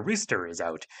specifically, so if a rooster is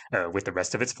out with the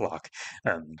rest of its flock,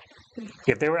 um,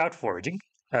 if they were out foraging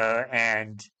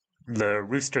and the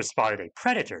rooster spotted a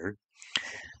predator,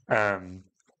 um,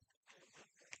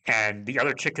 and the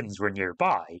other chickens were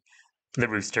nearby, the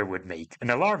rooster would make an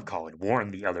alarm call and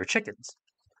warn the other chickens.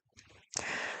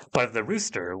 But if the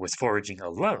rooster was foraging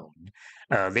alone,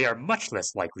 they are much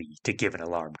less likely to give an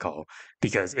alarm call,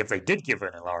 because if they did give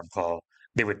an alarm call,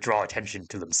 they would draw attention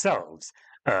to themselves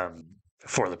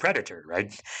for the predator,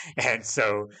 right? And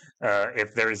so,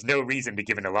 if there is no reason to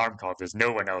give an alarm call, if there's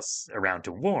no one else around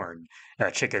to warn,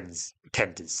 chickens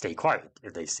tend to stay quiet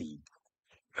if they see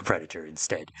a predator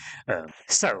instead.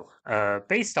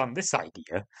 Based on this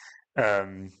idea,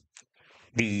 um,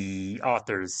 the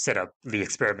authors set up the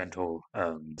experimental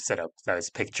setup that is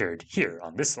pictured here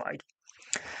on this slide.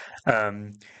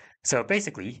 Um, so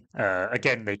basically,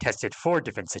 again, they tested 4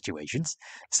 different situations.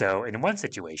 So in one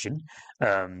situation,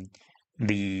 um,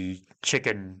 the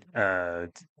chicken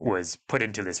was put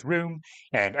into this room,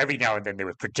 and every now and then they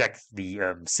would project the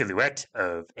silhouette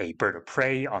of a bird of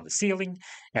prey on the ceiling.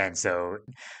 And so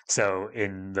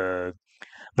in the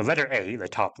letter A, the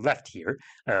top left here,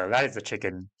 that is a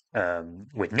chicken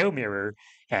with no mirror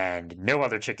and no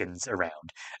other chickens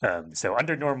around. So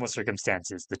under normal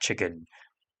circumstances, the chicken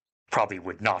probably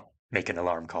would not make an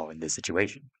alarm call in this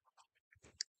situation.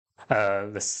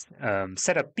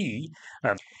 Setup B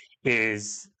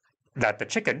is that the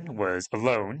chicken was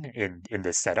alone in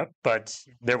this setup, but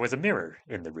there was a mirror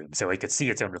in the room, so it could see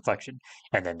its own reflection.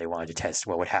 And then they wanted to test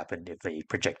what would happen if they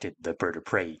projected the bird of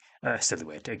prey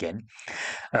silhouette again.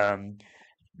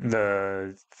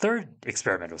 The third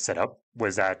experimental setup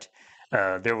was that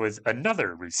there was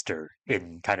another rooster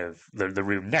in kind of the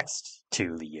room next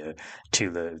to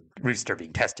the rooster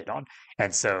being tested on,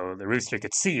 and so the rooster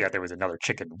could see that there was another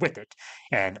chicken with it,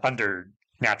 and under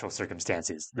natural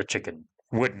circumstances, the chicken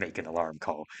would make an alarm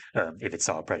call if it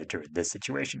saw a predator in this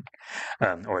situation,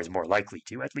 or is more likely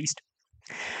to at least.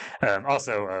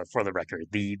 Also, for the record,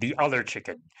 the other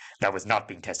chicken that was not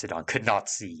being tested on could not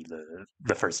see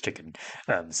the first chicken,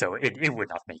 so it would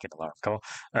not make an alarm call.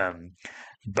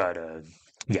 But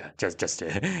yeah, just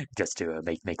to just to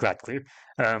make that clear.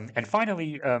 And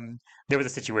finally, there was a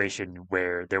situation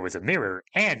where there was a mirror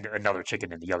and another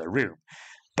chicken in the other room.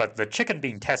 But the chicken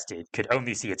being tested could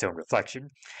only see its own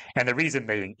reflection. And the reason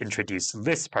they introduced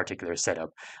this particular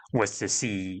setup was to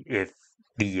see if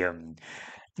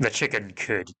the chicken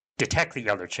could detect the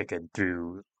other chicken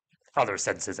through other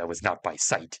senses that was not by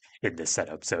sight in this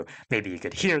setup. So maybe it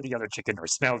could hear the other chicken or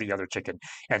smell the other chicken,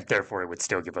 and therefore it would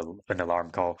still give an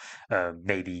alarm call.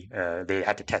 Maybe they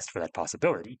had to test for that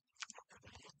possibility.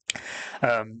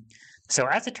 Um, so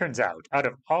as it turns out, out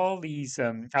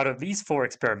of these 4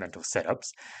 experimental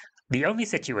setups, the only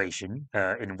situation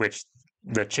in which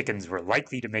the chickens were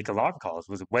likely to make alarm calls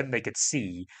was when they could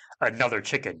see another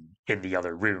chicken in the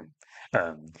other room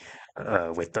um,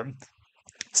 with them.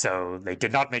 So they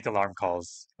did not make alarm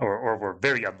calls, or were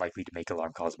very unlikely to make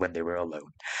alarm calls when they were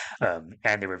alone.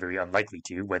 And they were very unlikely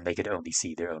to when they could only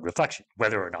see their own reflection,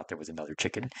 whether or not there was another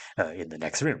chicken in the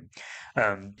next room.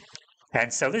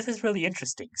 And so this is really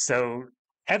interesting. So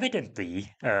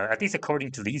evidently, at least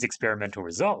according to these experimental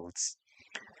results,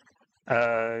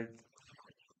 uh,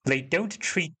 they don't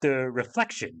treat the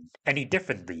reflection any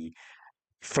differently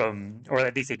from, or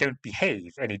at least they don't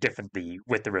behave any differently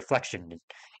with the reflection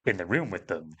in the room with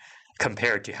them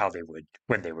compared to how they would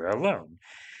when they were alone.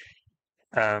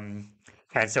 And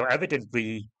so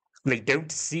evidently they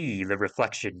don't see the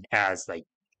reflection as like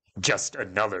just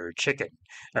another chicken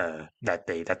that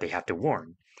they have to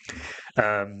warn.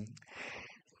 Um,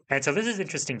 And so this is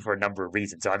interesting for a number of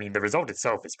reasons. So, I mean, the result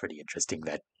itself is pretty interesting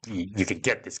that you can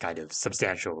get this kind of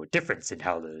substantial difference in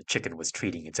how the chicken was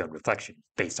treating its own reflection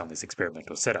based on this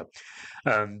experimental setup.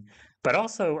 But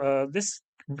also,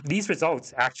 these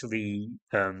results actually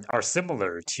are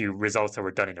similar to results that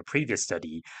were done in a previous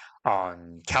study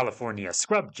on California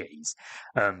scrub jays.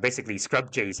 Basically,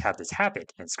 scrub jays have this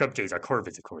habit, and scrub jays are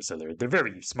corvids, of course, so they're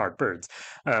very smart birds.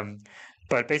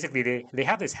 But basically, they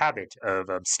have this habit of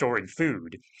storing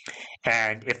food,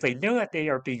 and if they know that they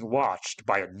are being watched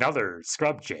by another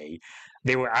scrub jay,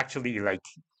 they will actually like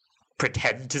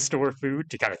pretend to store food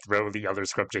to kind of throw the other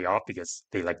scrub jay off because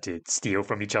they like to steal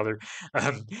from each other.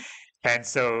 Um, and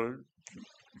so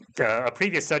a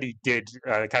previous study did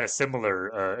kind of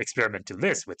similar experiment to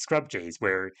this with scrub jays,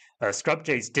 where scrub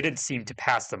jays didn't seem to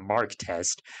pass the mark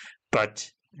test, but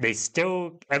they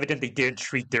still evidently did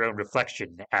treat their own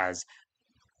reflection as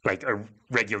like a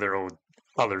regular old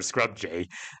other scrub jay,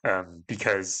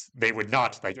 because they would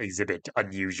not like exhibit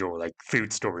unusual like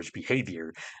food storage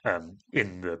behavior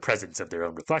in the presence of their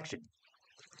own reflection.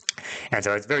 And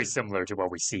so it's very similar to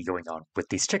what we see going on with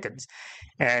these chickens.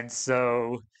 And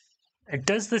so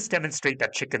does this demonstrate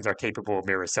that chickens are capable of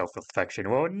mirror self-reflection?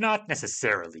 Well, not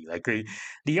necessarily. Like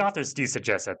the authors do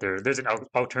suggest that there's an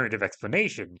alternative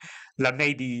explanation that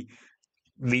maybe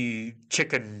the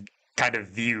chicken kind of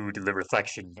viewed the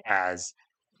reflection as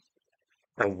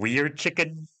a weird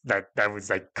chicken that was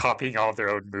like copying all their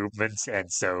own movements,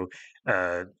 and so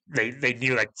they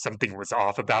knew like something was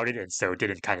off about it, and so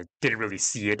didn't really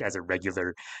see it as a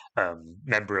regular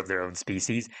member of their own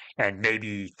species, and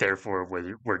maybe therefore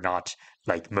were not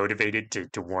like motivated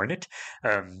to warn it.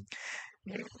 Um,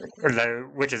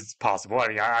 which is possible. I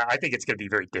mean, I think it's going to be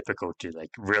very difficult to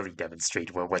like really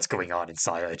demonstrate what's going on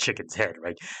inside a chicken's head,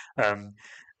 right? Um,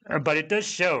 but it does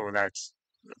show that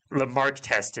Lamarck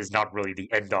test is not really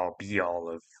the end all be all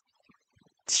of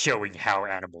showing how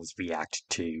animals react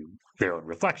to their own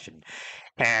reflection.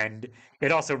 And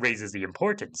it also raises the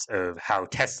importance of how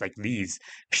tests like these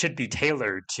should be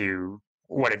tailored to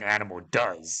what an animal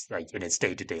does, like in its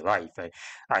day-to-day life.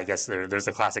 I guess there's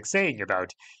a classic saying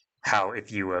about how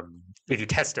if you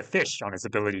test a fish on its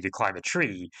ability to climb a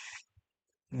tree,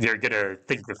 you're gonna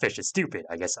think the fish is stupid,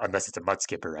 I guess, unless it's a mud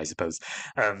skipper, I suppose.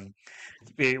 Um,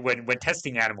 when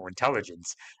testing animal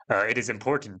intelligence, it is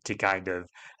important to kind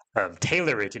of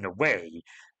tailor it in a way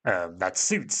that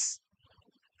suits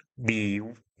the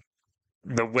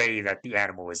the way that the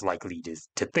animal is likely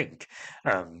to think,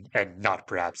 and not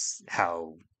perhaps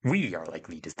how we are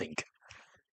likely to think.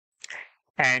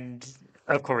 And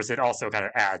of course, it also kind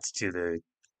of adds to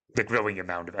the growing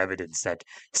amount of evidence that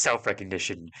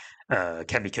self-recognition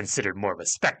can be considered more of a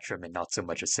spectrum and not so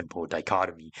much a simple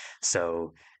dichotomy.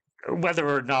 So whether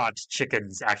or not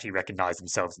chickens actually recognize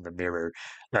themselves in the mirror,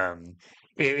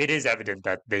 it is evident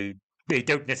that they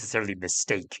don't necessarily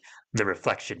mistake the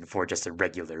reflection for just a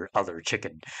regular other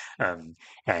chicken, um,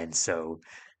 and so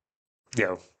you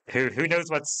know who knows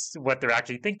what they're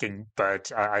actually thinking,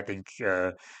 but I think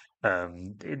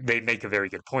they make a very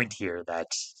good point here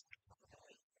that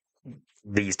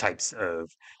these types of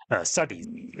studies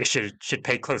should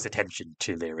pay close attention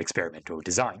to their experimental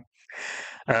design.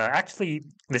 Actually,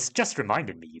 this just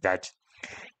reminded me that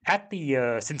at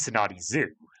the Cincinnati Zoo,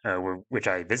 which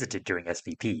I visited during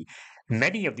SVP,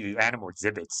 many of the animal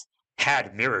exhibits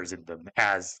had mirrors in them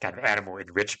as kind of animal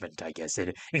enrichment, I guess,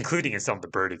 including in some of the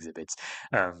bird exhibits.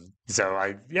 So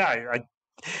I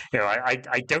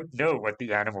don't know what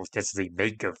the animals necessarily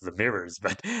make of the mirrors,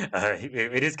 but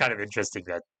it is kind of interesting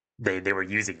that they were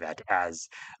using that as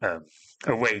um,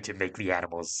 a way to make the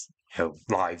animals'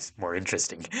 lives more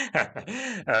interesting.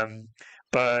 um,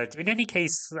 but in any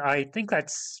case, I think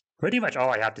that's pretty much all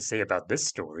I have to say about this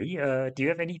story. Do you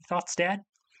have any thoughts, Dad?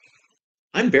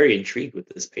 I'm very intrigued with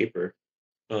this paper.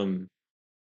 Um,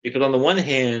 because on the one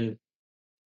hand,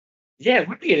 yeah, it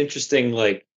would be an interesting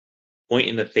like point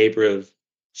in the favor of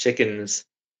chickens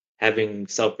having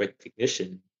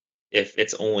self-recognition if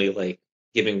it's only like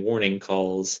giving warning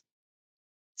calls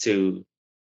to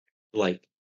like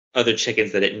other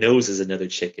chickens that it knows is another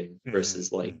chicken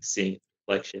versus like Mm-hmm. seeing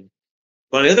reflection.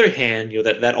 But on the other hand,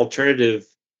 that alternative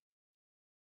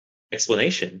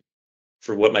explanation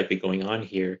for what might be going on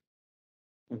here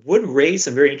would raise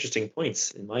some very interesting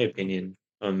points, in my opinion.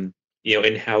 In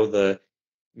how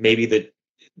maybe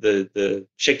the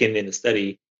chicken in the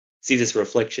study sees this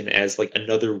reflection as like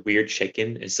another weird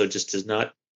chicken, and so just does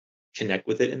not connect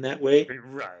with it in that way.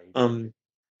 Right. Um,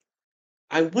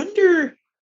 I wonder,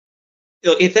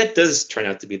 if that does turn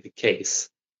out to be the case,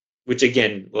 which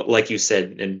again, like you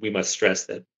said, and we must stress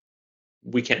that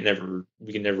we can never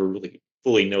really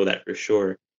fully know that for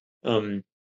sure. Um,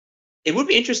 it would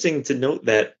be interesting to note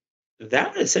that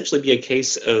that would essentially be a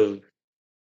case of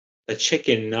a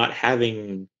chicken not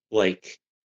having like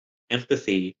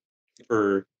empathy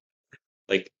for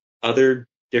like other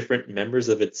different members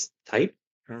of its type,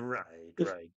 Right, if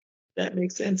right. that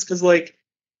makes sense. Because like,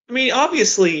 I mean,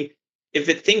 obviously, if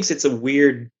it thinks it's a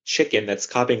weird chicken that's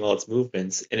copying all its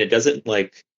movements and it doesn't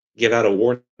like give out a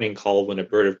warning call when a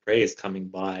bird of prey is coming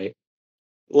by,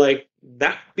 like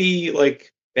that'd be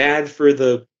like bad for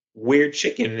the weird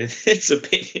chicken in its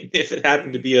opinion if it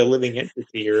happened to be a living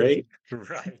entity, right?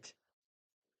 Right.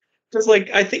 Because like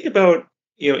I think about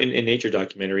in nature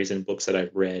documentaries and books that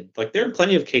I've read, like there are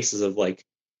plenty of cases of like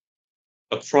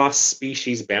across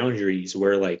species boundaries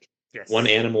where like one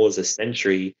Yes. animal is a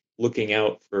sentry looking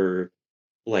out for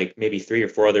like maybe three or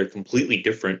four other completely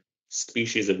different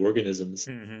species of organisms.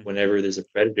 Hmm. Whenever there's a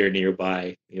predator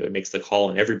nearby, it makes the call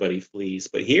and everybody flees.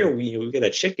 But here we get a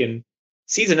chicken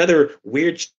sees another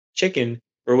weird chicken,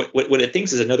 or what it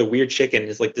thinks is another weird chicken,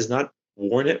 is like does not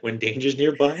warn it when danger's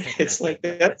nearby. It's like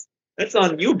that's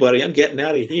on you, buddy. I'm getting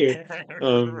out of here.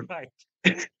 Um, Right.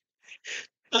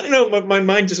 I don't know. My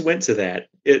mind just went to that.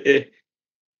 It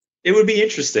would be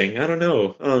interesting. I don't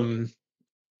know.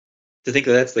 To think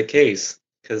that that's the case,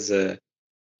 because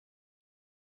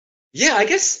yeah, I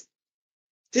guess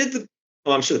did the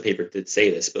oh, I'm sure the paper did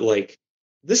say this, but like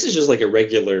this is just like a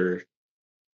regular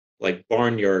like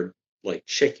barnyard like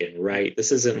chicken, right?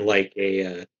 This isn't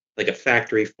Mhm. like a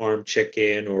factory farm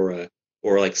chicken or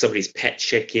like somebody's pet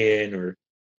chicken or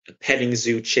a petting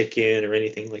zoo chicken or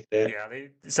anything like that.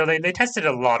 Yeah, they tested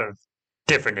a lot of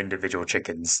different individual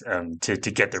chickens to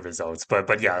get the results,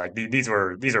 but yeah, like these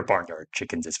are barnyard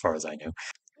chickens as far as I know.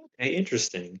 Okay,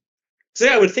 interesting. So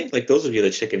yeah, I would think like those would be the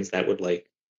chickens that would like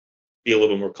be a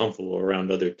little more comfortable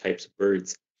around other types of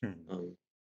birds. Hmm. Um,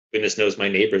 Goodness knows my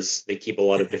neighbors, they keep a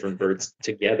lot of different birds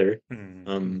together. Hmm.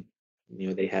 Um,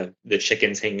 they have the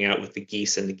chickens hanging out with the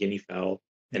geese and the guinea fowl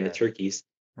and the Yeah, turkeys.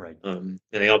 right. And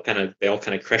they all kind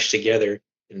of crush together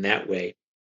in that way.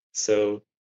 So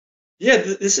yeah,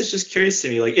 this is just curious to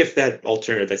me, like if that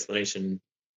alternative explanation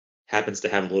happens to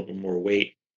have a little bit more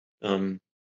weight. Um,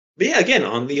 but yeah, again,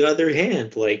 on the other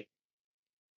hand, like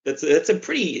that's a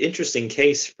pretty interesting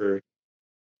case for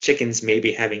chickens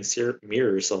maybe having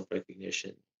mirror self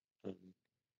recognition. Um,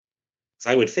 'Cause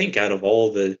I would think out of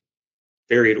all the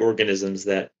varied organisms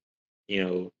that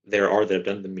there are that have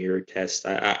done the mirror test,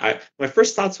 my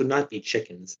first thoughts would not be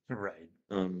chickens. Right.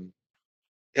 Um,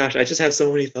 Gosh, I just have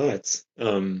so many thoughts.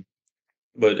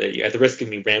 But yeah, at the risk of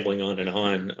me rambling on and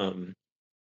on,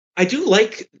 I do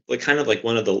like kind of like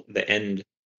one of the end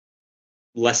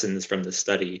lessons from the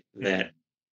study that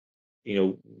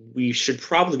Hmm. we should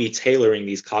probably be tailoring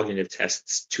these cognitive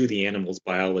tests to the animal's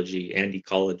biology and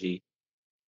ecology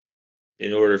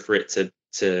in order for it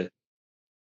to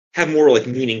have more like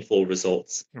meaningful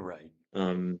results. Right.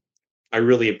 Um, I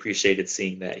really appreciated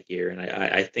seeing that here, and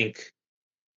I think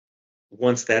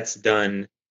once that's done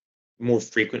more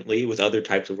frequently with other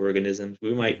types of organisms,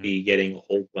 we might Hmm. be getting a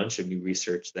whole bunch of new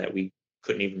research that we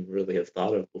couldn't even really have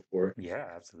thought of before. Yeah,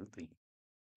 absolutely.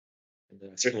 And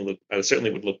I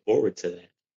certainly would look forward to that.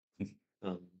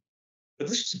 Um, but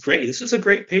this was great. This was a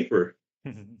great paper.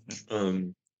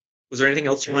 Um, was there anything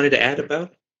else you wanted to add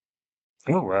about?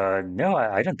 Oh, no,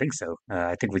 I don't think so.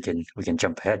 I think we can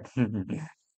jump ahead.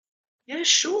 Yeah,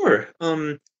 sure.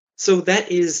 So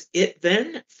that is it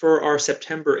then for our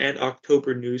September and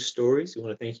October news stories. We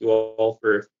want to thank you all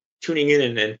for tuning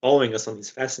in and following us on these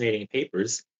fascinating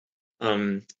papers.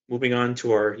 Moving on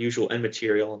to our usual end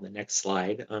material on the next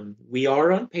slide. We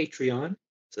are on Patreon,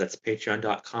 so that's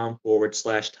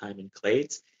patreon.com/time and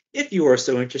clades. If you are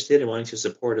so interested in wanting to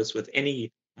support us with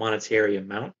any monetary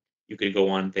amount, you could go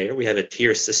on there. We have a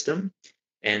tier system,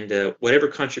 and whatever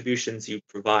contributions you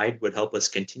provide would help us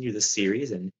continue the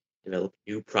series and develop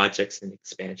new projects and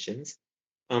expansions.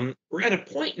 We're at a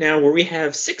point now where we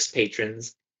have 6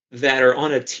 patrons that are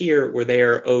on a tier where they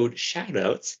are owed shout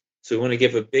outs. So we want to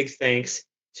give a big thanks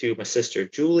to my sister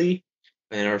Julie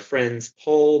and our friends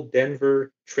Paul,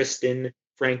 Denver, Tristan,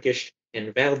 Frankish,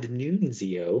 and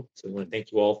Valdinunzio. So we want to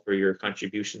thank you all for your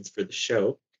contributions for the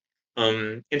show.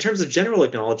 In terms of general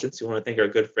acknowledgements, we want to thank our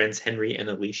good friends Henry and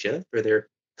Alicia for their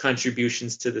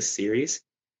contributions to the series.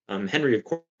 Henry, of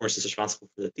course, is responsible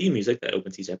for the theme music that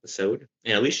opens each episode,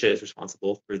 and Alicia is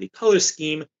responsible for the color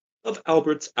scheme of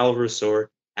Albert's Alvarezor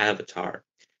avatar.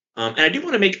 And I do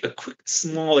want to make a quick,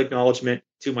 small acknowledgement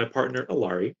to my partner,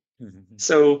 Alari.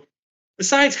 So,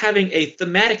 besides having a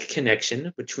thematic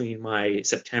connection between my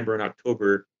September and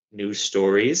October news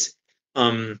stories,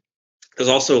 um, there's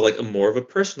also like a more of a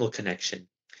personal connection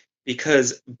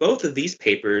because both of these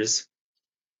papers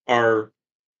are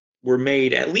were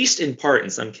made at least in part in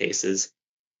some cases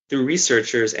through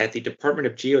researchers at the Department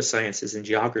of Geosciences and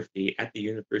Geography at the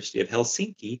University of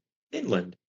Helsinki,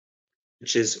 Finland,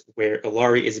 which is where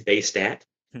Ilari is based at.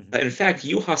 In fact,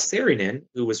 Juha Saarinen,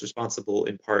 who was responsible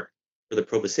in part for the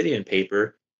Proboscidean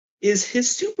paper, is his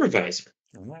supervisor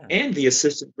Wow. and the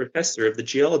assistant professor of the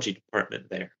geology department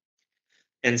there.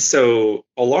 And so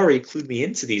Ilari clued me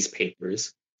into these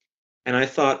papers, and I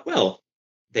thought, well,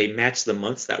 they match the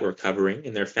months that we're covering,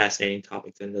 and they're fascinating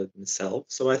topics in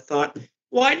themselves. So I thought,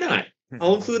 why not?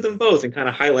 I'll include them both and kind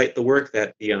of highlight the work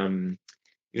that the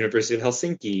University of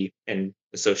Helsinki and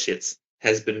Associates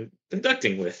has been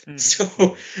conducting with. So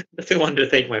I wanted to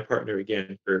thank my partner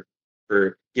again for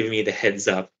giving me the heads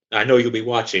up. I know you'll be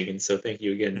watching, and so thank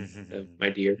you again, my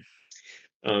dear.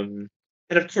 Um,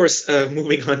 and of course,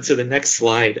 moving on to the next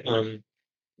slide.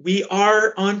 We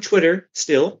are on Twitter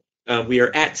still. We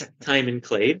are at Time and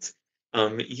Clades.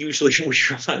 Usually we're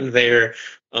on there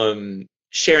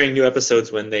sharing new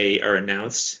episodes when they are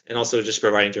announced, and also just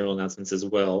providing general announcements as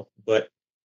well. But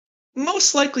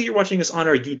most likely you're watching us on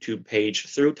our YouTube page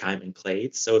through Time and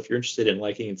Clade. So if you're interested in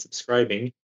liking and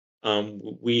subscribing,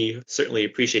 we certainly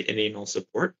appreciate any and all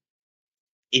support.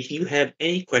 If you have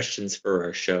any questions for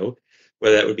our show,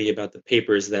 whether that would be about the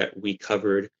papers that we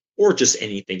covered or just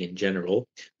anything in general,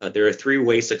 there are three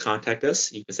ways to contact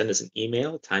us. You can send us an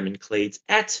email,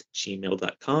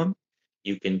 timeandclades@gmail.com.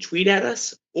 You can tweet at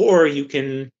us, or you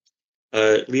can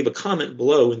leave a comment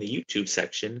below in the YouTube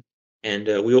section, and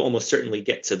we will almost certainly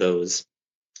get to those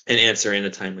and answer in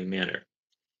a timely manner.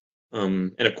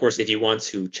 And of course, if you want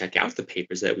to check out the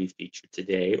papers that we featured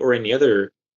today or any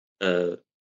other uh,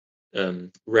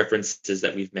 references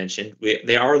that we've mentioned,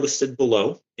 they are listed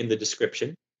below in the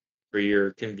description for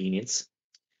your convenience.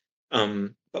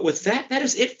 But with that, that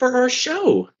is it for our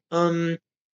show. In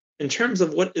terms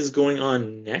of what is going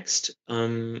on next,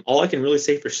 all I can really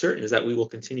say for certain is that we will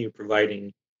continue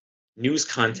providing news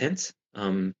content.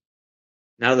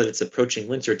 Now that it's approaching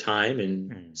winter time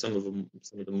and Mm, some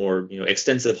of the more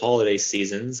extensive holiday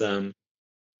seasons, I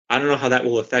don't know how that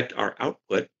will affect our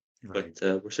output, but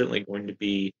right. we're certainly going to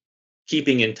be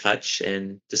keeping in touch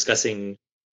and discussing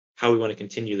how we want to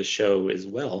continue the show as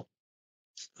well.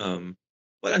 Um,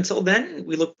 but until then,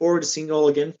 we look forward to seeing you all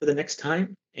again for the next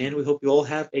time, and we hope you all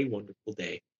have a wonderful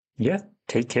day. Yeah.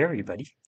 Take care, everybody.